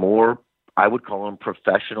there's more, I would call them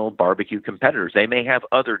professional barbecue competitors. They may have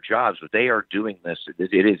other jobs, but they are doing this.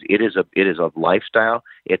 It is a lifestyle.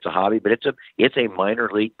 It's a hobby, but it's a minor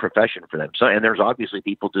league profession for them. So, and there's obviously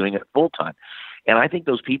people doing it full time. And I think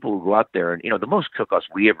those people who go out there and, the most cook-offs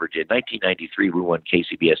we ever did, 1993, we won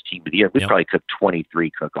KCBS Team of the Year. We probably cooked 23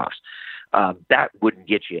 cook-offs. That wouldn't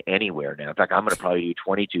get you anywhere now. In fact, I'm going to probably do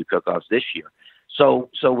 22 cook-offs this year. So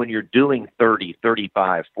when you're doing 30,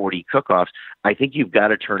 35, 40 cook-offs, I think you've got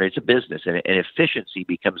to turn it into business, and efficiency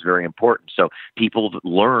becomes very important. So people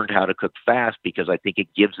learned how to cook fast because I think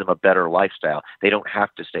it gives them a better lifestyle. They don't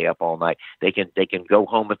have to stay up all night. They can go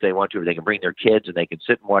home if they want to, or they can bring their kids and they can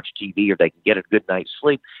sit and watch TV, or they can get a good night's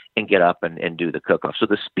sleep and get up and do the cook-off. So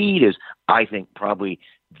the speed is, I think, probably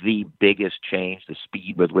the biggest change, the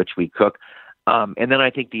speed with which we cook. And then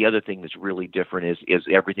I think the other thing that's really different is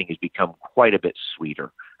everything has become quite a bit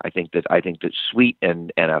sweeter. I think that sweet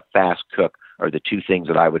and a fast cook are the two things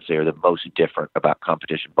that I would say are the most different about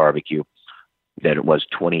competition barbecue than it was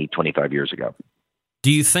 20, 25 years ago.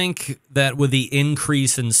 Do you think that with the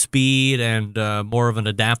increase in speed and more of an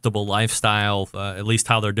adaptable lifestyle, at least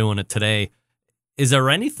how they're doing it today, is there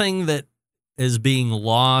anything that is being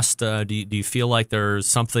lost? Do you feel like there's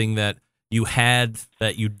something that you had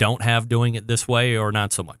that you don't have doing it this way, or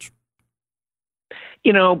not so much?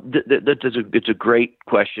 It's a great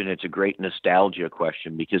question. It's a great nostalgia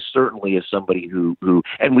question, because certainly as somebody who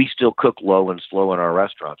and we still cook low and slow in our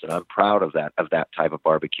restaurants, and I'm proud of that type of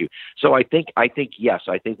barbecue. So I think yes,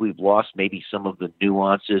 I think we've lost maybe some of the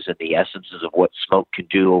nuances and the essences of what smoke can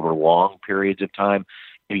do over long periods of time.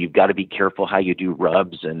 You've got to be careful how you do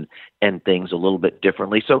rubs and things a little bit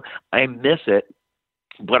differently. So I miss it.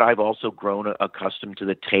 But I've also grown accustomed to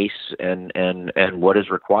the tastes and what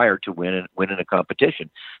is required to win in a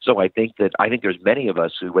competition. So I think there's many of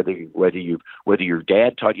us who, whether your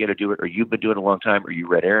dad taught you how to do it, or you've been doing it a long time, or you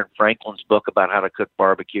read Aaron Franklin's book about how to cook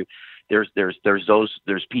barbecue, there's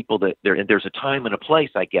people that there's a time and a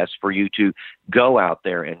place, I guess, for you to go out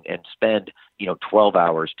there and spend 12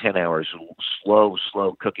 hours, 10 hours slow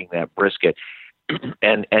cooking that brisket. But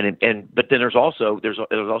then there's also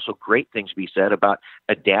great things to be said about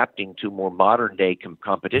adapting to more modern day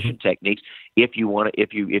competition techniques. If you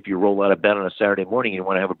roll out of bed on a Saturday morning and you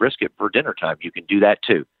want to have a brisket for dinner time, you can do that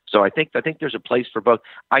too. So I think there's a place for both.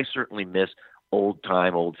 I certainly miss old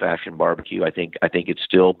fashioned barbecue. I think it's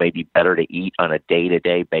still maybe better to eat on a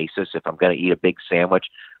day-to-day basis. If I'm going to eat a big sandwich,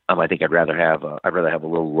 I think I'd rather have a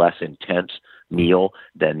little less intense meal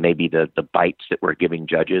than maybe the bites that we're giving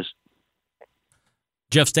judges.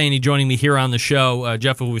 Jeff Stehney joining me here on the show.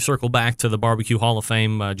 Jeff, if we circle back to the Barbecue Hall of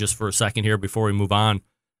Fame just for a second here before we move on,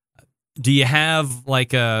 do you have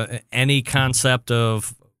any concept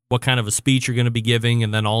of what kind of a speech you're going to be giving?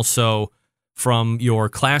 And then also from your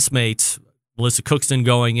classmates, Melissa Cookston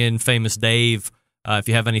going in, Famous Dave, if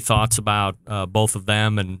you have any thoughts about both of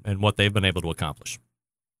them and what they've been able to accomplish?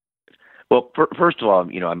 Well, first of all,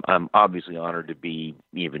 I'm obviously honored to be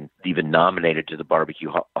even nominated to the Barbecue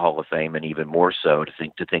Hall of Fame, and even more so to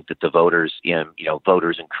think that the voters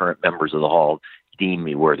and current members of the Hall deem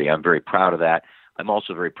me worthy. I'm very proud of that. I'm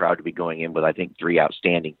also very proud to be going in with, I think, 3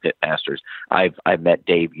 outstanding pitmasters. I met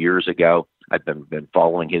Dave years ago. I've been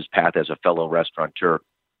following his path as a fellow restaurateur,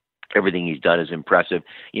 Everything he's done is impressive.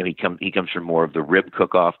 You know, he comes from more of the rib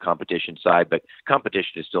cook-off competition side, but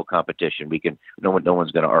competition is still competition. No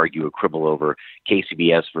one's going to argue or quibble over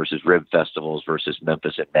KCBS versus rib festivals versus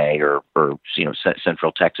Memphis at May or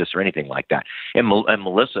Central Texas or anything like that. And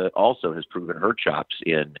Melissa also has proven her chops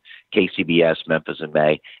in KCBS, Memphis in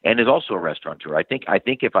May, and is also a restaurateur. I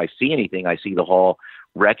think if I see anything, I see the Hall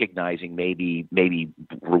recognizing maybe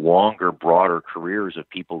longer, broader careers of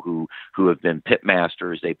people who have been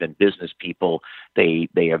pitmasters, they've been business people, they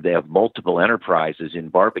have multiple enterprises in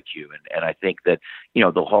barbecue, and I think that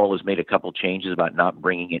the Hall has made a couple changes about not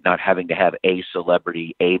having to have a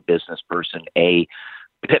celebrity, a business person, a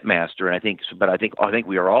pitmaster, and I think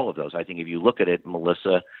we are all of those. I think if you look at it,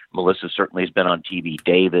 Melissa certainly has been on TV.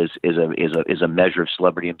 Dave is a measure of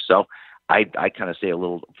celebrity himself. I kind of stay a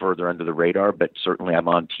little further under the radar, but certainly I'm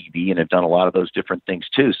on TV and have done a lot of those different things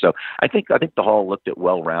too. So I think the Hall looked at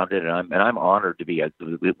well-rounded, and I'm honored to be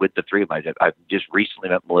with the three of them. I've just recently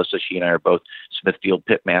met Melissa. She and I are both Smithfield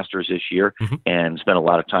Pitmasters this year, and spent a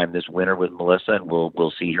lot of time this winter with Melissa, and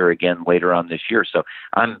we'll see her again later on this year. So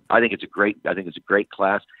I think it's a great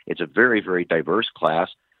class. It's a very, very diverse class,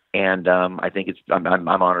 and I'm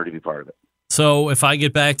honored to be part of it. So if I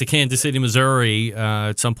get back to Kansas City, Missouri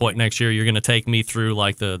at some point next year, you're going to take me through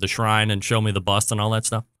like the shrine and show me the bust and all that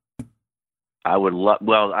stuff? I would love.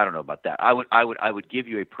 Well, I don't know about that. I would give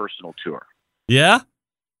you a personal tour. Yeah.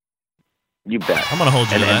 You bet. I'm going to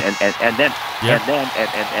hold you to that.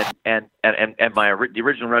 And the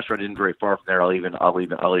original restaurant isn't very far from there. I'll even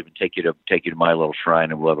take you to my little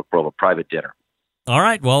shrine, and we'll have a private dinner. All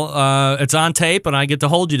right. Well, it's on tape, and I get to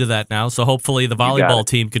hold you to that now. So hopefully the volleyball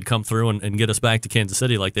team could come through and get us back to Kansas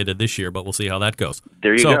City like they did this year. But we'll see how that goes.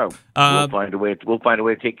 There you go. We'll find a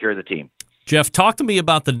way to take care of the team. Jeff, talk to me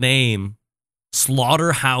about the name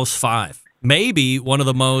Slaughterhouse 5. Maybe one of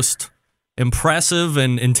the most impressive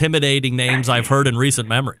and intimidating names I've heard in recent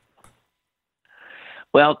memory.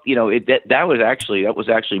 Well, that was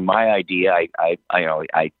actually my idea. I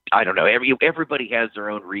don't know. Everybody has their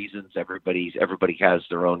own reasons. Everybody has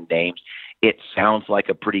their own names. It sounds like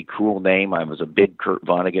a pretty cool name. I was a big Kurt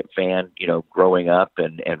Vonnegut fan, growing up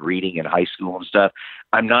and reading in high school and stuff.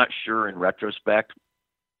 I'm not sure in retrospect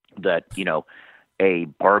that, a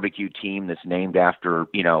barbecue team that's named after,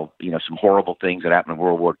 some horrible things that happened in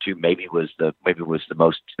World War II maybe was the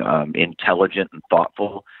most intelligent and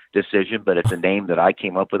thoughtful decision, but it's a name that I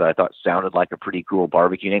came up with that I thought sounded like a pretty cool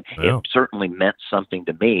barbecue name. Yeah. It certainly meant something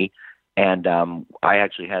to me. And I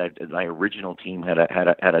actually my original team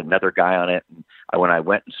had another guy on it. And when I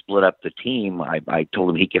went and split up the team, I told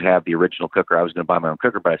him he could have the original cooker. I was going to buy my own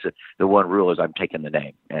cooker, but I said the one rule is I'm taking the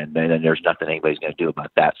name, and then there's nothing anybody's going to do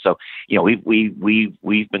about that. So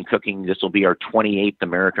we've been cooking. This will be our 28th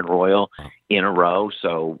American Royal in a row.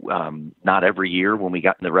 So not every year when we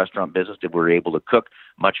got in the restaurant business did we were able to cook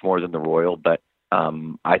much more than the Royal, but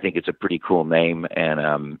I think it's a pretty cool name.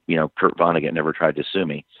 And Kurt Vonnegut never tried to sue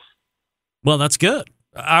me. Well, that's good.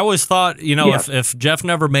 I always thought, if Jeff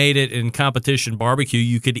never made it in competition barbecue,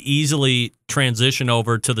 you could easily transition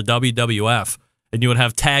over to the WWF, and you would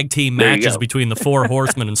have tag team matches between the Four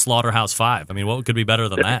Horsemen and Slaughterhouse 5. I mean, what could be better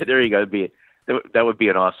than that? There you go. That would be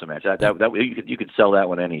an awesome match. You could sell that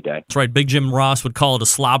one any day. That's right. Big Jim Ross would call it a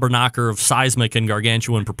slobber knocker of seismic and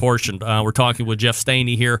gargantuan proportion. We're talking with Jeff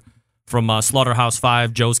Stehney here from Slaughterhouse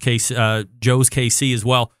 5, Joe's KC as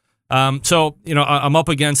well. So, I'm up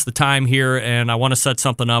against the time here, and I want to set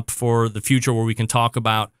something up for the future where we can talk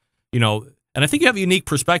about, and I think you have a unique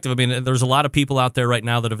perspective. I mean, there's a lot of people out there right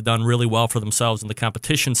now that have done really well for themselves in the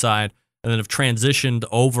competition side and then have transitioned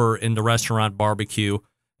over into restaurant barbecue.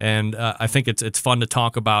 And I think it's fun to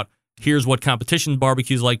talk about here's what competition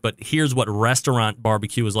barbecue is like, but here's what restaurant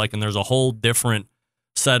barbecue is like. And there's a whole different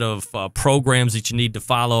set of programs that you need to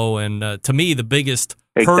follow. And to me, the biggest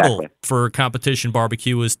hurdle for competition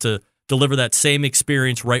barbecue is to deliver that same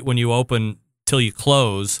experience right when you open till you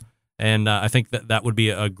close. And I think that would be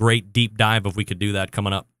a great deep dive if we could do that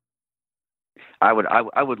coming up. I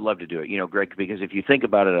would love to do it, Greg, because if you think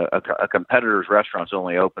about it, a competitor's restaurant's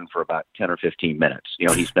only open for about 10 or 15 minutes.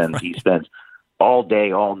 He spends all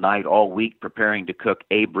day, all night, all week preparing to cook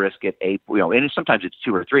a brisket, and sometimes it's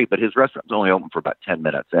 2 or 3, but his restaurant's only open for about 10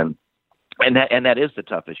 minutes. And that is the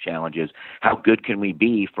toughest challenge, is how good can we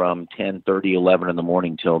be from 10:30, 11 in the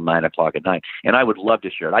morning till 9 o'clock at night? And I would love to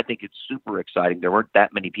share it. I think it's super exciting. There weren't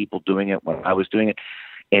that many people doing it when I was doing it.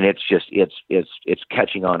 And it's just, it's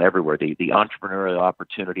catching on everywhere. The entrepreneurial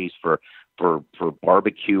opportunities for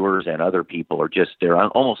barbecuers and other people are just, they're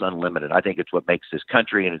almost unlimited. I think it's what makes this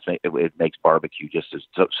country, and it makes barbecue just as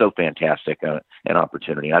so fantastic an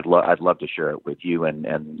opportunity. I'd love to share it with you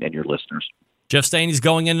and your listeners. Jeff Stehney's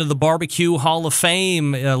going into the Barbecue Hall of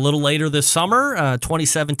Fame a little later this summer,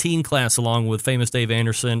 2017 class, along with famous Dave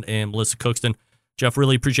Anderson and Melissa Cookston. Jeff,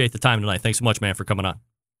 really appreciate the time tonight. Thanks so much, man, for coming on.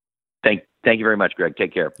 Thank you very much, Greg.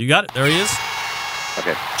 Take care. You got it. There he is.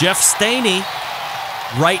 Okay. Jeff Stehney,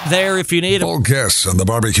 right there if you need him. All guests on the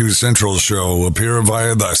Barbecue Central show appear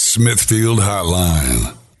via the Smithfield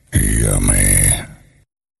Hotline. Yummy.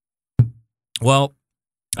 Well,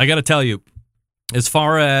 I got to tell you, as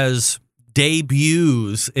far as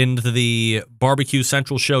debuts into the Barbecue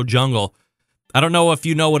Central show jungle, I don't know if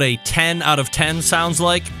you know what a 10 out of 10 sounds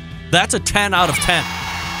like. That's a 10 out of 10.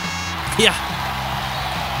 Yeah.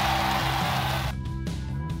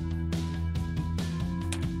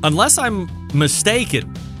 Unless I'm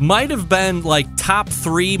mistaken, might have been like top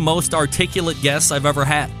 3 most articulate guests I've ever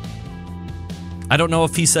had. I don't know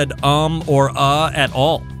if he said or at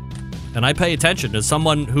all. And I pay attention as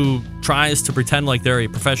someone who tries to pretend like they're a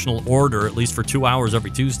professional orator, at least for 2 hours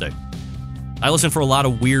every Tuesday. I listen for a lot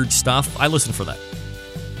of weird stuff. I listen for that.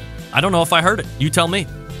 I don't know if I heard it. You tell me.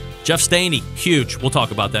 Jeff Stehney, huge. We'll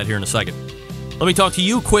talk about that here in a second. Let me talk to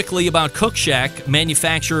you quickly about Cook Shack,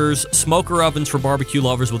 manufacturers smoker ovens for barbecue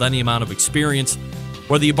lovers with any amount of experience.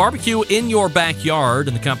 Whether you barbecue in your backyard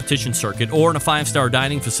in the competition circuit or in a 5-star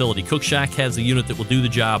dining facility, Cook Shack has a unit that will do the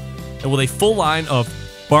job. And with a full line of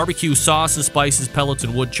barbecue sauces, spices, pellets,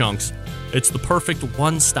 and wood chunks, it's the perfect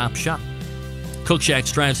one-stop shop. Cook Shack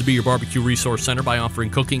strives to be your barbecue resource center by offering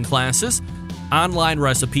cooking classes, online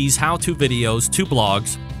recipes, how-to videos, 2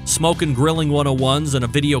 blogs, smoke and grilling 101s, and a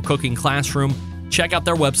video cooking classroom. Check out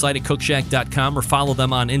their website at cookshack.com or follow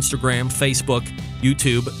them on Instagram, Facebook,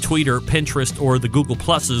 YouTube, Twitter, Pinterest, or the Google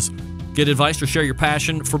Pluses. Get advice or share your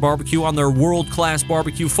passion for barbecue on their world-class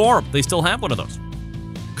barbecue forum. They still have one of those.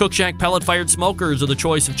 Cook Shack pellet-fired smokers are the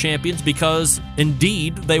choice of champions because,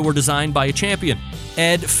 indeed, they were designed by a champion,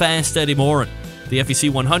 Ed Fast Eddie Morin. The FEC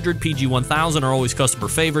 100, PG 1000 are always customer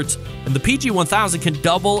favorites, and the PG 1000 can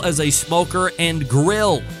double as a smoker and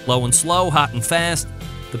grill. Low and slow, hot and fast.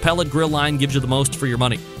 The pellet grill line gives you the most for your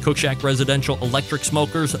money. Cook Shack residential electric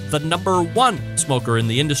smokers, the #1 smoker in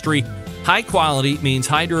the industry. High quality means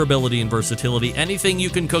high durability and versatility. Anything you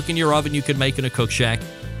can cook in your oven, you can make in a Cook Shack.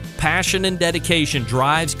 Passion and dedication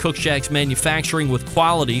drives Cook Shack's manufacturing, with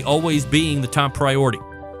quality always being the top priority.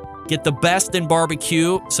 Get the best in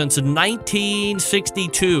barbecue since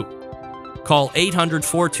 1962. Call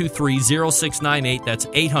 800-423-0698. That's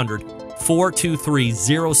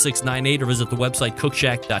 800-423-0698, or visit the website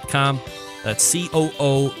cookshack.com. That's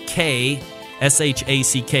COOKSHACK,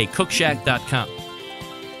 cookshack.com.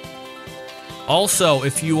 Also,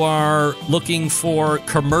 if you are looking for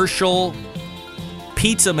commercial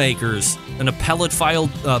pizza makers and a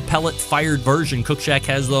pellet-fired version, Cook Shack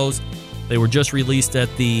has those. They were just released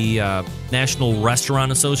at the National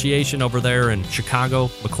Restaurant Association over there in Chicago,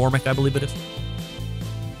 McCormick, I believe it is.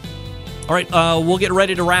 All right, we'll get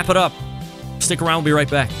ready to wrap it up. Stick around, we'll be right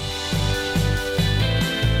back.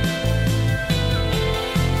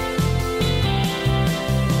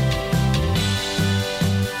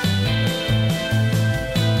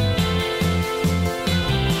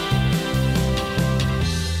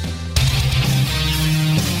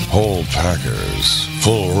 Whole packers,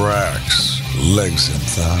 full racks, legs and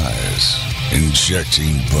thighs,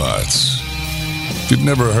 injecting butts. If you've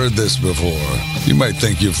never heard this before, you might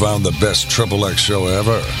think you found the best XXX show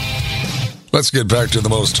ever. Let's get back to the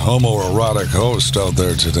most homoerotic host out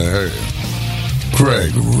there today,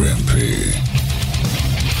 Greg Rempe.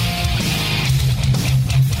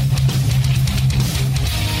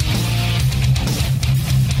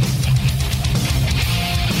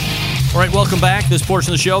 All right, welcome back. This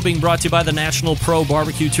portion of the show being brought to you by the National Pro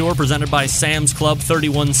Barbecue Tour, presented by Sam's Club.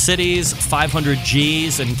 31 cities, 500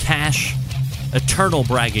 G's, and cash. Eternal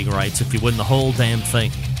bragging rights if you win the whole damn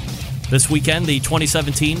thing. This weekend, the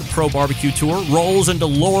 2017 Pro Barbecue Tour rolls into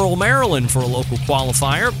Laurel, Maryland for a local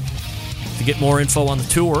qualifier. To get more info on the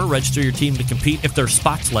tour, register your team to compete if there's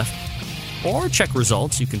spots left, or check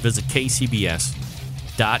results, you can visit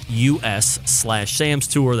kcbs.us/Sam's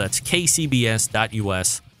Tour. That's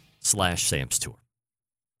kcbs.us/Sam's Tour.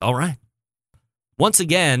 All right. Once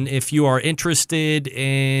again, if you are interested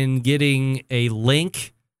in getting a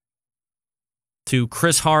link to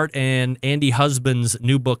Chris Hart and Andy Husband's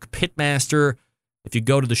new book, Pitmaster, if you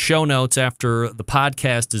go to the show notes after the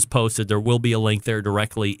podcast is posted, there will be a link there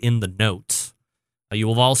directly in the notes. You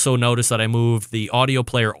will also notice that I moved the audio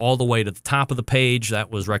player all the way to the top of the page.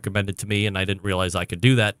 That was recommended to me, and I didn't realize I could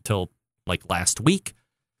do that until like last week.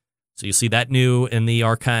 So you see that new in the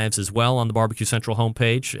archives as well on the Barbecue Central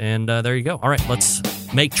homepage. And there you go. All right, let's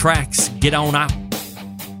make tracks. Get on out.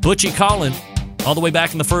 Butchie calling. All the way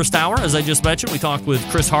back in the first hour, as I just mentioned, we talked with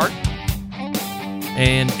Chris Hart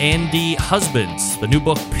and Andy Husbands. The new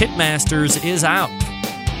book, Pitmasters, is out.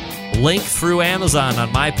 Link through Amazon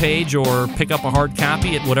on my page or pick up a hard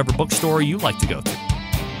copy at whatever bookstore you like to go to.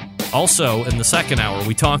 Also, in the second hour,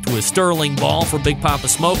 we talked with Sterling Ball from Big Poppa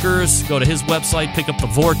Smokers. Go to his website, pick up the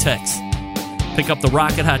Vortex. Pick up the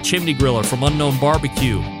Rocket Hot Chimney Griller from Unknown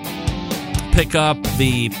Barbecue. Pick up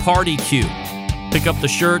the Party Cue. Pick up the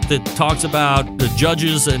shirt that talks about the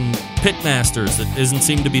judges and pitmasters that isn't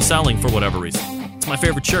seem to be selling for whatever reason. It's my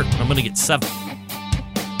favorite shirt. I'm going to get 7.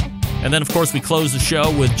 And then, of course, we close the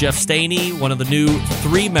show with Jeff Stehney, one of the new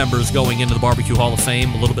 3 members going into the Barbecue Hall of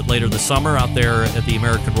Fame a little bit later this summer out there at the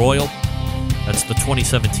American Royal. That's the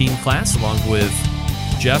 2017 class. Along with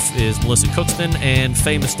Jeff is Melissa Cookston and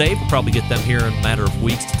Famous Dave. We'll probably get them here in a matter of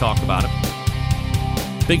weeks to talk about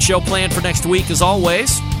it. Big show planned for next week, as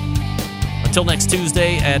always. Until next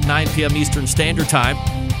Tuesday at 9 p.m. Eastern Standard Time,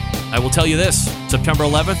 I will tell you this. September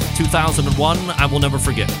 11th, 2001, I will never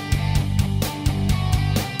forget.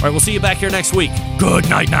 All right, we'll see you back here next week. Good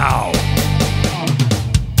night now.